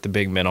fish with the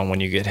big minnow when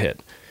you get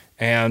hit.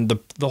 And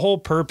the whole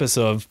purpose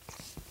of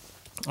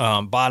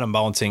bottom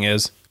bouncing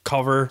is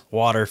cover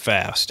water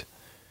fast.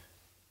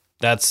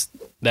 That's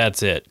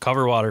it.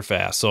 Cover water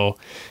fast. So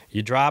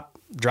you drop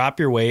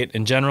your weight,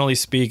 and generally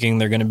speaking,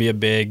 they're going to be a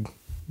big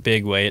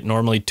weight,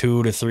 normally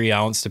 2 to 3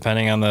 ounce,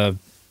 depending on the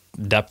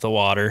depth of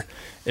water.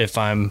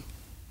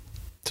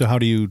 So how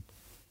do you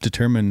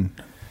determine,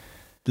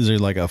 is there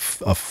like a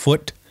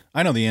foot?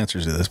 I know the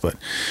answers to this, but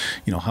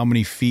how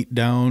many feet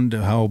down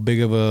to how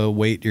big of a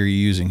weight are you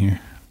using here?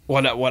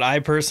 What I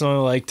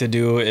personally like to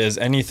do is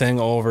anything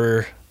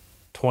over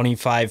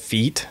 25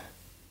 feet,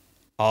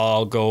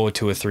 I'll go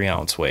to a 3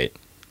 ounce weight.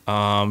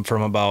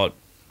 From about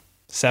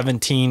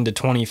 17 to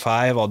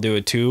 25, I'll do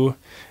a 2,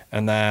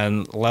 and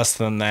then less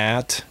than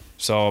that.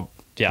 So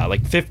yeah,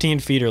 like 15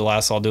 feet or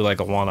less, I'll do like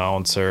a 1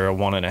 ounce or a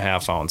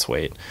 1.5 ounce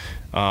weight.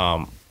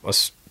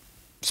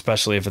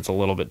 Especially if it's a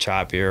little bit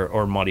choppier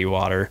or muddy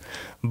water.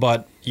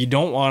 But you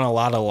don't want a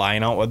lot of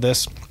line out with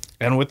this.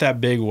 And with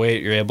that big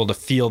weight, you're able to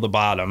feel the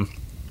bottom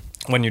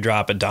when you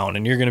drop it down,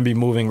 and you're going to be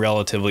moving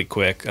relatively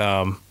quick.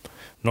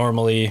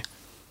 Normally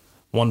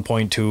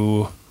 1.2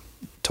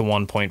 to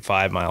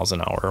 1.5 miles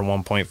an hour or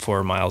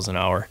 1.4 miles an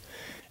hour.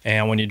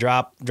 And when you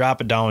drop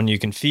it down, you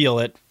can feel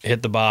it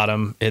hit the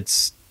bottom.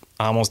 It's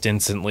almost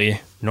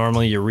instantly.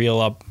 Normally you reel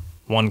up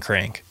 1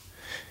 crank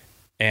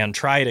and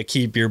try to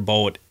keep your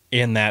boat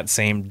in that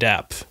same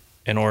depth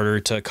in order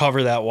to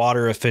cover that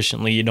water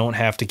efficiently. You don't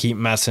have to keep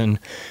messing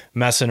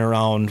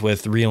around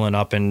with reeling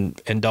up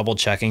and double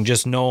checking.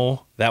 Just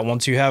know that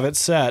once you have it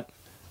set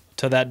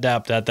to that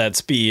depth at that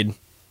speed,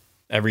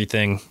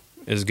 everything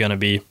is going to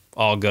be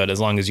all good as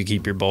long as you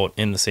keep your boat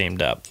in the same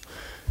depth.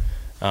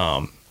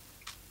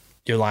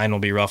 Your line will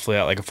be roughly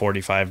at like a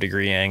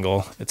 45-degree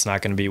angle. It's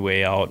not going to be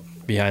way out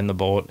behind the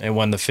boat. And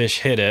when the fish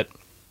hit it,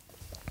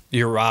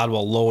 your rod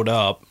will load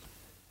up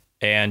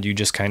and you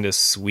just kind of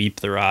sweep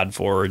the rod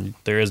forward.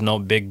 There is no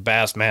big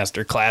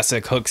Bassmaster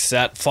Classic hook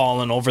set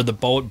falling over the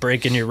boat,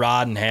 breaking your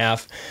rod in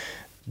half.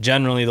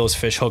 Generally, those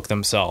fish hook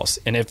themselves.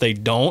 And if they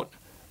don't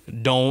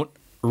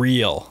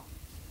reel.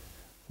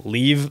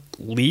 Leave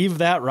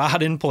that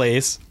rod in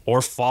place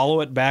or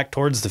follow it back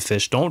towards the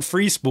fish. Don't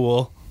free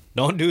spool.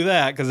 Don't do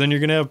that, because then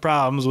you're going to have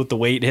problems with the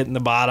weight hitting the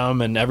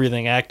bottom and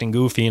everything acting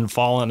goofy and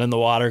falling in the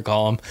water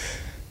column.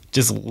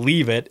 Just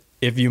leave it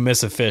if you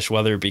miss a fish,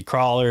 whether it be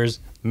crawlers,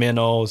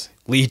 minnows,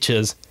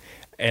 leeches,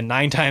 and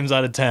 9 times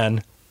out of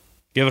 10,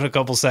 give it a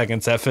couple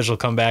seconds, that fish will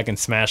come back and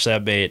smash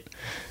that bait.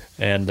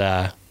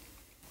 And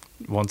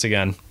once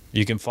again,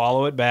 you can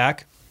follow it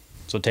back.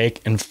 So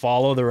take and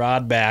follow the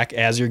rod back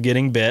as you're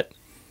getting bit.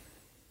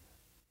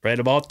 Right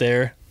about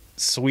there,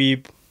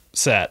 sweep,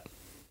 set.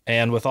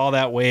 And with all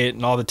that weight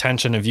and all the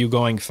tension of you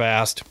going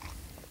fast,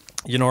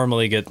 you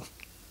normally get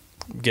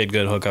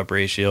good hookup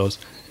ratios.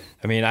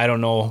 I mean, I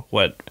don't know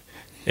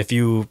if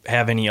you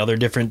have any other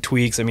different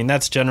tweaks. I mean,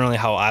 that's generally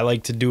how I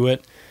like to do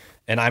it.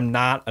 And I'm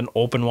not an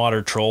open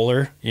water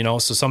troller, so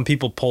some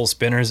people pull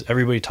spinners.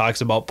 Everybody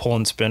talks about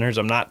pulling spinners.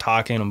 I'm not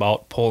talking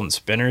about pulling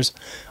spinners.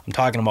 I'm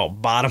talking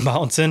about bottom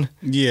bouncing.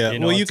 Yeah,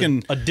 well, you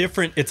can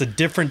it's a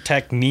different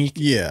technique.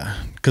 Yeah,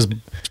 because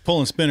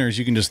pulling spinners,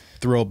 you can just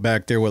throw it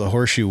back there with a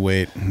horseshoe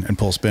weight and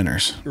pull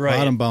spinners. Right.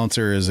 Bottom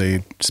bouncer is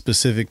a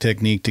specific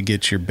technique to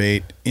get your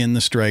bait in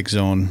the strike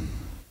zone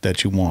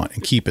that you want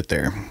and keep it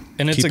there.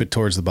 And keep it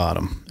towards the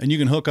bottom. And you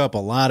can hook up a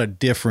lot of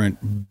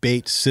different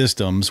bait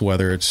systems,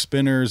 whether it's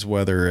spinners,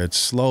 whether it's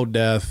slow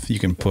death. You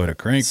can put a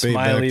crankbait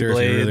back there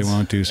if you really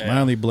want to.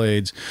 Smiley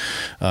blades,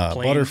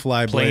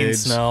 butterfly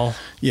blades. Snell.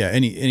 Yeah,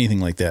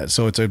 anything like that.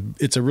 So it's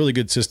a really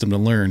good system to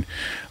learn.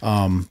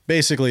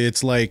 Basically,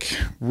 it's like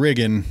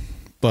rigging,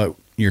 but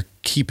you're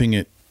keeping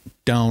it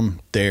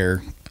down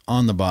there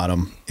on the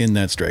bottom in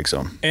that strike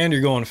zone. And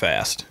you're going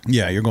fast.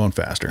 Yeah, you're going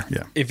faster.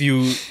 Yeah.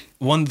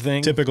 One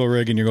thing, typical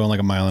rigging, you're going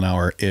like a mile an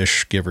hour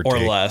ish, give or take,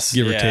 or less,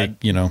 give or take.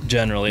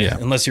 Generally,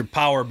 unless you're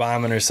power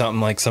bombing or something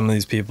like some of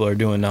these people are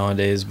doing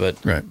nowadays. But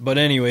right. But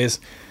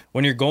anyways,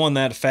 when you're going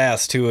that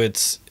fast too,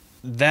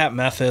 that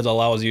method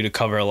allows you to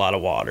cover a lot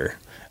of water,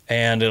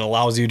 and it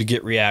allows you to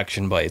get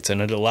reaction bites, and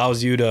it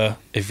allows you to,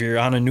 if you're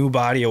on a new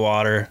body of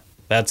water,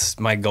 that's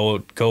my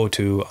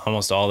go-to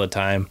almost all the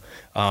time.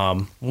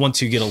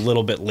 Once you get a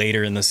little bit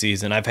later in the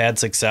season, I've had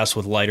success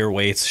with lighter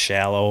weights,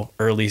 shallow,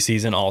 early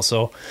season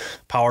also,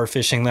 power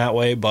fishing that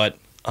way. But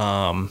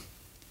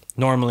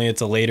normally it's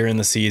a later in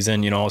the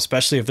season,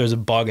 especially if there's a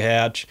bug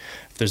hatch,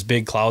 if there's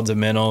big clouds of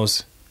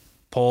minnows,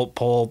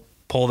 pull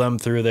them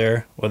through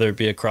there, whether it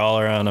be a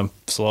crawler on a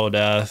slow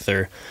death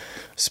or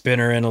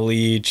spinner in a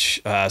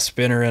leech,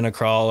 spinner in a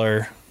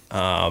crawler,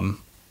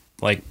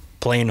 like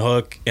plain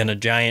hook in a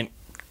giant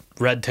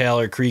red tail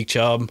or creek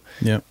chub.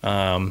 Yep.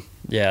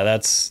 Yeah,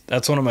 it's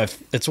one of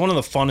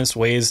the funnest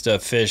ways to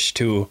fish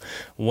too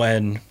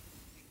when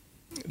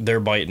they're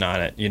biting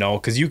on it,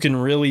 because you're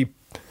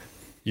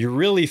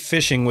really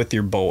fishing with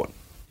your boat.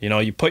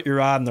 You put your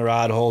rod in the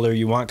rod holder,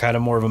 you want kind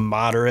of more of a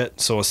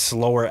moderate, so a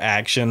slower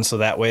action, so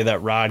that way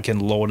that rod can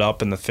load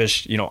up and the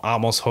fish,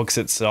 almost hooks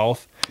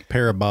itself.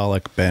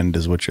 Parabolic bend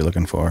is what you're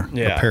looking for.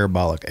 Yeah. A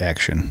parabolic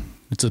action.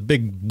 It's a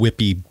big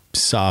whippy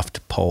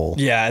soft pole.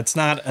 Yeah, it's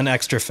not an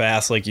extra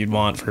fast like you'd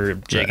want for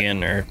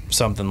jigging or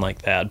something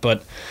like that,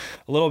 but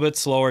a little bit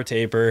slower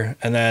taper,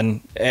 and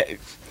then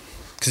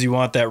because you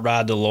want that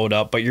rod to load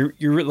up. But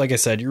you're like I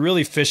said, you're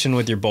really fishing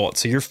with your boat,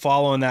 so you're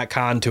following that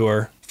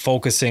contour,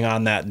 focusing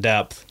on that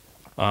depth,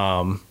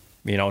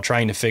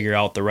 trying to figure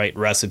out the right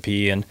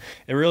recipe, and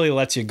it really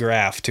lets you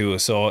graph too.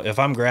 So if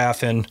I'm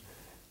graphing,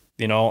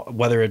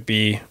 whether it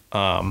be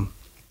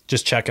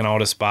just checking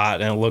out a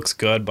spot and it looks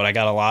good, but I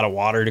got a lot of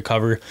water to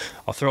cover,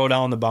 I'll throw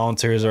down the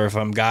bouncers, or if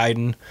I'm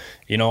guiding,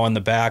 on the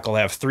back, I'll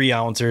have 3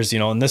 ounces,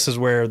 and this is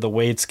where the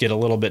weights get a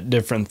little bit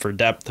different for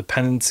depth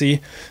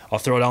dependency. I'll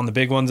throw down the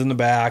big ones in the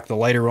back, the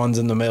lighter ones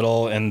in the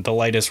middle, and the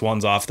lightest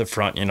ones off the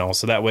front,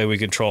 so that way we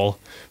control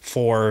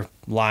 4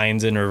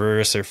 lines in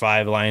reverse or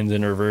 5 lines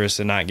in reverse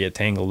and not get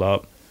tangled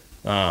up.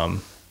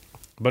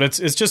 But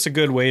it's just a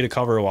good way to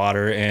cover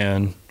water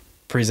and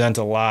present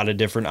a lot of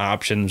different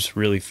options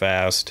really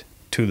fast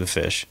to the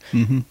fish.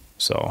 Mm-hmm.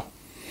 So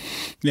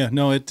yeah,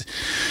 no, a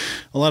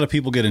lot of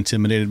people get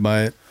intimidated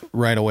by it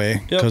right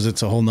away because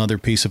it's a whole nother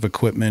piece of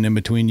equipment in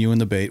between you and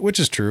the bait, which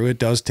is true. It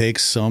does take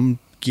some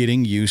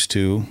getting used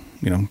to,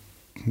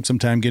 some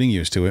time getting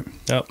used to it.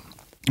 Yep.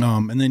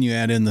 And then you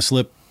add in the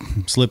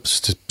slips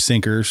to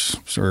sinkers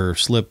or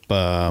slip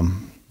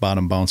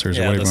bottom bouncers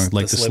or Yeah, whatever,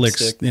 like the slick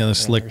stick. yeah, the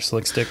Or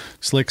slick stick.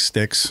 slick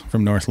sticks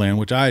from Northland,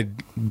 which I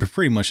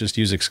pretty much just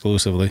use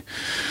exclusively.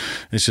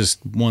 It's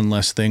just one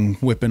less thing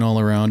whipping all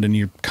around, and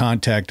you're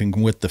contacting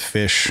with the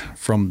fish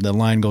from the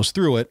line goes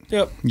through it.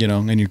 Yep. You know,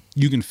 and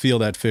you can feel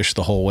that fish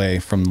the whole way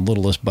from the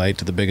littlest bite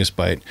to the biggest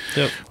bite.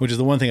 Yep. Which is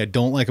the one thing I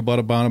don't like about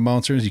a bottom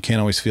bouncer is you can't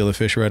always feel the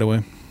fish right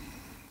away.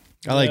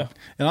 And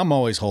I'm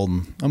always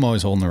holding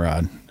the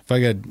rod. If I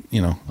get,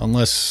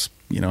 unless,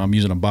 I'm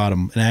using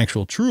an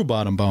actual true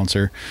bottom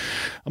bouncer,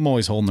 I'm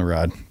always holding the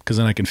rod because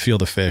then I can feel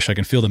the fish. I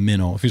can feel the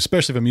minnow.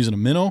 Especially if I'm using a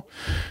minnow.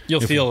 You'll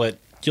feel it.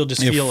 You'll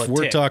just feel it.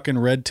 We're talking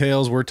red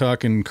tails, we're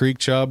talking creek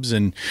chubs,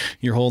 and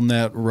you're holding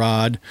that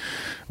rod.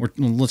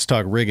 Let's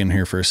talk rigging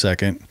here for a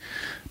second.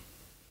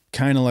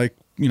 Kind of like,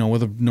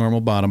 with a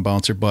normal bottom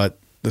bouncer, but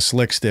the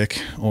slick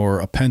stick or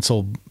a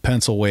pencil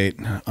weight,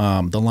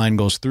 the line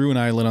goes through an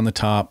eyelet on the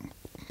top,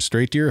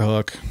 straight to your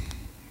hook.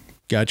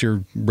 Got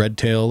your red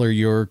tail or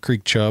your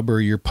creek chub or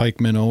your pike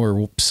minnow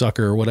or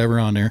sucker or whatever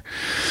on there,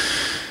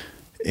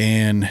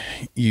 and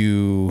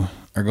you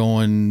are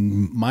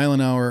going mile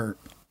an hour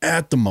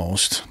at the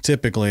most.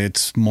 Typically,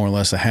 it's more or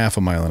less a half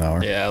a mile an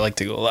hour. Yeah, I like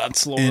to go a lot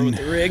slower with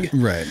the rig.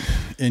 Right.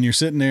 And you're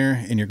sitting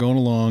there and you're going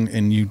along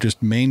and you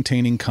just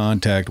maintaining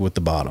contact with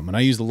the bottom. And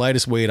I use the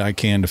lightest weight I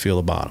can to feel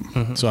the bottom.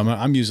 Mm-hmm. So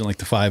I'm using like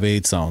the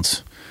 5/8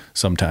 ounce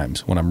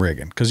sometimes when I'm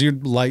rigging because you're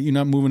light, you're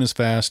not moving as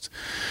fast.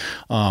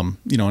 And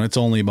it's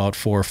only about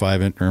 4 or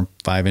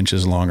 5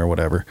 inches long or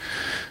whatever.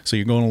 So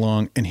you're going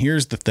along. And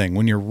here's the thing: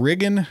 when you're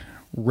rigging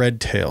red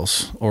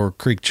tails or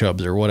creek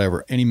chubs or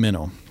whatever, any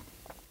minnow,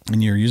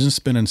 and you're using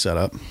spinning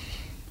setup,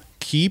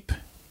 keep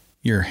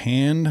your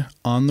hand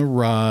on the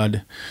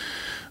rod.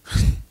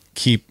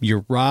 Keep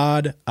your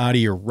rod out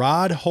of your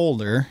rod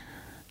holder.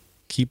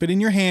 Keep it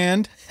in your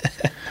hand.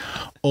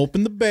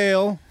 Open the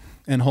bail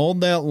and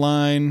hold that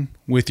line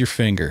with your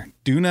finger.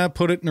 Do not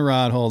put it in the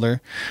rod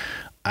holder.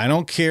 I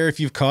don't care if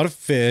you've caught a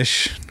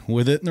fish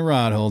with it in the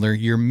rod holder.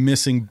 You're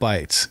missing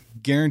bites.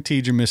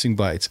 Guaranteed you're missing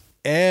bites.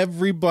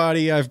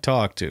 Everybody I've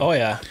talked to. Oh,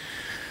 yeah.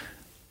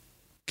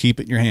 Keep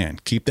it in your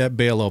hand. Keep that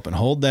bail open.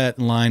 Hold that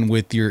line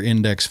with your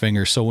index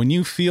finger. So when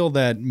you feel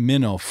that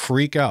minnow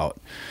freak out,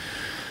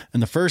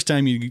 and the first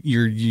time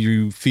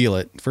you feel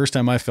it, first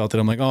time I felt it,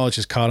 I'm like, oh, it's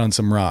just caught on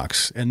some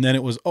rocks. And then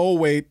it was, oh,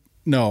 wait,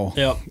 no.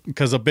 Yep.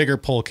 Because a bigger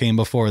pull came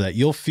before that.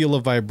 You'll feel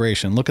a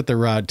vibration. Look at the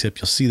rod tip.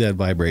 You'll see that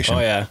vibration. Oh,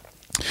 yeah.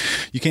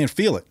 You can't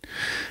feel it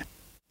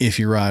if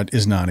your rod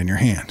is not in your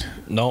hand.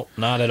 No,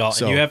 not at all.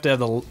 So, and you have to have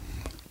the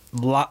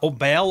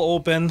bail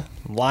open,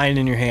 line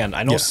in your hand.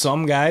 I know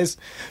some guys,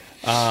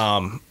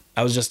 I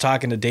was just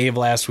talking to Dave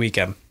last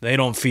weekend. They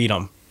don't feed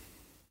them.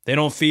 They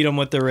don't feed them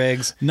with the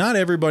rigs. Not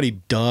everybody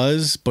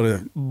does,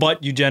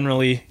 but you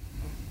generally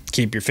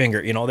keep your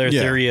finger. Their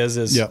theory is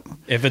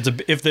if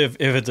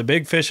it's a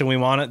big fish and we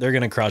want it, they're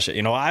gonna crush it.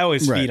 I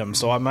always feed them,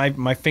 so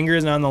my finger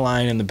is on the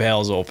line and the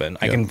bail's open.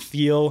 I can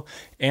feel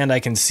and I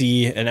can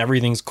see, and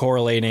everything's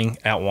correlating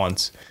at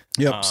once.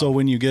 Yep. So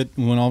when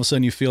all of a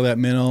sudden you feel that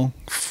minnow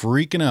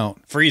freaking out,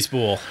 free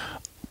spool.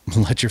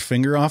 Let your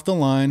finger off the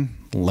line.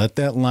 Let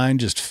that line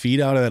just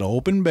feed out of that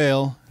open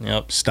bail.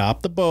 Yep.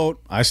 Stop the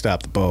boat. I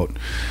stop the boat.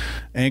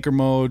 Anchor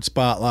mode,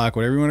 spot lock,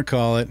 whatever you want to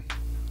call it.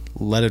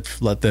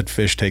 Let that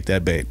fish take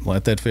that bait.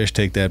 Let that fish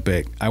take that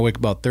bait. I wait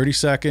about 30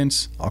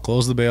 seconds. I'll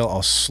close the bail.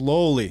 I'll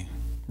slowly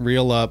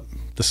reel up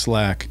the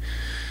slack,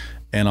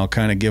 and I'll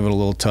kind of give it a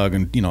little tug.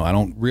 And I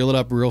don't reel it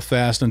up real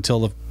fast until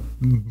the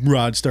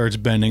rod starts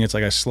bending. It's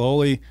like I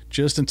slowly,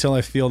 just until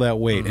I feel that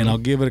weight, and I'll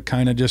give it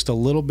kind of just a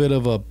little bit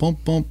of a bump,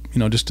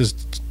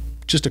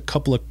 just a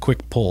couple of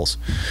quick pulls,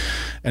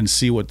 and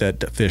see what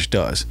that fish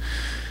does.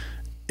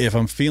 If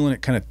I'm feeling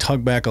it kind of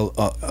tug back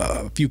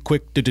a few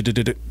quick,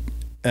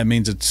 that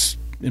means it's,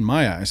 in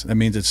my eyes, that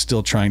means it's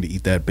still trying to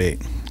eat that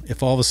bait.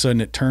 If all of a sudden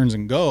it turns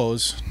and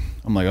goes,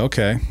 I'm like,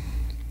 okay,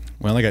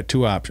 well, I got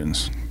two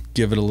options.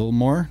 Give it a little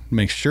more,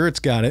 make sure it's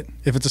got it.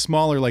 If it's a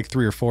smaller, like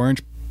 3 or 4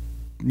 inch,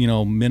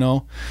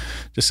 minnow,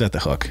 just set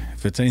the hook.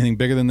 If it's anything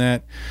bigger than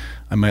that,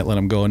 I might let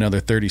them go another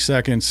 30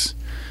 seconds,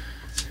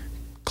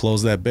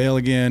 close that bail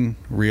again,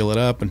 reel it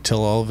up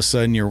until all of a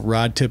sudden your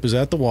rod tip is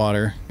at the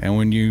water. And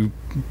when you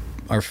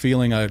are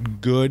feeling a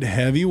good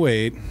heavy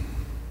weight,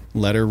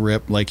 let her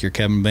rip like your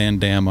Kevin Van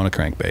Dam on a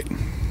crankbait.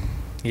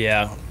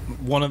 Yeah.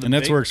 And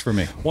that works for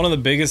me. One of the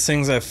biggest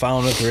things I've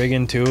found with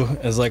rigging too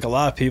is like a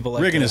lot of people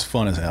like rigging is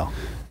fun as hell.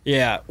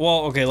 Yeah.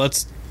 Well, okay,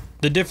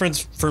 the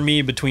difference for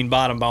me between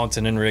bottom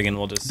bouncing and rigging,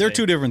 they're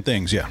two different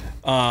things, yeah.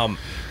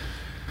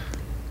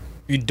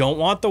 You don't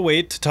want the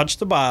weight to touch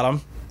the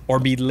bottom or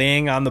be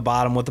laying on the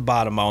bottom with the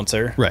bottom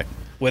bouncer. Right.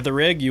 With a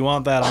rig, you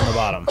want that on the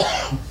bottom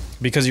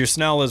because your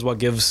snell is what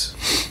gives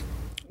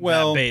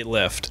that bait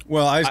lift.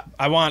 Well,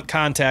 I want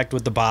contact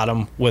with the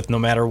bottom with no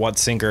matter what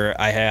sinker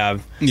I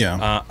have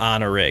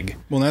on a rig.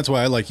 Well, that's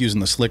why I like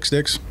using the slick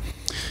sticks,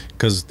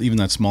 because even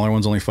that smaller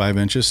one's only 5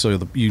 inches, so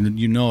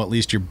at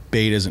least your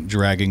bait isn't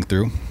dragging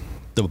through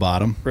the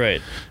bottom.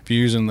 Right. If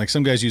you're using, like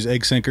some guys use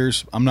egg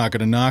sinkers, I'm not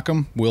going to knock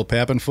them. Will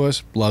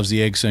Pappenfuss loves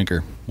the egg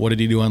sinker. What did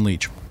he do on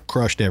Leech?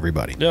 Crushed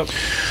everybody. Yep.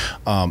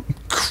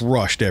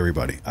 crushed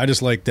everybody. I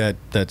just like that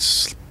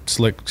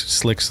slick.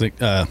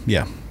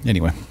 Yeah.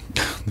 Anyway,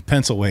 the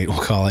pencil weight, we'll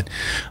call it.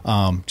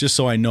 Just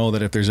so I know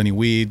that if there's any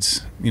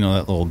weeds, that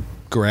little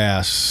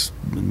grass,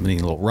 any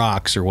little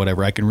rocks or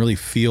whatever, I can really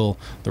feel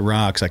the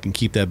rocks. I can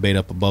keep that bait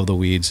up above the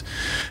weeds.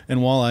 And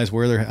walleyes,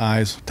 where their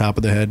eyes, top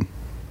of the head.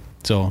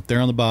 So if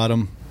they're on the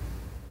bottom,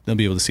 they'll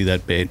be able to see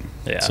that bait.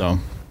 Yeah. So.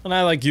 And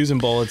I like using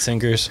bullet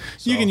sinkers.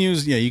 So. You can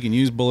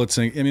use bullet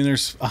sink. I mean,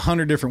 there's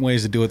 100 different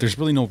ways to do it. There's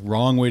really no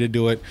wrong way to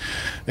do it,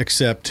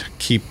 except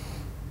keep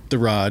the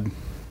rod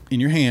in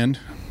your hand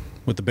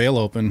with the bail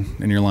open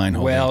and your line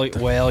holding.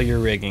 While you're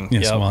rigging.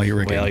 Yes, yep. while you're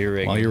rigging.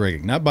 While you're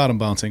rigging. Not bottom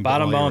bouncing.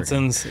 Bottom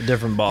bouncing's a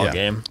different ball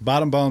game.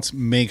 Bottom bounce,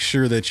 make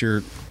sure that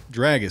your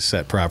drag is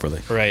set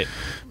properly. Right.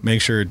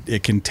 Make sure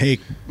it can take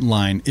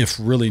line if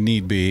really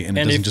need be, and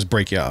it doesn't just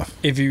break you off.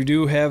 If you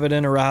do have it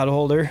in a rod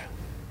holder,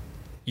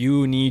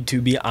 you need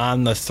to be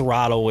on the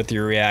throttle with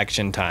your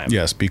reaction time.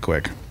 Yes, be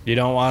quick. You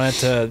don't want it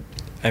to,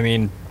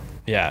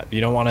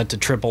 you don't want it to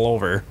triple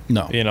over.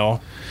 No.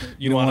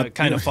 You want to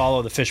kind of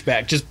follow the fish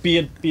back. Just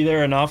be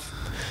there enough,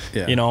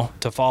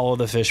 to follow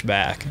the fish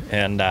back.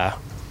 And that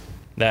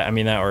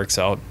works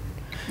out.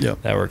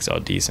 Yep. That works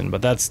out decent.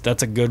 But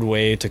that's a good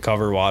way to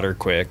cover water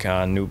quick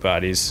on new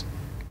bodies.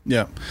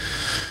 Yeah.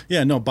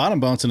 Yeah, no,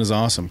 bottom bouncing is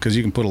awesome because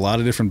you can put a lot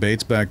of different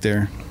baits back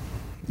there.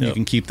 Yep. You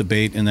can keep the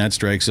bait in that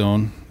strike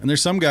zone. And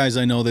there's some guys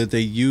I know that they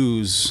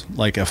use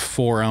like a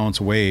 4-ounce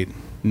weight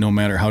no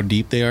matter how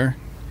deep they are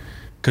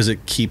because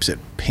it keeps it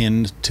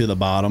pinned to the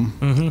bottom.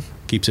 Mm-hmm.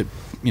 Keeps it,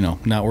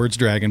 not where it's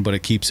dragging, but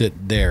it keeps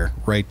it there,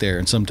 right there.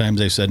 And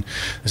sometimes I said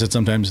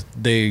sometimes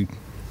they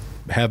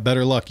have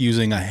better luck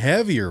using a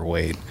heavier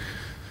weight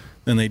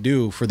than they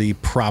do for the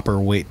proper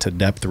weight to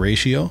depth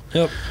ratio.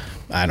 Yep.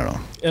 I don't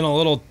know. And a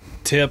little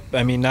tip,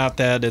 not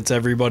that it's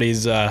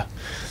everybody's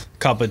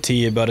cup of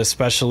tea, but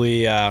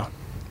especially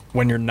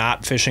when you're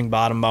not fishing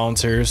bottom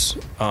bouncers,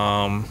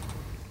 when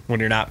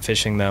you're not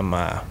fishing them,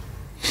 I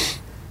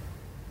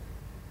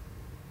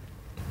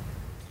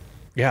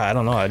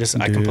don't know. I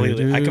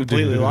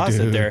completely lost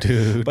it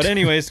there. But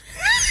anyways,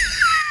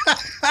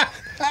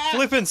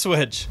 flip and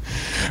switch.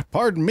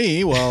 Pardon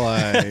me while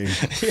I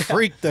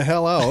freak the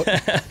hell out.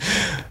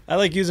 I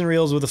like using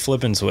reels with a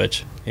flip and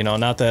switch.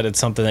 Not that it's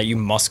something that you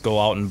must go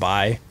out and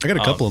buy. I got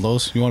a couple of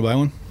those. You want to buy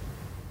one?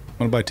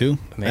 Want to buy two?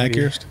 Maybe.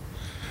 Accurist?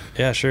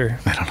 Yeah, sure.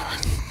 I don't know.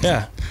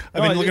 Yeah.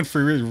 I've been looking for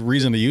a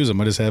reason to use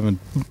them. I just haven't.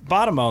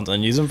 Bottom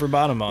mounting. Use them for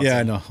bottom mounting. Yeah,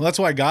 I know. Well, that's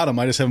why I got them.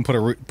 I just haven't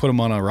put them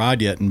on a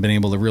rod yet and been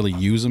able to really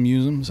use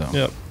them. So.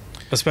 Yep.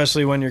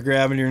 Especially when you're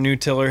grabbing your new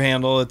tiller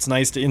handle, it's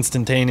nice to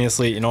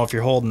instantaneously, if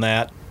you're holding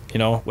that,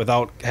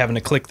 without having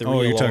to click the reel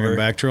over. Oh, you're talking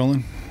back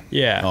trolling?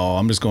 Yeah. Oh,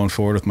 I'm just going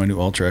forward with my new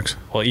Ultrex.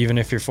 Well, even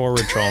if you're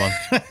forward trolling.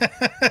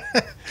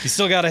 You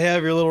still got to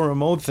have your little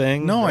remote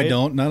thing. No, right? I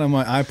don't. Not on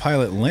my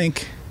iPilot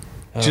Link.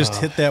 Just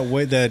hit that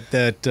way,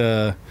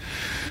 that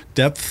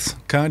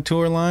depth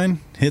contour line.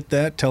 Hit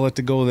that. Tell it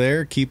to go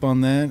there. Keep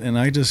on that, and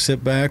I just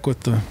sit back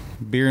with the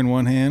beer in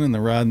one hand and the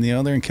rod in the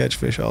other and catch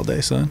fish all day,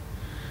 son.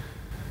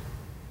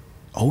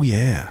 Oh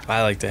yeah.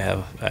 I like to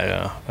have. I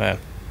don't know.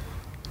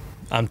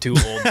 I'm too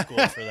old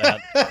school for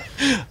that.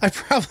 I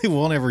probably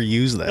won't ever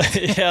use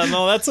that. Yeah,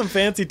 no, that's some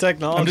fancy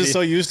technology. I'm just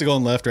so used to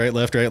going left, right on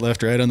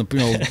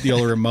the the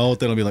old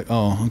remote that I'll be like,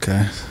 oh,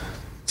 okay.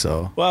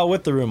 So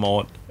with the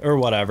remote or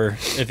whatever,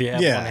 if you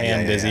have one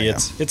hand busy,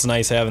 it's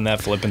nice having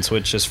that flip and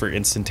switch just for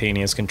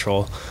instantaneous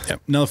control.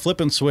 Yep. Now the flip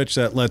and switch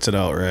that lets it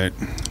out, right?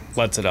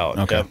 Lets it out.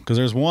 Okay. Because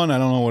there's one I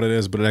don't know what it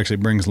is, but it actually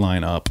brings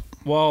line up.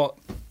 Well,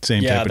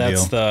 same type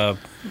of deal. Yeah,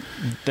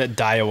 that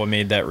Daiwa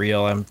made that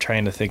reel. I'm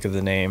trying to think of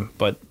the name,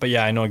 but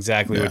yeah, I know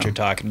exactly what you're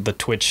talking. The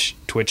Twitch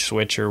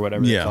switch or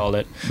whatever they called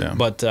it. Yeah.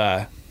 But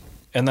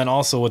and then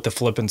also with the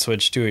flip and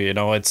switch too,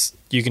 it's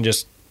you can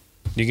just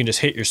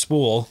hit your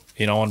spool,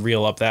 and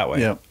reel up that way.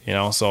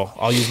 Yep. So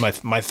I'll use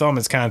my thumb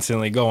is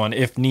constantly going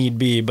if need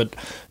be, but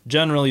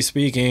generally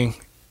speaking,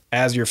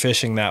 as you're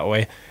fishing that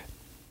way,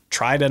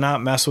 try to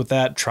not mess with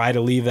that. Try to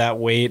leave that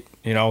weight,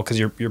 because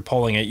you're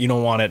pulling it. You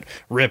don't want it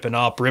ripping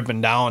up, ripping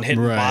down,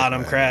 hitting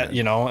bottom,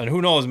 and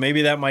who knows,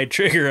 maybe that might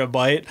trigger a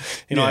bite.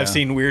 I've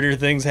seen weirder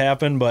things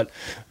happen, but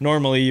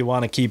normally you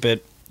want to keep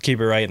it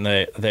right in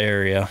the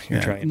area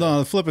you're trying. No,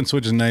 the flip and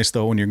switch is nice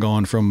though when you're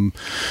going from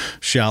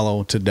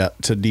shallow to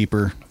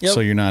deeper. Yep.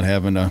 So you're not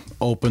having to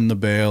open the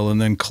bail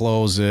and then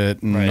close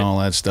it and all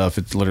that stuff.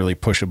 It's literally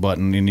push a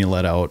button and you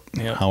let out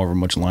however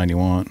much line you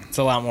want. It's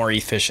a lot more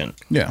efficient.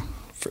 Yeah.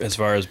 As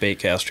far as bait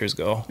casters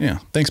go. Yeah.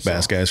 Thanks,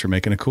 bass guys, for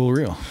making a cool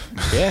reel.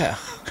 Yeah.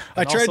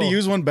 I tried to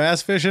use one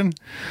bass fishing.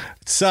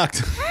 It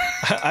sucked.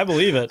 I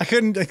believe it. I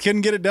couldn't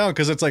get it down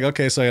because it's like,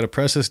 okay, so I got to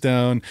press this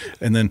down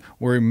and then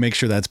make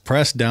sure that's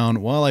pressed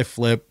down while I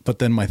flip, but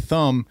then my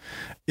thumb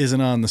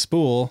isn't on the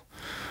spool.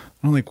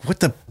 I'm like,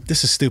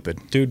 this is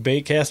stupid. Dude,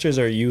 bait casters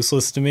are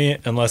useless to me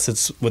unless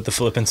it's with the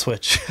flip and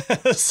switch.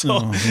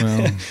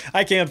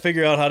 I can't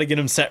figure out how to get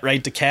them set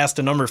right to cast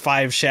a number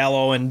 5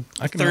 shallow and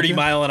 30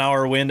 mile an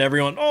hour wind.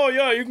 Everyone, oh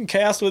yeah, you can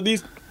cast with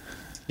these.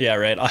 Yeah,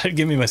 right.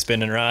 Give me my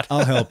spinning rod.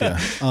 I'll help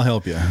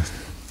you.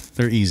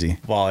 They're easy.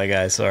 Walleye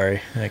guy,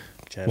 sorry.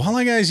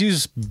 Walleye guys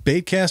use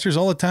bait casters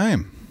all the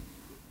time.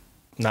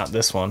 Not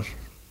this one.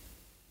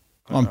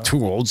 I'm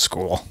too old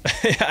school.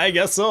 I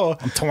guess so.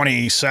 I'm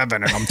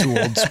 27 and I'm too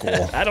old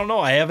school. I don't know.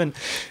 I haven't.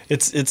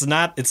 It's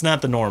not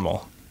the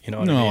normal. You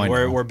know what I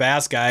mean? We're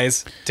bass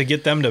guys. To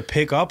get them to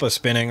pick up a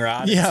spinning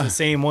rod, it's the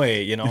same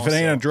way. You know, if it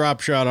ain't a drop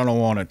shot, I don't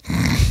want it.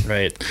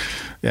 Right.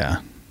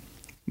 Yeah.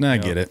 No, I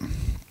get it.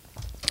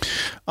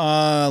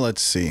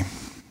 Let's see.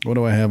 What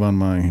do I have on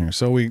mine here?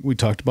 So we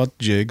talked about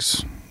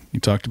jigs. You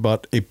talked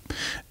about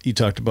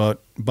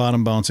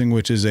bottom bouncing,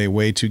 which is a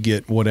way to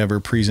get whatever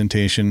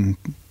presentation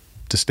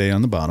to stay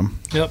on the bottom.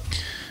 Yep.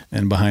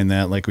 And behind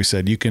that, like we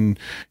said,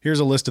 here's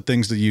a list of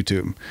things to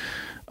YouTube.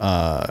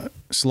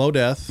 Slow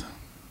death,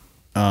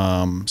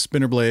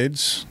 spinner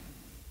blades,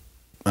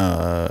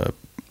 bottom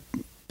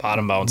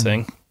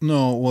bouncing.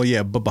 No, well,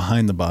 yeah, but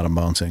behind the bottom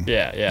bouncing.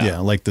 Yeah,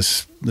 like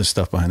this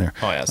stuff behind there.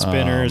 Oh yeah,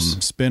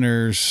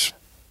 spinners,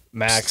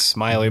 Max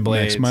Smiley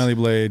blades,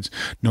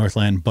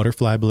 Northland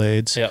butterfly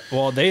blades. Yeah,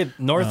 well,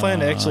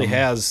 Northland actually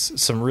has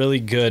some really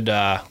good.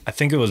 I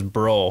think it was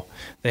Bro.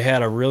 They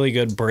had a really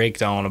good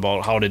breakdown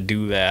about how to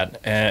do that.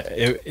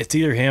 It's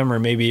either him or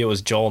maybe it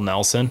was Joel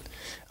Nelson.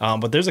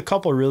 But there's a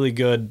couple really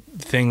good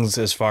things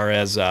as far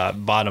as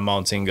bottom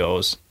mounting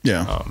goes.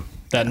 Yeah.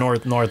 That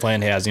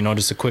Northland has,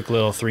 just a quick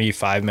little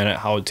 3-5 minute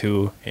how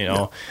to,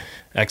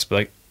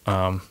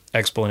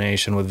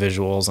 explanation with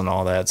visuals and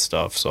all that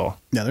stuff. So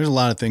yeah, there's a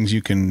lot of things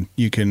you can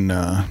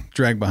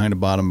drag behind a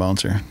bottom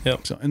bouncer.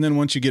 Yep. So, and then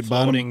once you get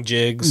floating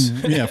jigs,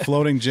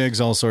 floating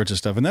jigs, all sorts of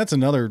stuff, and that's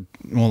another.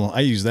 Well,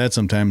 I use that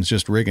sometimes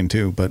just rigging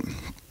too, but.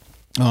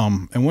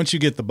 And once you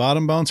get the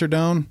bottom bouncer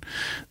down,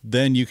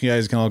 then you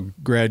guys can all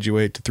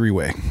graduate to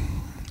three-way.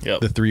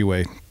 Yep. The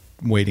three-way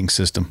weighting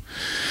system.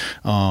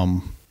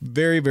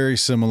 Very, very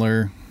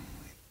similar.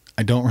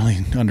 I don't really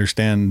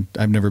understand.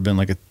 I've never been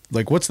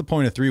what's the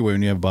point of three-way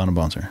when you have a bottom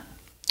bouncer?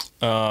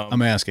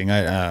 I'm asking.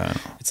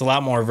 It's a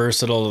lot more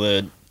versatile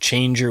to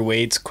change your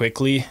weights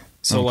quickly.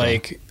 So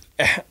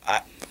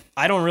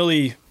I don't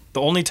really,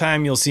 the only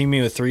time you'll see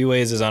me with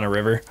three-ways is on a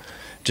river,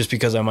 just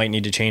because I might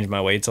need to change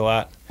my weights a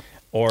lot.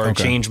 Or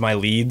change my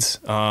leads.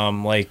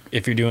 Like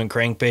if you're doing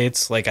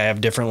crankbaits, I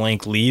have different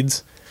length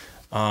leads.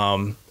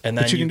 And then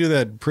but you can do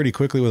that pretty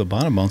quickly with a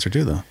bottom bouncer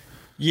too, though.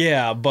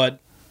 Yeah, but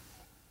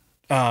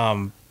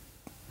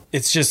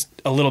it's just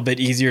a little bit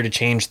easier to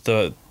change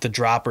the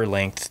dropper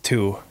length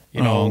too.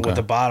 With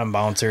the bottom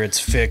bouncer, it's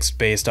fixed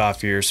based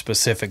off your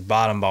specific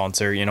bottom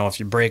bouncer. If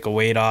you break a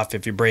weight off,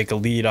 if you break a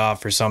lead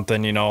off or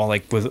something,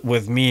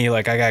 with me,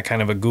 I got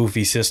kind of a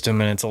goofy system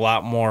and it's a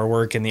lot more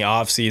work in the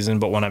off season.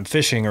 But when I'm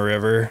fishing a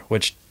river,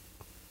 which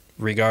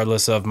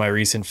regardless of my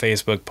recent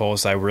Facebook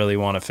posts, I really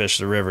want to fish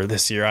the river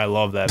this year. I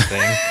love that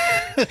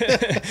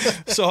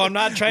thing. So I'm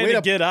not trying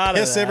to get out of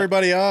that. Piss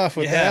everybody off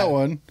with that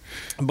one.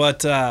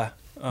 But,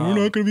 we're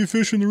not going to be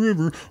fishing the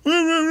river.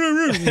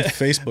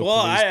 Facebook. Well,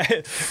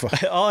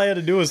 all I had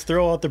to do was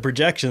throw out the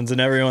projections,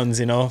 and everyone's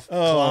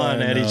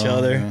clawing at each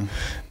other,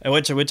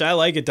 which I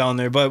like it down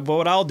there. But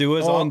what I'll do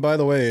is, and by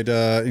the way,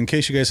 in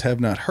case you guys have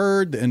not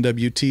heard, the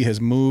NWT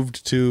has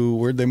moved to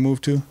where'd they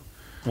move to?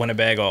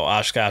 Winnebago,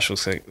 Oshkosh,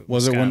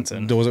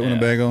 Wisconsin. Was it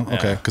Winnebago? Yeah.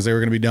 Okay, because they were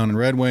going to be down in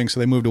Red Wing, so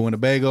they moved to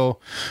Winnebago.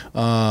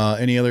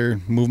 Any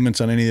other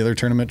movements on any of the other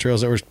tournament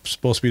trails that were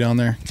supposed to be down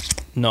there?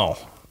 No.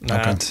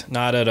 Not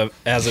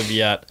as of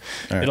yet.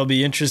 Right. It'll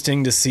be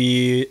interesting to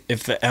see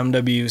if the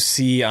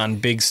MWC on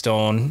Big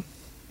Stone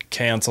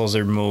cancels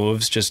or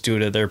moves just due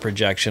to their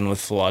projection with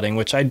flooding,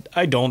 which I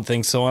don't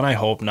think so, and I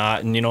hope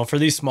not. And for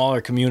these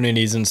smaller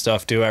communities and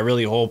stuff too, I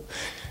really hope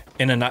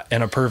in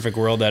a perfect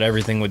world that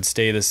everything would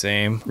stay the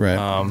same. Right.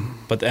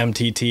 But the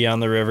MTT on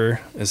the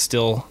river is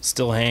still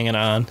hanging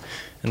on.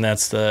 And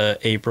that's the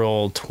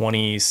April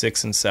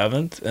 26th and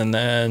 7th. And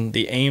then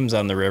the Ames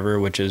on the river,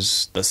 which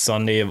is the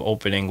Sunday of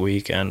opening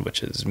weekend,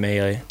 which is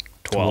May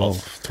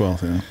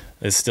 12th. Yeah.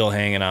 Is still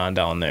hanging on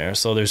down there.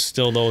 So there's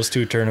still those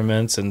two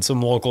tournaments and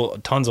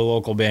tons of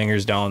local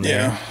bangers down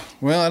there. Yeah.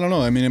 Well, I don't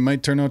know. I mean, it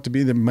might turn out to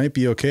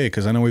be okay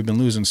because I know we've been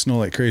losing snow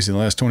like crazy the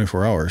last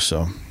 24 hours.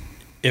 So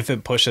if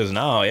it pushes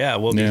now,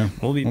 we'll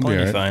be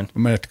plenty fine. I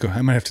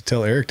might have to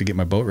tell Eric to get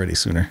my boat ready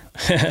sooner.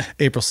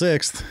 April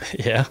 6th.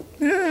 Yeah.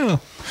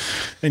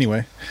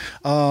 Anyway,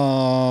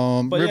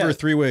 river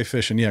three-way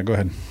fishing. Yeah, go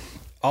ahead.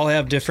 I'll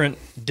have different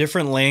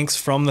lengths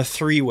from the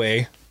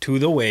three-way to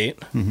the weight,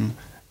 and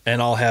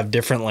I'll have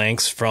different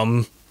lengths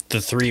from the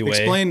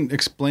three-way.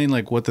 Explain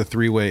what the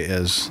three-way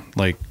is,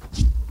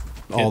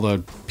 all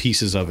the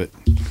pieces of it.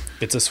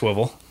 It's a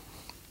swivel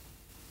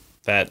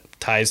that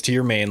ties to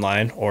your main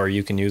line, or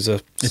you can use a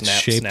It's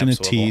shaped in a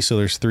swivel. T, so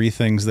there's three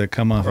things that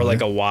come off. Or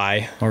a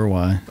Y. Or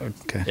Y.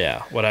 Okay.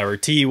 Yeah, whatever.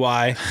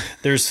 TY.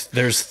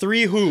 There's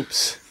three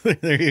hoops.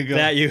 There you go.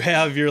 That you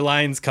have your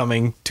lines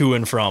coming to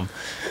and from.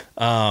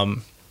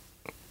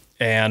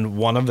 And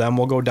one of them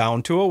will go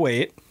down to a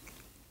weight.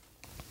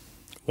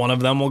 One of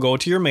them will go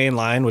to your main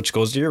line, which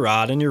goes to your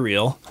rod and your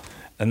reel.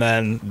 And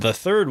then the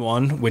third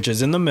one, which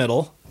is in the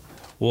middle,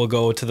 will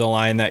go to the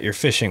line that you're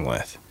fishing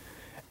with.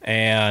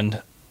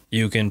 And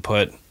you can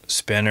put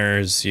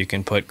spinners, you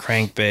can put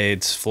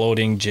crankbaits,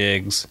 floating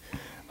jigs.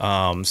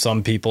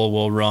 Some people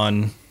will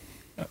run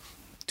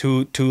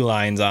two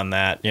lines on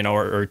that,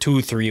 or 2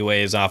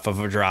 3-ways off of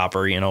a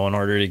dropper, in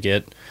order to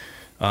get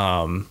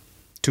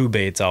 2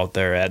 baits out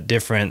there at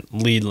different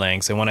lead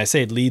lengths. And when I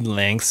say lead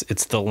lengths,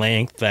 it's the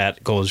length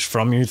that goes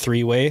from your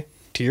 3-way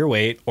to your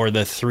weight or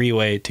the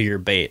 3-way to your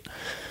bait.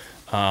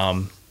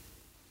 So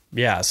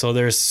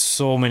there's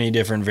so many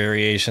different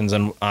variations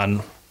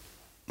on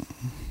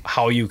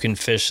how you can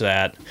fish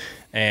that.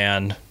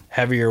 And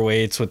heavier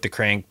weights with the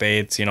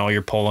crankbaits,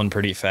 you're pulling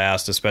pretty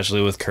fast,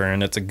 especially with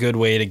current. It's a good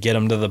way to get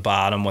them to the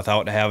bottom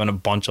without having a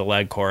bunch of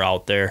lead core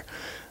out there.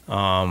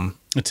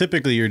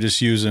 Typically, you're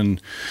just using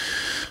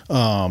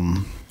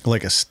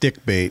like a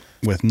stick bait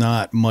with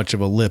not much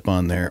of a lip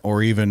on there,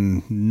 or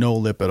even no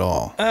lip at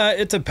all.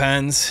 It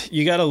depends.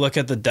 You got to look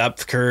at the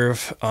depth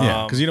curve.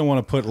 Because you don't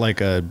want to put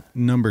like a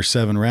number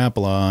 7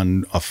 Rapala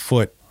on a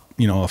foot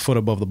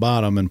above the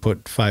bottom and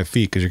put 5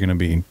 feet, because you're going to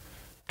be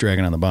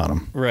dragging on the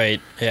bottom.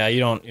 Right. Yeah. You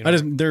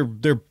don't.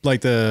 They're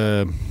like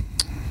the.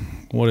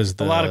 What is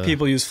the? A lot of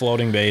people use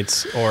floating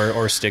baits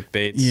or stick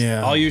baits.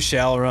 Yeah. I'll use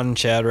shallow run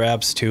Chad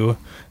wraps too.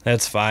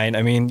 That's fine.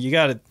 I mean, you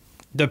got to,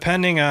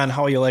 depending on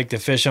how you like to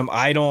fish them.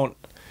 I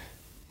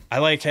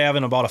like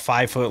having about a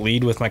 5-foot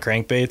lead with my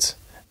crankbaits,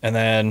 and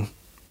then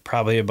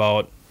probably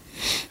about,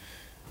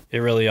 it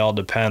really all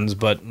depends,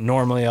 but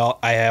normally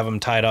I have them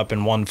tied up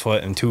in 1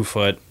 foot and 2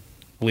 foot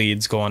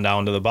leads going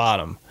down to the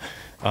bottom,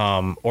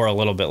 or a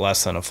little bit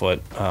less than a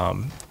foot,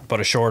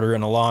 but a shorter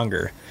and a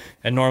longer.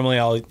 And normally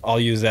I'll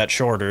use that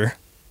shorter,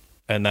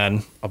 and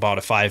then about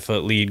a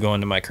 5-foot lead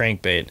going to my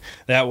crankbait.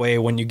 That way,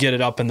 when you get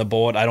it up in the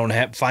boat, I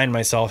don't find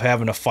myself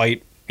having to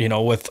fight,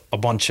 with a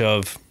bunch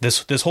of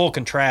this whole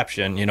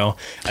contraption. I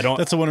don't.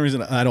 That's the one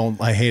reason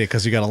I hate it,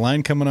 because you got a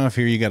line coming off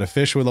here, you got a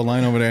fish with a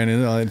line over there,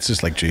 and it's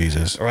just like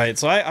Jesus. Right.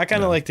 So I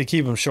kind of like to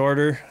keep them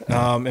shorter.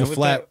 And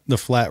the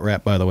flat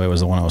wrap, by the way, was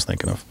the one I was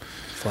thinking of.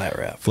 Flat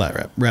wrap.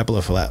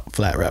 Rapala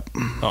flat wrap.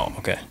 Oh,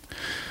 okay.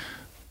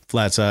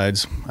 Flat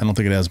sides. I don't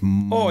think it has.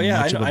 Oh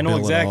yeah, I know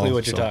exactly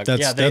what you're talking.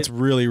 That's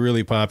really,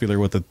 really popular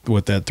with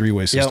that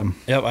 3-way system.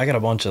 Yep. I got a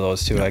bunch of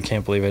those too. I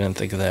can't believe I didn't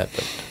think of that.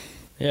 But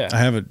yeah, I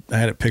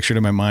had it pictured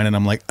in my mind, and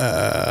I'm like,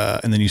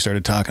 and then you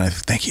started talking. I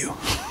said, thank you.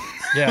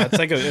 Yeah,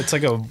 it's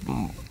like a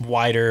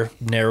wider,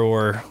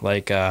 narrower,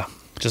 like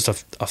just a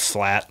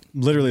flat.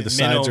 Literally, the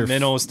sides are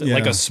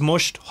like a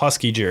smushed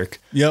husky jerk.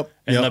 Yep.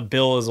 And the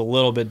bill is a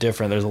little bit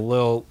different. There's a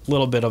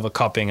little bit of a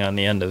cupping on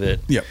the end of it.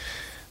 Yep.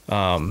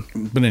 But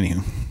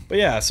anywho. But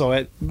yeah,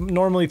 so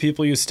normally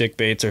people use stick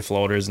baits or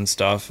floaters and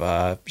stuff.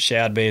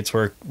 Shad baits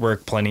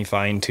work plenty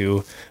fine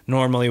too.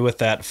 Normally with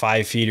that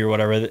 5 feet or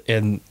whatever,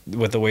 and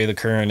with the way the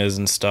current is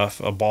and stuff,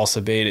 a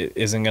balsa bait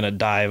isn't going to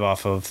dive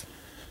off of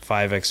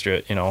 5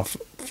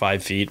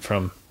 feet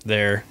from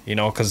there,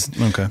 because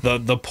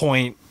the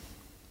point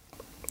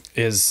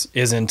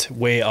isn't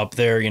way up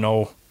there,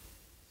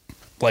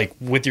 like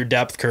with your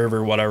depth curve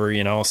or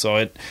whatever,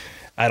 so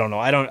I don't know.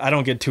 I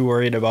don't get too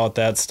worried about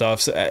that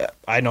stuff. So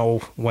I know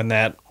when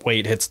that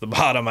weight hits the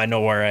bottom, I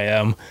know where I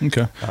am.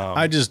 Okay.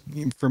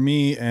 For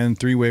me and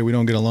 3-way, we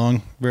don't get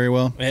along very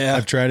well. Yeah.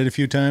 I've tried it a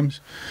few times,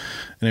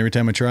 and every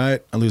time I try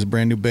it, I lose a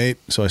brand new bait,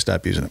 so I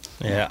stop using it.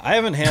 Yeah. I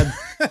haven't had.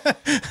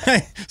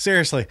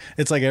 Seriously,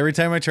 it's like every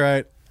time I try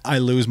it, I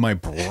lose my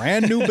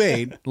brand new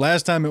bait.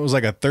 Last time it was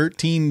like a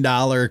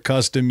 $13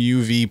 custom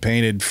UV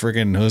painted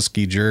friggin'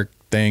 husky jerk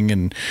thing,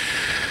 and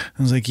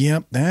I was like,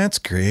 yep, that's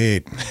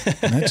great.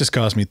 That just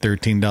cost me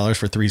 $13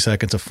 for 3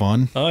 seconds of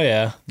fun. Oh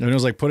yeah. And it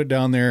was like, put it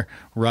down there,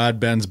 rod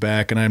bends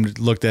back, and I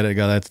looked at it and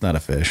go, that's not a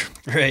fish.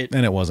 Right.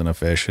 And it wasn't a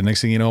fish. And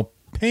next thing you know,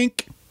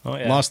 pink. Oh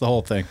yeah. Lost the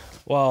whole thing.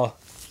 Well,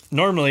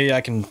 normally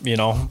I can,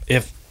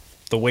 if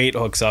the weight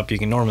hooks up, you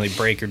can normally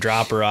break your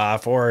dropper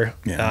off, or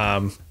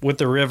with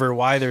the river,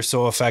 why they're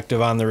so effective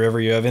on the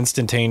river, you have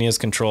instantaneous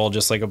control,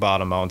 just like a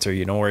bottom mounter.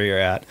 You know where you're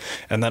at.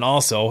 And then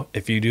also,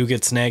 if you do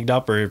get snagged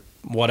up or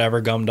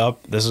whatever, gummed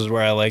up, this is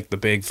where I like the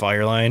big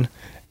fire line,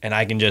 and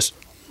I can just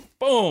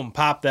boom,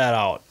 pop that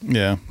out.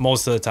 Yeah.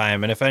 Most of the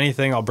time. And if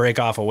anything, I'll break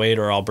off a weight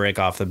or I'll break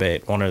off the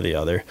bait, one or the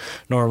other.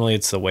 Normally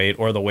it's the weight,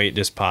 or the weight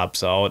just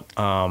pops out.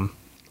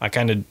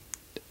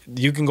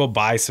 You can go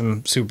buy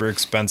some super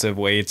expensive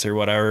weights or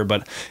whatever,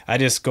 but I'll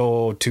just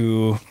go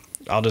to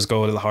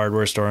the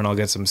hardware store and I'll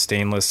get some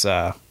stainless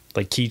like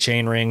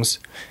keychain rings,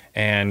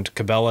 and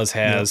Cabela's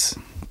has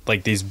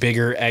like these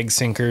bigger egg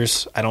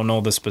sinkers. I don't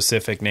know the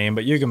specific name,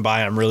 but you can buy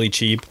them really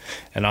cheap,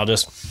 and I'll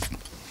just,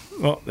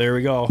 there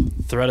we go.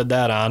 Threaded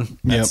that on.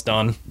 That's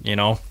done,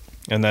 and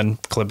then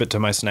clip it to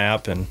my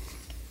snap, and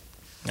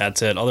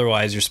that's it.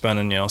 Otherwise, you're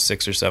spending, $6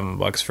 or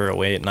 $7 for a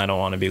weight, and I don't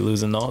want to be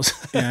losing those.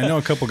 Yeah, I know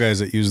a couple guys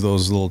that use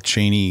those little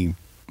chainy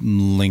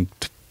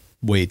linked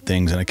weight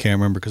things, and I can't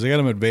remember because I got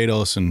them at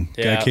Vados, and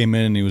guy came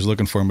in and he was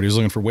looking for them, but he was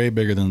looking for way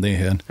bigger than they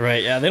had.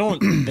 Right? Yeah, they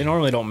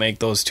normally don't make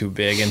those too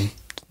big, and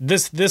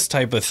this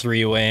type of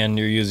 3-way, and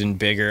you're using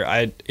bigger.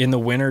 In the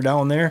winter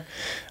down there,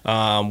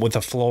 with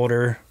a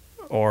floater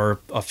or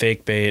a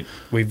fake bait,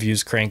 we've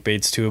used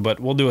crankbaits too, but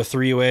we'll do a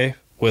 3-way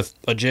with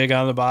a jig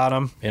on the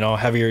bottom,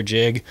 heavier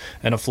jig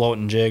and a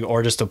floating jig,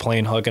 or just a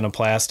plain hook and a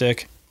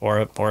plastic,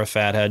 or a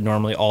fathead,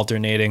 normally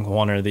alternating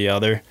one or the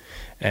other.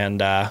 And,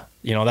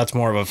 that's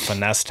more of a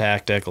finesse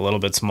tactic, a little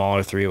bit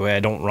smaller 3-way. I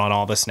don't run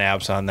all the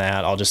snaps on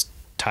that. I'll just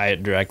tie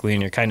it directly,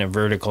 and you're kind of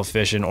vertical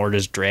fishing or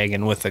just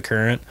dragging with the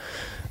current.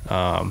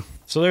 So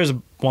there's,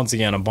 once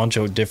again, a bunch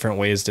of different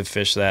ways to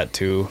fish that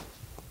too.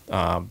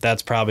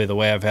 That's probably the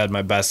way I've had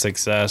my best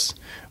success,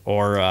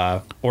 or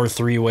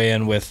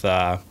 3-weighing with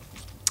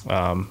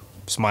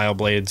smile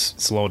blades,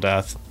 slow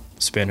death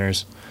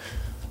spinners.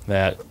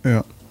 That.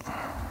 Yeah.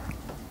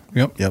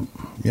 Yep.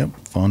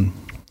 Fun.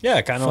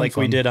 Yeah, kind of like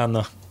fun. We did on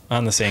the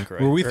St. Croix.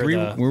 Were we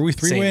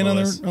 3-weighing on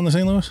the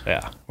St. Louis?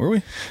 Yeah. Were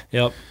we?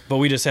 Yep. But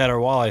we just had our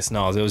walleye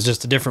snalls. It was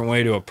just a different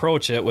way to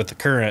approach it with the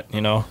current,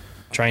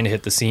 trying to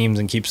hit the seams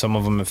and keep some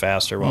of them in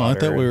faster water. Oh, I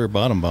thought we were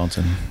bottom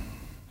bouncing.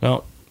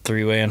 No,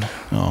 3-weighing.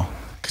 Oh.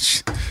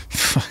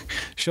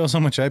 Shows how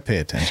much I pay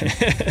attention.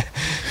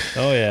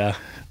 Oh, yeah.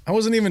 I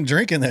wasn't even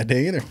drinking that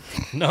day either.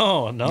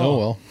 No. Oh,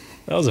 well.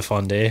 That was a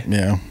fun day.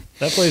 Yeah.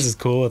 That place is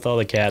cool with all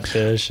the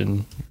catfish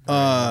and...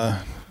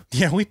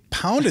 Yeah, we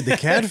pounded the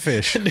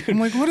catfish. I'm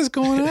like, what is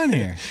going on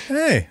here?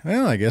 Hey,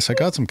 well, I guess I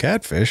caught some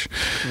catfish.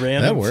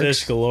 Random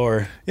fish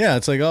galore. Yeah,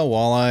 it's like,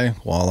 walleye.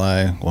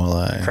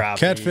 Crappie,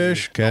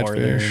 Catfish.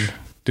 northern.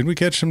 Did we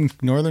catch some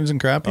northerns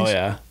and crappies? Oh,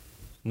 yeah.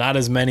 Not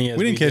as many as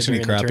we didn't catch any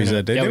crappies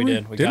that day, yeah, did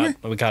we? We did.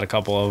 We caught a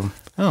couple of them.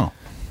 Oh.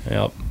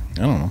 Yep.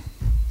 I don't know.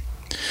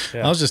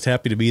 Yeah. I was just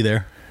happy to be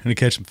there and to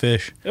catch some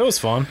fish. It was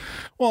fun.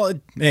 Well,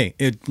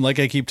 like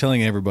I keep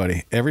telling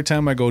everybody, every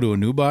time I go to a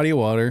new body of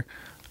water,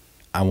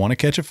 I want to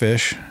catch a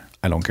fish.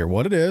 I don't care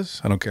what it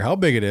is. I don't care how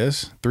big it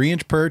is.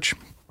 3-inch perch,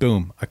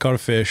 boom, I caught a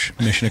fish.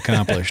 Mission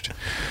accomplished.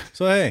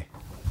 So, hey,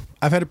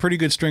 I've had a pretty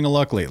good string of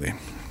luck lately.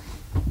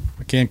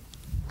 I can't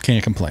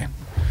complain.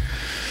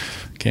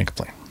 Can't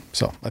complain.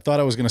 So, I thought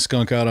I was going to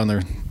skunk out on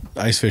their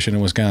ice fishing in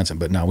Wisconsin,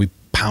 but no, we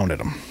pounded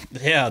them.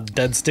 Yeah,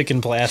 dead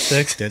sticking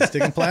plastics. Dead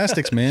sticking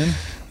plastics, man.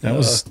 That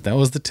was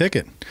the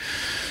ticket.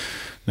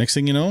 Next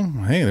thing you know,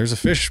 hey, there's a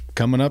fish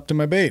coming up to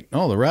my bait.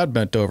 Oh, the rod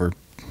bent over.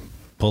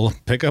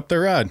 Pick up the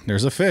rod.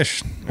 There's a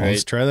fish. Well,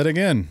 let's try that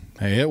again.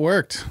 Hey, it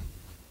worked.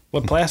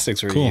 What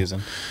plastics were you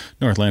using?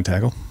 Northland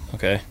tackle.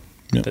 Okay.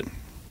 Yep.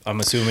 I'm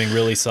assuming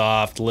really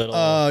soft, little.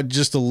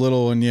 Just a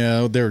little, and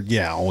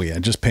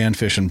just pan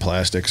fishing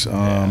plastics.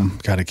 God,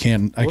 I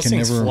can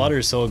never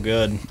flutter so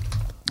good.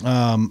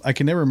 I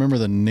can never remember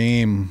the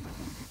name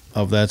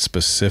of that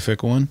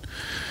specific one.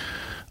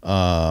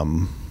 Let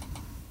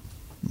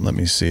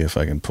me see if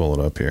I can pull it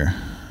up here.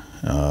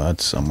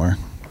 It's somewhere.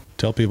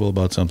 Tell people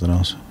about something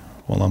else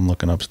while I'm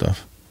looking up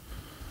stuff.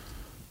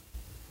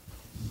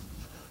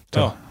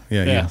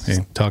 Yeah.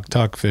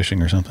 Talk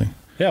fishing or something.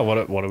 Yeah,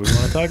 what do we want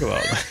to talk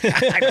about?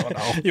 I don't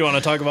know. You want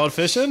to talk about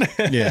fishing?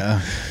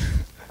 Yeah.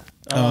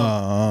 Go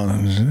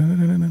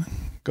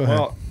ahead.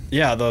 Well,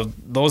 yeah, the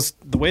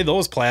way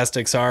those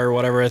plastics are or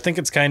whatever, I think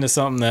it's kind of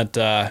something that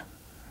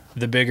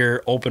the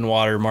bigger open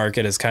water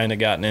market has kind of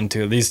gotten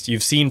into. At least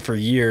you've seen for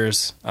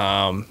years,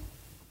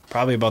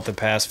 probably about the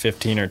past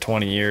 15 or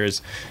 20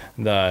 years,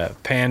 the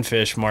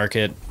panfish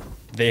market,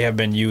 they have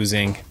been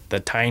using the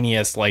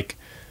tiniest,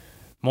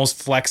 most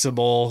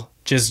flexible,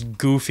 just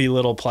goofy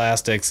little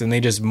plastics, and they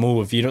just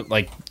move. You don't,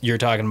 like you're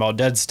talking about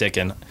dead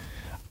sticking.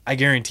 I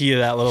guarantee you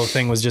that little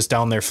thing was just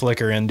down there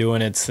flickering,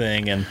 doing its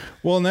thing. And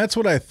that's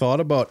what I thought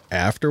about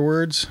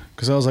afterwards,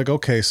 because I was like,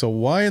 okay, so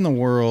why in the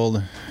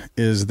world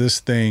is this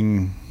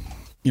thing,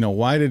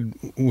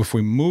 if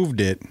we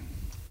moved it,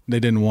 they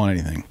didn't want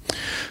anything.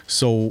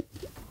 So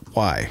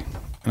why?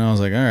 And I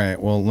was like, all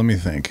right, well, let me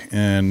think.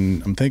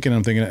 And I'm thinking,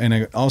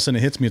 and all of a sudden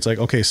it hits me. It's like,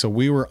 okay, so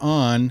we were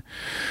on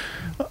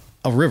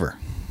a river.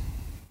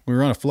 We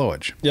were on a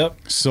flowage. Yep.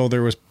 So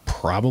there was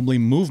probably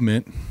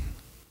movement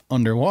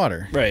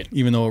underwater. Right.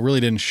 Even though it really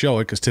didn't show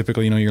it, because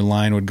typically, your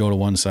line would go to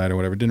one side or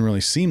whatever. It didn't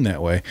really seem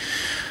that way.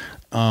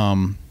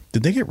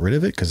 Did they get rid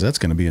of it? Because that's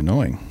going to be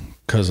annoying.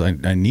 Because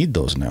I need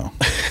those now.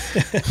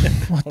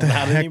 What the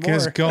heck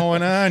is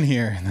going on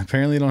here? And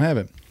apparently they don't have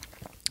it.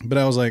 But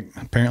I was like,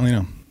 apparently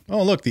no.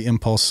 Oh, look, the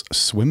Impulse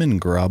Swimming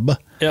Grub.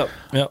 Yep.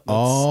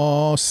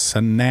 Oh,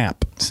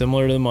 snap.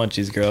 Similar to the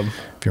Munchies Grub.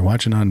 If you're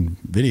watching on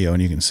video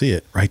and you can see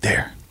it, right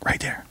there.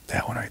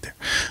 That one right there.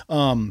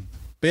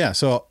 But yeah,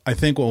 so I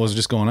think what was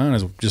just going on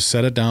is just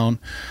set it down.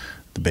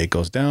 The bait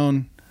goes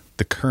down.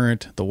 The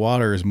current, the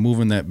water is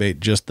moving that bait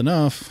just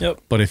enough.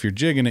 Yep. But if you're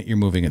jigging it, you're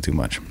moving it too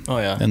much. Oh,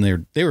 yeah.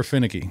 And they were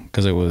finicky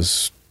because it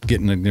was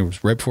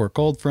right before a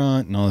cold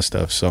front and all this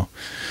stuff. So...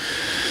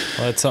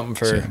 Well, that's something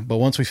for... but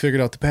once we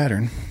figured out the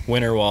pattern...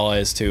 Winter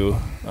walleyes, too,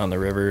 on the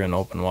river and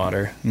open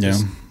water. Yeah.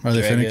 Are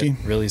they finicky?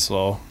 Really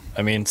slow.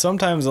 I mean,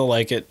 sometimes they'll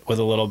like it with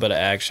a little bit of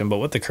action, but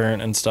with the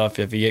current and stuff,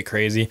 if you get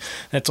crazy,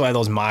 that's why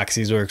those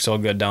moxies work so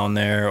good down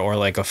there, or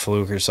like a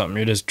fluke or something.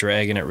 You're just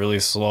dragging it really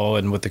slow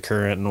and with the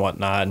current and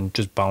whatnot and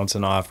just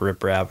bouncing off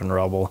riprap and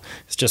rubble.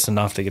 It's just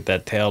enough to get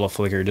that tail to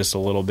flicker just a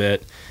little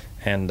bit.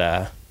 And,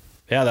 the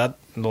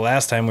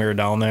last time we were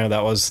down there,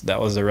 that was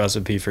the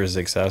recipe for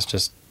success.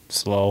 Just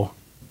slow.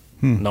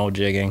 No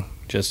jigging,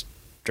 just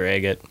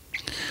drag it.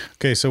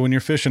 Okay, so when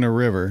you're fishing a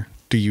river,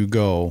 do you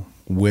go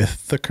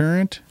with the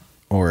current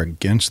or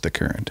against the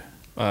current?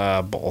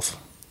 Both.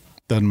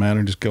 Doesn't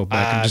matter. Just go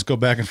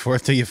back and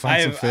forth till you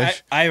find some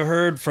fish. I've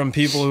heard from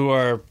people who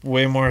are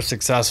way more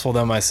successful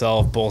than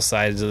myself, both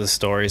sides of the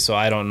story. So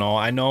I don't know.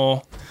 I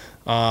know,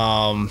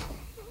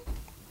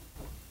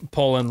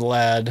 pulling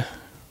lead,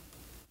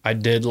 I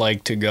did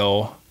like to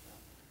go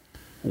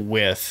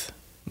with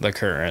the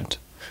current,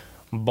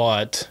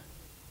 but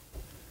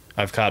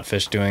I've caught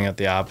fish doing it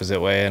the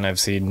opposite way, and I've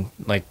seen,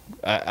 like,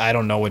 I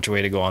don't know which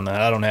way to go on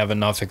that. I don't have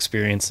enough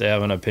experience to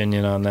have an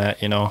opinion on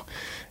that, you know.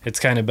 It's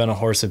kind of been a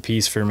horse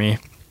apiece for me.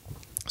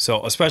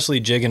 So, especially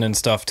jigging and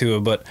stuff too,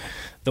 but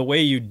the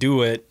way you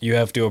do it, you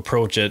have to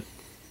approach it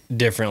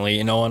differently.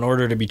 You know, in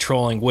order to be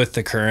trolling with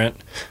the current,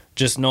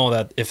 just know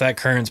that if that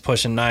current's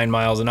pushing 9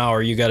 miles an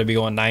hour, you got to be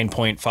going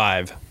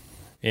 9.5,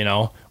 you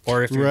know.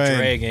 Or if you're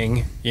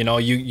dragging, you know,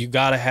 you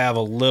got to have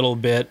a little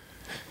bit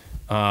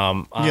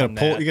on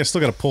that. You still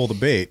got to pull the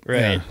bait.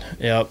 Right.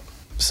 Yeah. Yep.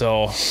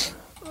 So,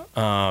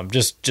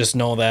 just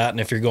know that,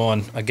 and if you're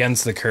going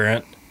against the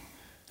current,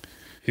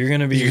 you're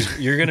gonna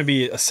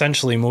be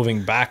essentially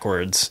moving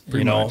backwards.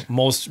 Pretty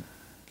much.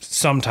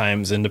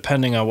 Sometimes, and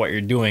depending on what you're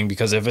doing,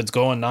 because if it's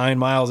going 9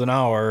 miles an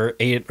hour, or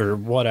 8 or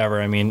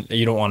whatever, I mean,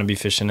 you don't want to be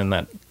fishing in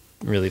that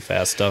really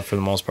fast stuff for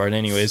the most part.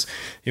 Anyways,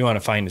 you want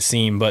to find a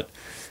seam, but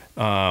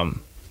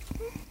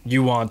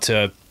you want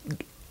to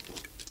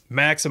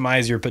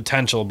maximize your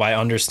potential by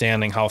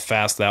understanding how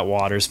fast that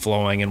water's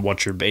flowing and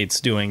what your bait's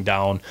doing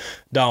down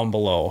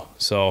below.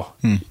 So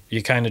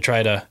you kind of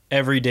try to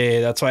every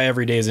day. That's why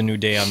every day is a new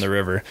day on the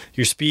river.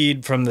 Your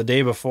speed from the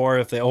day before,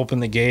 if they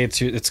open the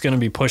gates, it's going to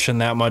be pushing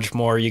that much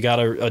more. You got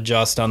to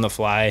adjust on the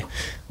fly,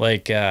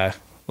 like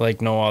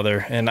no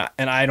other. And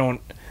I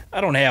don't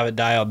have it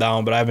dialed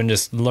down, but I've been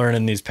just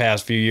learning these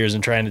past few years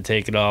and trying to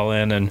take it all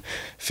in and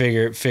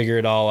figure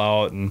it all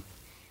out. And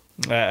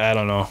I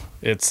don't know.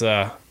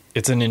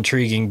 It's an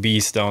intriguing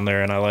beast down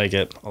there, and I like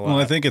it a lot. Well,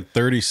 I think at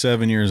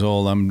 37 years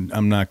old,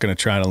 I'm not going to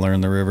try to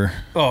learn the river.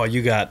 Oh,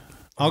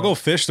 I'll go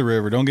fish the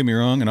river, don't get me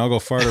wrong, and I'll go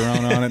fart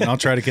around on it, and I'll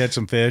try to catch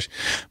some fish.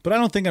 But I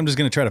don't think I'm just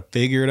going to try to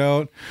figure it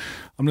out.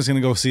 I'm just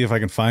going to go see if I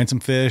can find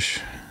some fish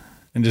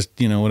and just,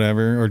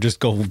 whatever, or just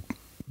go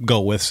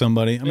with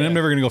somebody. I mean, I'm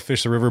never going to go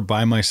fish the river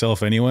by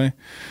myself anyway,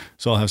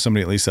 so I'll have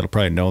somebody at least that'll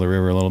probably know the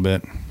river a little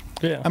bit.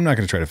 Yeah. I'm not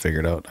going to try to figure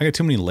it out. I got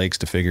too many lakes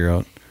to figure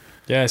out.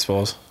 Yeah, I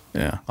suppose.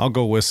 Yeah, I'll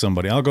go with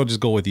somebody. I'll just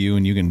go with you,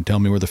 and you can tell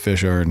me where the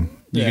fish are, and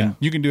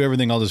you can do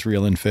everything. I'll just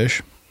reel in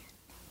fish.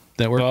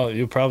 That work? Well,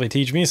 you'll probably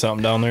teach me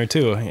something down there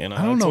too. I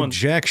don't know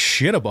jack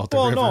shit about the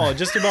river. Well, no,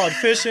 just about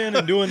fishing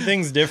and doing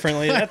things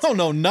differently. I don't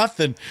know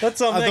nothing. That's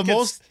something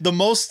the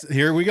most.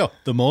 Here we go.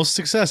 The most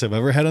success I've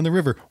ever had on the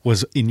river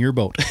was in your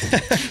boat.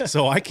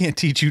 So I can't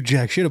teach you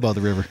jack shit about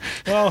the river.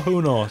 Well,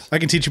 who knows? I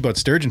can teach you about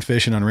sturgeon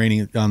fishing on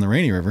the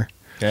rainy river.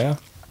 Yeah,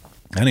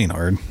 that ain't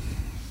hard.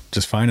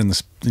 Just finding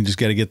this, you just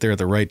got to get there at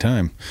the right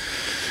time.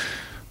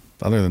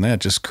 Other than that,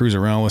 just cruise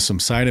around with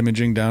some side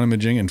imaging, down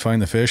imaging, and find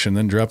the fish, and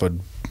then drop a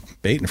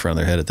bait in front of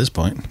their head at this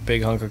point.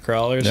 Big hunk of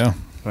crawlers. Yeah.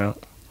 Well,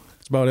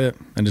 that's about it.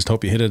 And just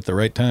hope you hit it at the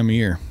right time of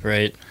year.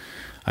 Right.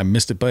 I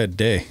missed it by a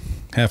day,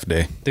 half a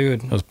day.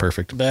 Dude. That was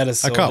perfect.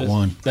 I caught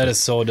one. That is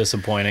so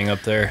disappointing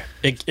up there.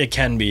 It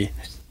can be.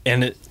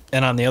 And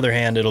on the other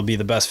hand, it'll be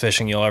the best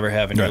fishing you'll ever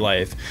have in your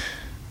life.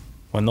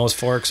 When those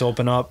forks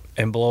open up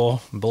and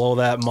blow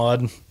that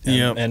mud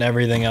and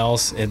everything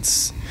else,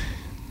 it's,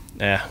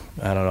 I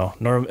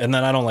don't know. And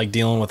then I don't like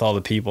dealing with all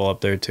the people up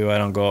there too. I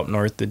don't go up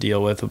north to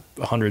deal with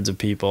hundreds of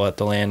people at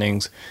the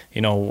landings.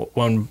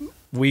 When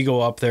we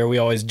go up there, we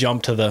always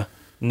jump to the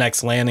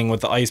next landing with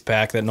the ice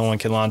pack that no one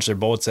can launch their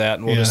boats at,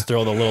 and we'll just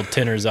throw the little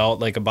tinners out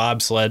like a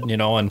bobsled,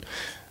 and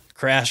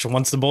crash.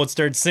 Once the boat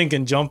starts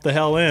sinking, jump the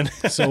hell in.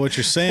 So what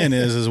you're saying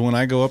is when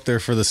I go up there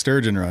for the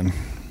sturgeon run,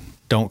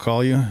 don't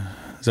call you?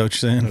 Is that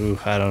what you're saying? Ooh,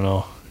 I don't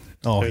know.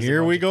 Oh,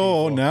 here we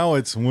go. Now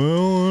it's, I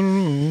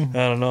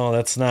don't know.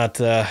 That's not...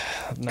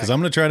 Because I'm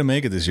going to try to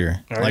make it this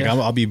year.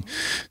 I'll be...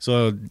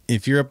 So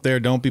if you're up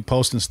there, don't be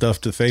posting stuff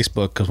to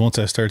Facebook, because once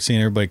I start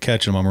seeing everybody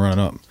catching them, I'm running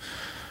up.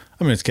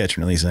 I mean, it's catch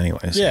and release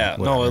anyways. Yeah,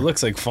 no, it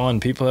looks like fun.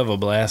 People have a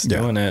blast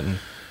doing it. And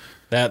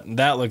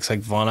that looks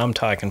like fun. I'm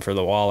talking for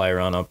the walleye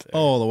run up there.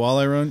 Oh, the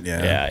walleye run?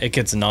 Yeah. Yeah, it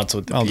gets nuts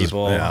with the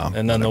people.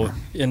 And then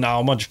now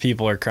a bunch of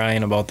people are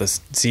crying about the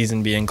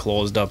season being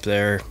closed up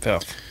there.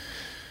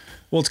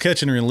 Well, it's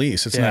catch and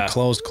release. It's not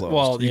closed.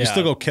 Well, you can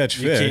still go catch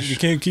fish. You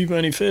can't keep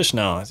any fish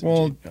now.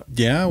 Well,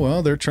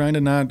 they're trying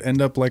to not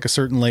end up like a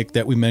certain lake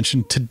that we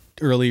mentioned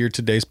earlier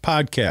today's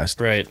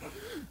podcast. Right.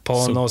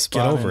 Pulling those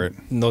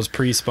those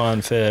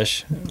pre-spawn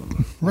fish.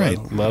 Right.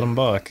 Let them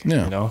buck.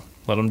 Yeah.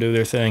 Let them do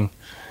their thing.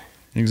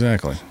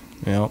 Exactly.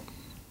 Yeah.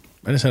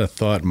 I just had a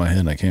thought in my head,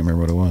 and I can't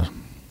remember what it was.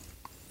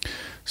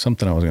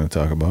 Something I was going to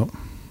talk about.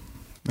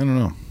 I don't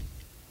know.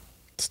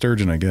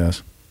 Sturgeon, I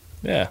guess.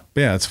 Yeah.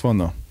 Yeah, it's fun,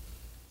 though.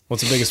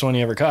 What's the biggest one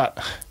you ever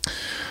caught?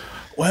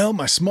 Well,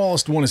 my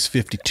smallest one is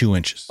 52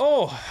 inches.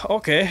 Oh,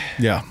 okay.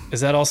 Yeah.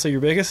 Is that also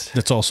your biggest?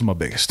 That's also my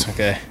biggest.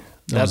 Okay.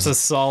 That's a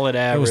solid It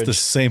average. was the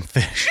same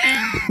fish.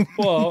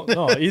 Well,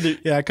 no, either.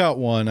 Yeah, I caught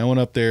one. I went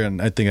up there,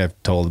 and I think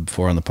I've told it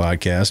before on the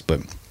podcast,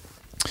 but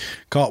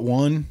caught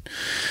one.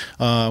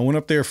 I went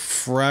up there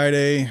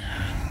Friday.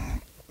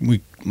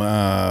 We,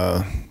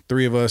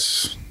 3 of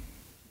us.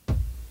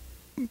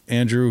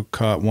 Andrew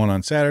caught one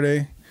on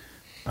Saturday.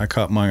 I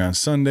caught mine on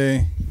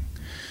Sunday.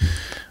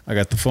 I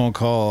got the phone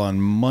call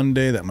on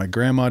Monday that my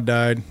grandma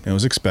died. It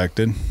was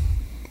expected.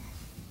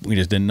 We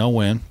just didn't know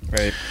when.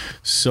 Right.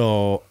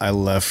 So I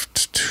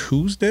left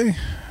Tuesday.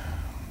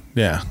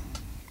 Yeah.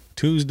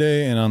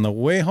 Tuesday. And on the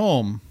way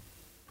home,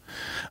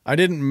 I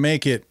didn't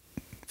make it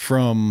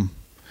from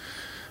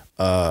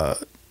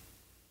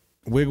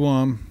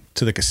Wigwam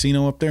to the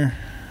casino up there.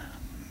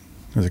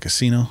 There's a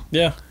casino.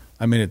 Yeah.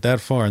 I made it that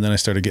far, and then I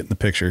started getting the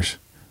pictures.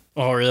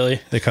 Oh,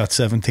 really? They caught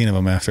 17 of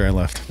them after I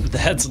left.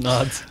 That's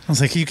nuts. I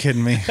was like, are you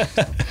kidding me?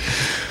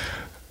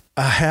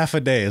 A half a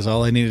day is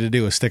all I needed to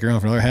do was stick around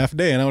for another half a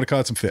day, and I would have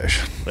caught some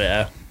fish.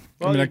 Yeah.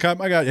 Well, I caught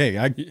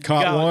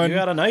one. You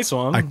got a nice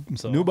one.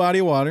 New body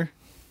of water,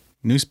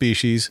 new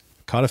species,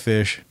 caught a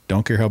fish.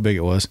 Don't care how big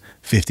it was.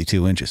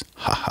 52 inches.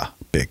 Ha ha.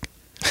 Big.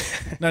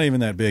 Not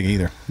even that big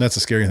either. That's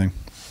the scary thing.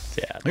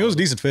 Yeah. It was a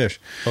decent fish.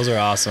 Those are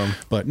awesome.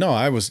 But no,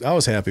 I was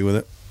happy with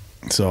it.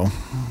 So,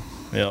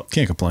 Yep.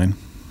 Can't complain.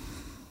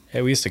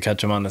 Hey, we used to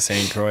catch them on the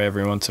St. Croix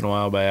every once in a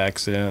while by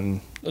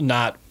accident.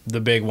 Not the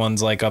big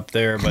ones like up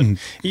there, but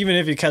even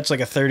if you catch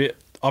like a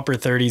upper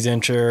 30s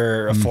incher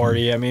or a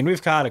 40, I mean,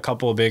 we've caught a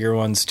couple of bigger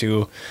ones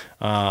too.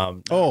 Now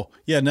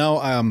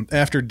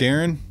after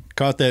Darren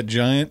caught that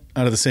giant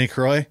out of the St.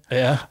 Croix,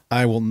 Yeah.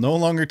 I will no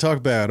longer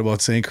talk bad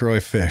about St. Croix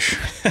fish.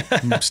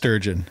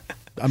 Sturgeon.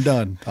 I'm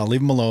done. I'll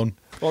leave them alone.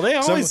 Well,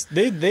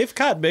 they've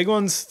caught big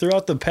ones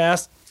throughout the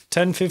past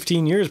 10,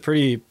 15 years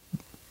pretty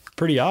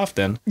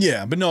often.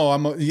 Yeah, but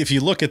no, if you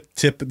look at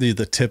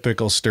the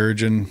typical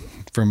sturgeon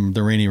from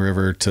the Rainy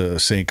River to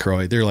St.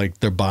 Croix, they're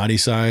like their body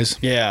size.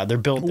 Yeah, they're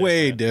built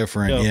way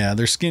different. Yep. Yeah,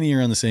 they're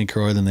skinnier on the St.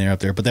 Croix than they are up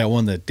there. But that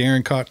one that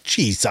Darren caught,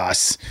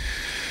 Jesus.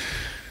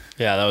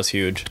 Yeah, that was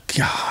huge.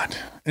 God.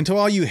 And to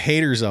all you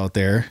haters out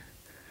there,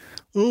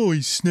 oh,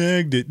 he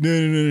snagged it.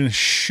 No.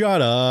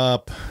 Shut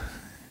up.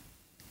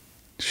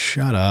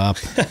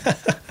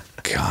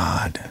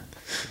 God.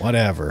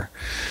 Whatever.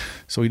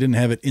 So he didn't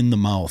have it in the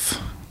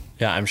mouth.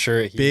 Yeah, I'm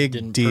sure he Big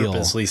didn't deal.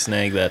 purposely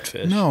snag that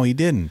fish. No, he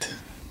didn't.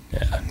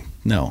 Yeah.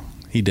 No,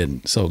 he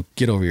didn't. So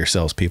get over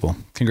yourselves, people.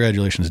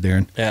 Congratulations,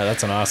 Darren. Yeah,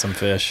 that's an awesome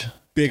fish.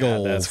 Big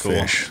old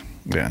fish.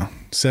 Yeah.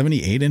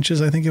 78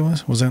 inches, I think it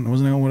was. Wasn't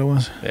that what it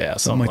was? Yeah,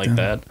 something like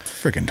that.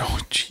 Freaking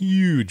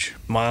huge.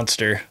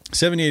 Monster.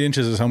 78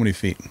 inches is how many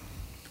feet?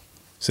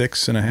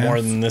 6.5? More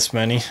than this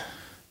many.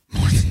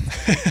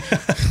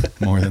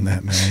 More than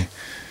that many.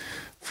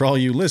 For all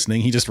you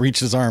listening, he just reached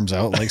his arms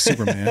out like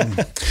Superman.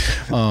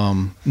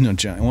 No,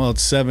 giant. Well,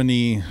 it's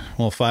 70.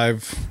 Well,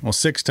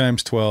 6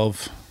 times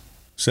 12,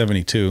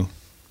 72.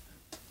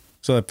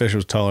 So that fish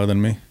was taller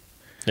than me.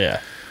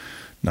 Yeah.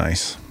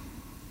 Nice.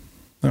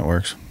 That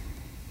works.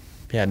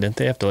 Yeah, didn't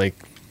they have to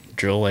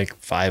drill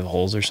 5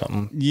 holes or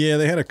something? Yeah,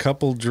 they had a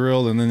couple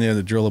drilled, and then they had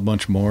to drill a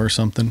bunch more or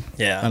something.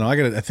 Yeah. I know.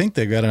 I think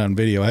they got it on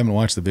video. I haven't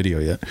watched the video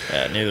yet.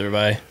 Yeah, neither have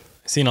I.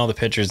 Seen all the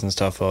pictures and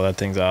stuff though. That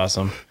thing's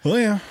awesome. Oh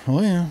yeah.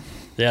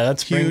 Yeah,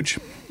 that's huge.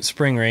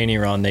 Spring rainy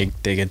run. They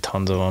get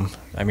tons of them.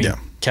 I mean, yeah.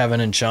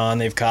 Kevin and Sean,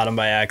 they've caught them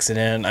by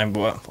accident.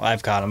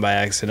 I've caught them by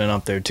accident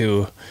up there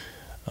too.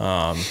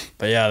 But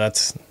yeah,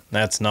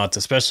 that's nuts.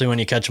 Especially when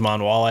you catch them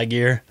on walleye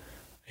gear.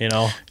 You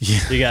know,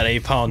 You got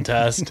 8-pound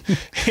test,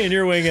 and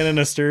you're winging in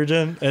a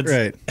sturgeon.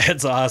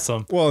 It's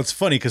awesome. Well, it's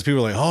funny because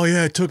people are like, "Oh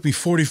yeah, it took me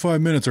 45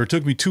 minutes, or it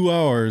took me 2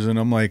 hours," and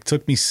I'm like, "It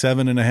took me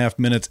 7.5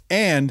 minutes,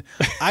 and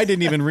I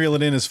didn't even reel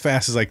it in as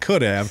fast as I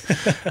could have."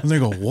 And they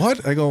go,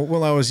 "What?" I go,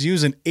 "Well, I was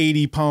using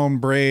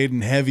 80-pound braid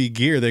and heavy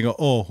gear." They go,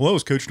 "Oh, well, I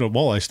was coaching on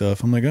walleye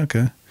stuff." I'm like,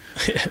 "Okay."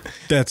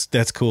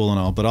 That's cool and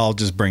all, but I'll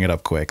just bring it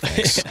up quick.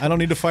 Thanks. I don't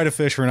need to fight a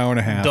fish for an hour and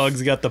a half.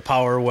 Doug's got the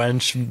power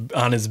wench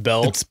on his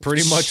belt. It's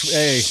pretty much,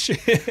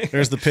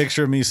 there's the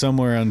picture of me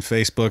somewhere on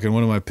Facebook, and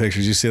one of my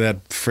pictures, you see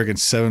that friggin'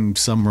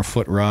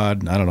 7-some-foot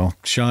rod. I don't know.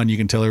 Sean, you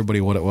can tell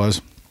everybody what it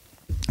was.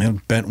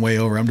 And bent way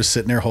over. I'm just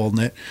sitting there holding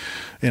it.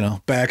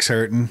 Back's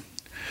hurting.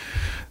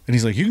 And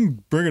he's like, "You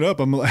can bring it up."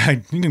 I'm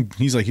like,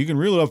 he's like, "You can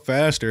reel it up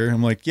faster."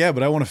 I'm like, "Yeah,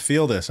 but I want to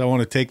feel this. I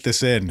want to take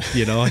this in."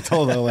 I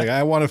told him,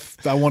 I want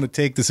to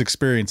take this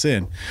experience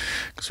in,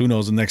 because who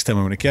knows the next time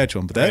I'm going to catch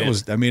one. But that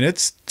was,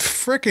 it's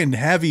freaking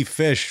heavy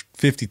fish,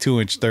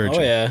 52-inch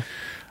sturgeon. Oh yeah.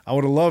 I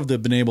would have loved to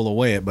have been able to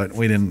weigh it, but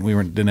we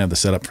didn't have the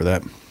setup for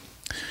that.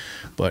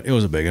 But it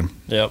was a big one.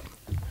 Yep.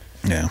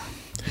 Yeah.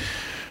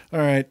 All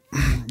right.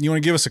 You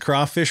want to give us a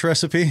crawfish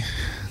recipe?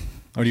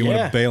 Or do you want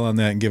to bail on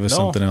that and give us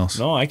something else?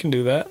 No, I can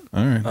do that.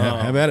 All right.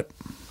 Have at it.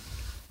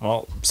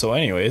 Well, so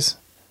anyways,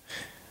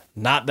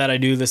 not that I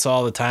do this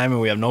all the time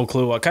and we have no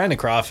clue what kind of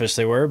crawfish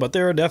they were, but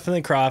they were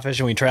definitely crawfish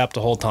and we trapped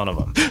a whole ton of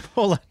them.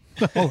 Hold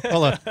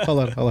on.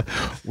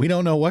 We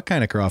don't know what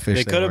kind of crawfish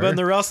they could have been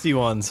the rusty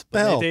ones,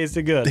 but they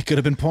tasted good. They could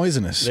have been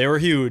poisonous. They were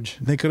huge.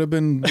 They could have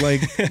been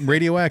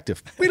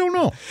radioactive. We don't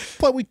know.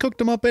 But we cooked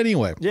them up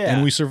anyway. Yeah.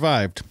 And we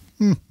survived.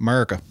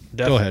 America.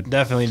 Go ahead.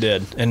 Definitely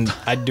did. And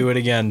I'd do it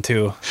again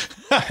too.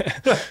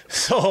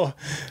 So,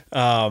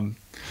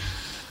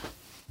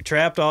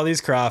 trapped all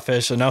these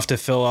crawfish, enough to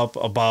fill up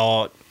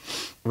about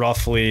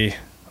roughly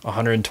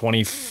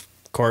 120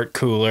 quart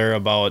cooler,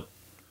 about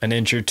an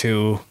inch or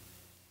two,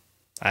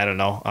 I don't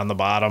know, on the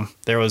bottom.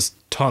 There was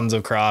tons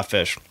of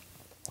crawfish.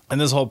 And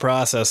this whole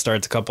process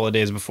starts a couple of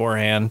days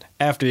beforehand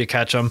after you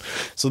catch them.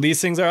 So these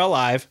things are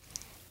alive.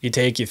 You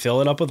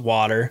fill it up with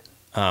water,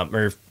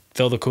 or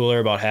fill the cooler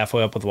about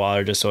halfway up with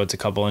water just so it's a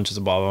couple inches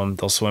above them.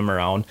 They'll swim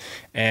around.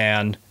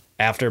 And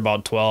after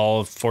about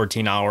 12,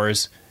 14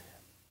 hours,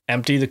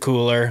 empty the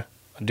cooler,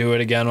 do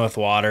it again with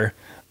water.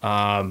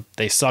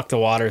 They suck the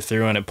water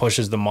through and it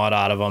pushes the mud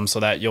out of them so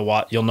that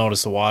you'll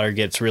notice the water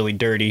gets really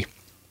dirty.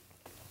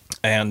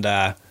 And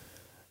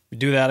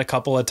do that a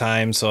couple of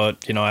times. So,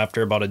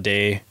 after about a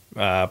day,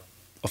 a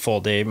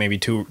full day, maybe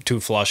two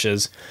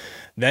flushes,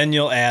 then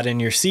you'll add in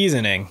your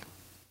seasoning,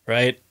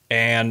 right?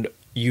 And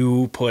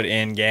you put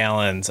in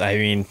gallons,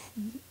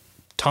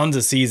 tons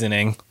of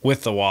seasoning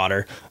with the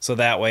water, so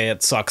that way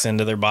it sucks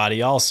into their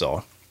body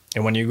also.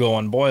 And when you go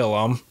and boil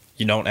them,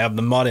 you don't have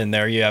the mud in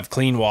there. You have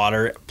clean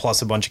water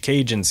plus a bunch of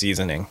Cajun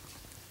seasoning.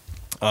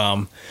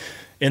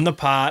 In the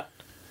pot,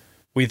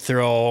 we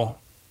throw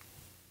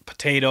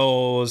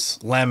potatoes,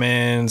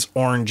 lemons,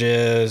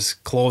 oranges,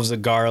 cloves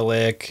of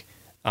garlic,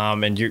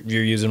 and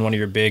you're using one of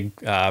your big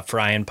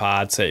frying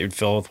pots that you'd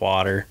fill with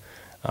water.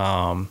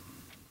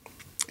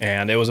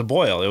 And it was a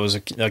boil. It was a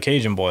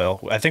Cajun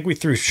boil. I think we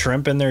threw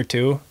shrimp in there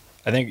too.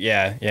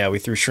 We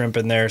threw shrimp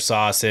in there,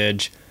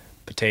 sausage,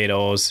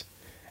 potatoes,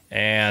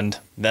 and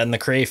then the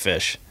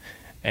crayfish.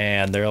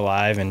 And they're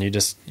alive, and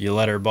you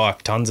let her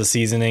buck. Tons of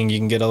seasoning. You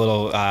can get a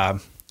little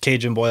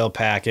Cajun boil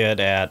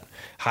packet at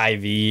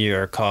Hy-Vee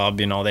or Cub.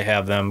 They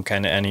have them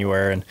kind of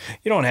anywhere. And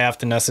you don't have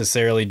to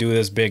necessarily do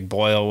this big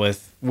boil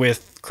with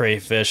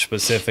crayfish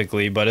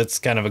specifically, but it's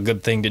kind of a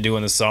good thing to do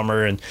in the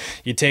summer. And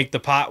you take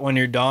the pot when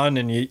you're done,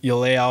 and you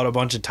lay out a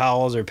bunch of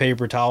towels or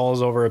paper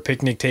towels over a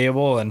picnic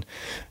table, and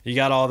you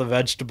got all the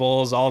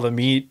vegetables, all the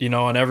meat,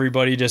 and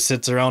everybody just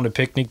sits around a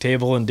picnic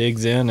table and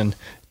digs in, and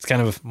it's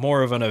kind of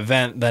more of an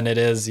event than it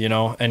is,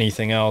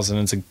 anything else.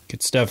 And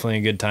it's definitely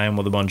a good time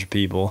with a bunch of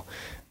people.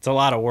 It's a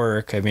lot of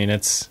work.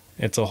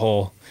 It's a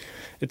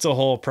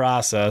whole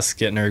process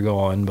getting her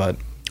going, but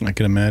I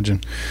can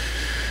imagine.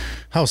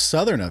 How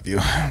southern of you.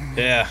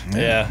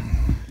 Yeah.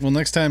 Well,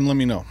 next time, let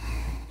me know.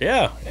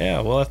 Yeah.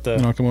 We'll have to.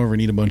 And I'll come over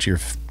and eat a bunch of your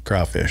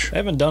crawfish. I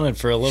haven't done it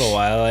for a little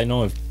while.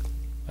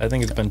 I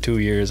think it's been 2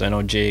 years. I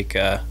know Jake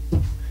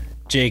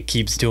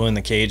keeps doing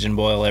the Cajun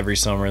boil every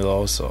summer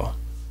though, so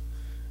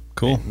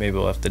cool. Maybe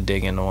we'll have to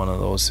dig into one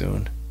of those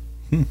soon.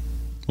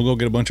 We'll go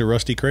get a bunch of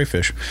rusty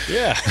crayfish.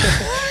 Yeah.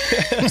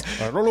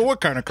 I don't know what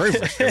kind of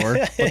crayfish they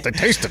were, but they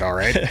tasted all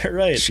right.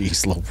 Right.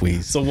 Jeez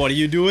Louise. So what do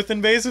you do with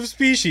invasive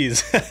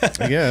species?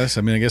 I guess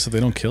if they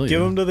don't kill you.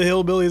 Give them to the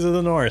hillbillies of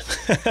the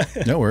north.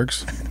 That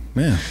works.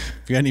 Yeah.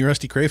 If you got any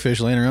rusty crayfish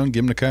laying around,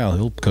 give them to Kyle.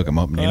 He'll cook them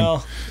up and eat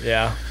them.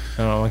 Yeah. I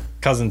don't know. My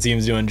cousin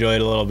seems to enjoy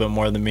it a little bit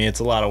more than me. It's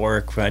a lot of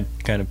work. I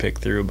kind of pick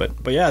through, but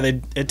yeah,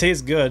 it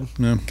tastes good.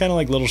 Yeah. Kind of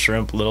like little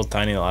shrimp, little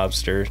tiny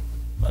lobster.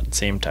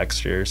 Same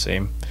texture,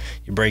 same.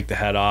 You break the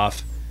head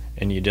off,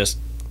 and you just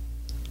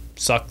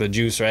suck the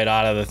juice right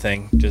out of the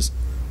thing. Just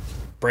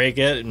break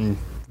it and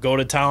go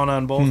to town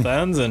on both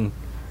ends, and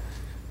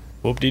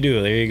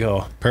whoop-de-doo, there you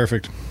go.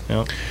 Perfect.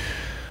 Yep.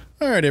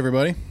 All right,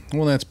 everybody.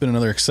 Well, that's been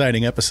another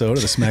exciting episode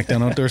of the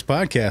Smackdown Outdoors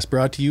podcast,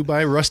 brought to you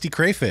by Rusty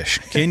Crayfish.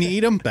 Can you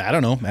eat them? I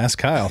don't know. Ask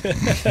Kyle.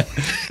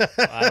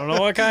 I don't know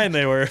what kind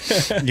they were.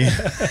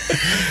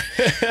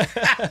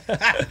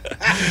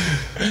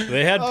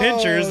 They had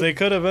pinchers. They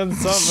could have been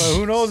something.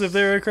 Who knows if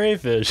they were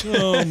crayfish?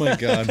 Oh, my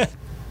God.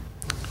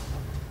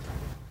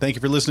 Thank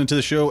you for listening to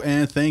the show,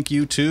 and thank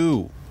you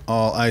to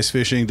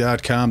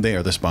allicefishing.com. They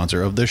are the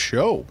sponsor of the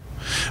show.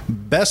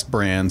 Best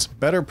brands,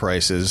 better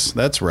prices.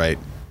 That's right.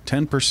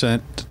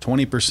 10% to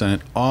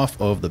 20% off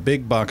of the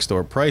big box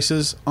store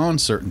prices on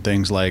certain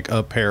things like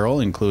apparel,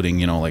 including,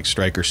 like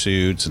striker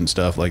suits and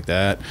stuff like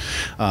that.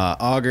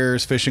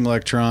 Augers, fishing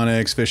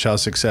electronics, fish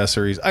house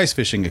accessories, ice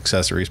fishing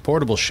accessories,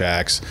 portable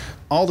shacks,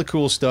 all the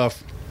cool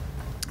stuff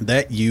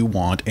that you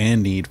want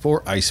and need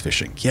for ice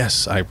fishing.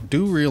 Yes, I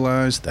do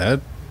realize that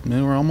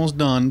we're almost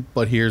done,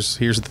 but here's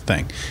the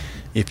thing.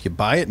 If you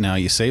buy it now,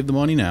 you save the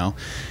money now,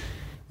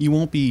 you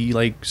won't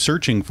be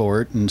searching for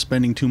it and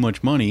spending too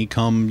much money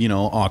come,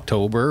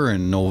 October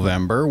and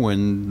November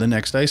when the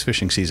next ice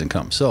fishing season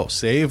comes. So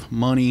save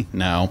money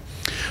now.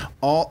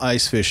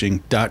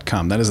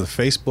 Allicefishing.com. That is the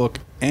Facebook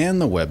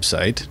and the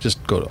website.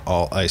 Just go to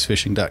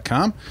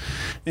allicefishing.com,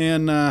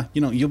 and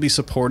you'll be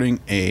supporting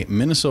a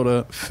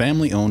Minnesota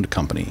family-owned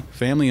company.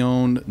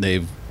 Family-owned.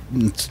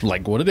 It's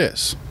like what it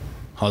is.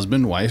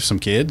 Husband, wife, some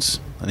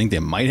kids. I think they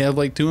might have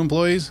 2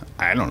 employees.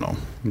 I don't know.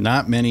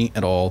 Not many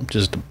at all.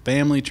 Just a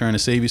family trying to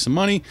save you some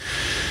money.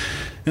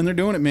 And they're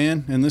doing it,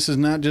 man. And this is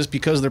not just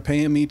because they're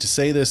paying me to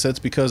say this. That's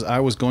because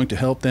I was going to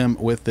help them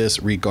with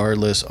this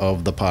regardless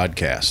of the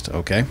podcast,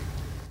 okay?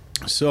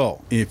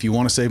 So, if you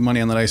want to save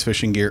money on that ice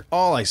fishing gear,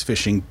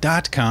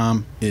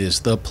 allicefishing.com is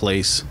the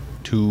place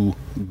to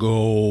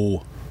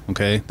go.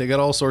 Okay? They got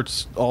all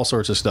sorts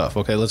of stuff.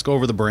 Okay, let's go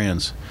over the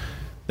brands.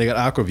 They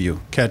got Aquaview,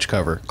 Catch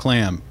Cover,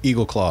 Clam,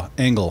 Eagle Claw,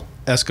 Angle,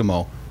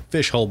 Eskimo,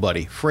 Fish Hole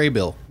Buddy,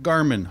 Fraybill,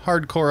 Garmin,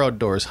 Hardcore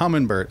Outdoors,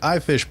 Humminbird,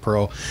 iFish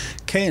Pro,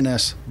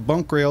 K&S,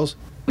 Bunk Rails.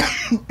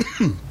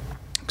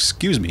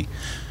 Excuse me.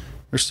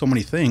 There's so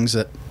many things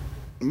that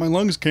my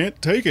lungs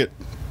can't take it.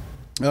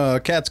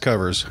 Cat's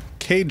Covers,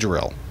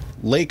 K-Drill,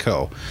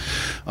 Laco,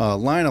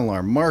 Line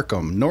Alarm,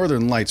 Markham,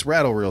 Northern Lights,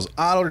 Rattle Reels,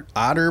 Otter,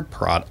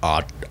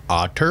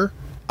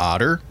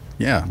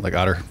 yeah, like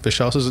otter fish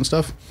houses and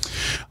stuff.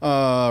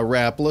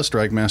 Rapala,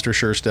 Strike Master,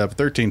 Sure Step,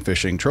 13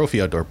 Fishing,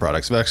 Trophy Outdoor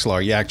Products,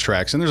 Vexilar, Yak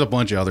Tracks, and there's a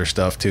bunch of other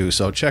stuff too.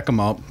 So check them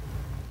out.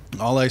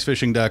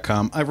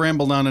 allicefishing.com. I've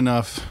rambled on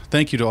enough.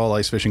 Thank you to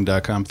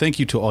allicefishing.com. Thank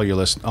you to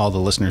all the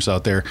listeners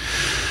out there.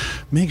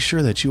 Make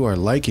sure that you are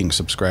liking,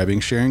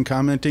 subscribing, sharing,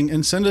 commenting,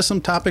 and send us some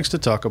topics to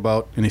talk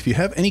about. And if you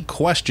have any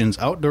questions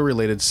outdoor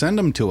related, send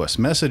them to us.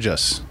 Message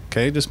us.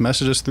 Okay, just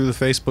message us through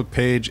the Facebook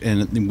page,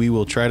 and we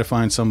will try to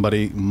find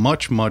somebody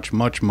much, much,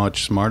 much,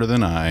 much smarter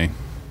than I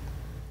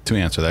to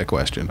answer that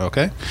question.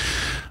 Okay?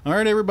 All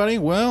right, everybody.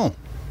 Well,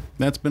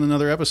 that's been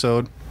another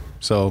episode.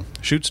 So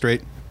shoot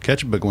straight,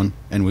 catch a big one,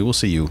 and we will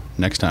see you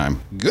next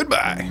time.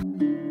 Goodbye.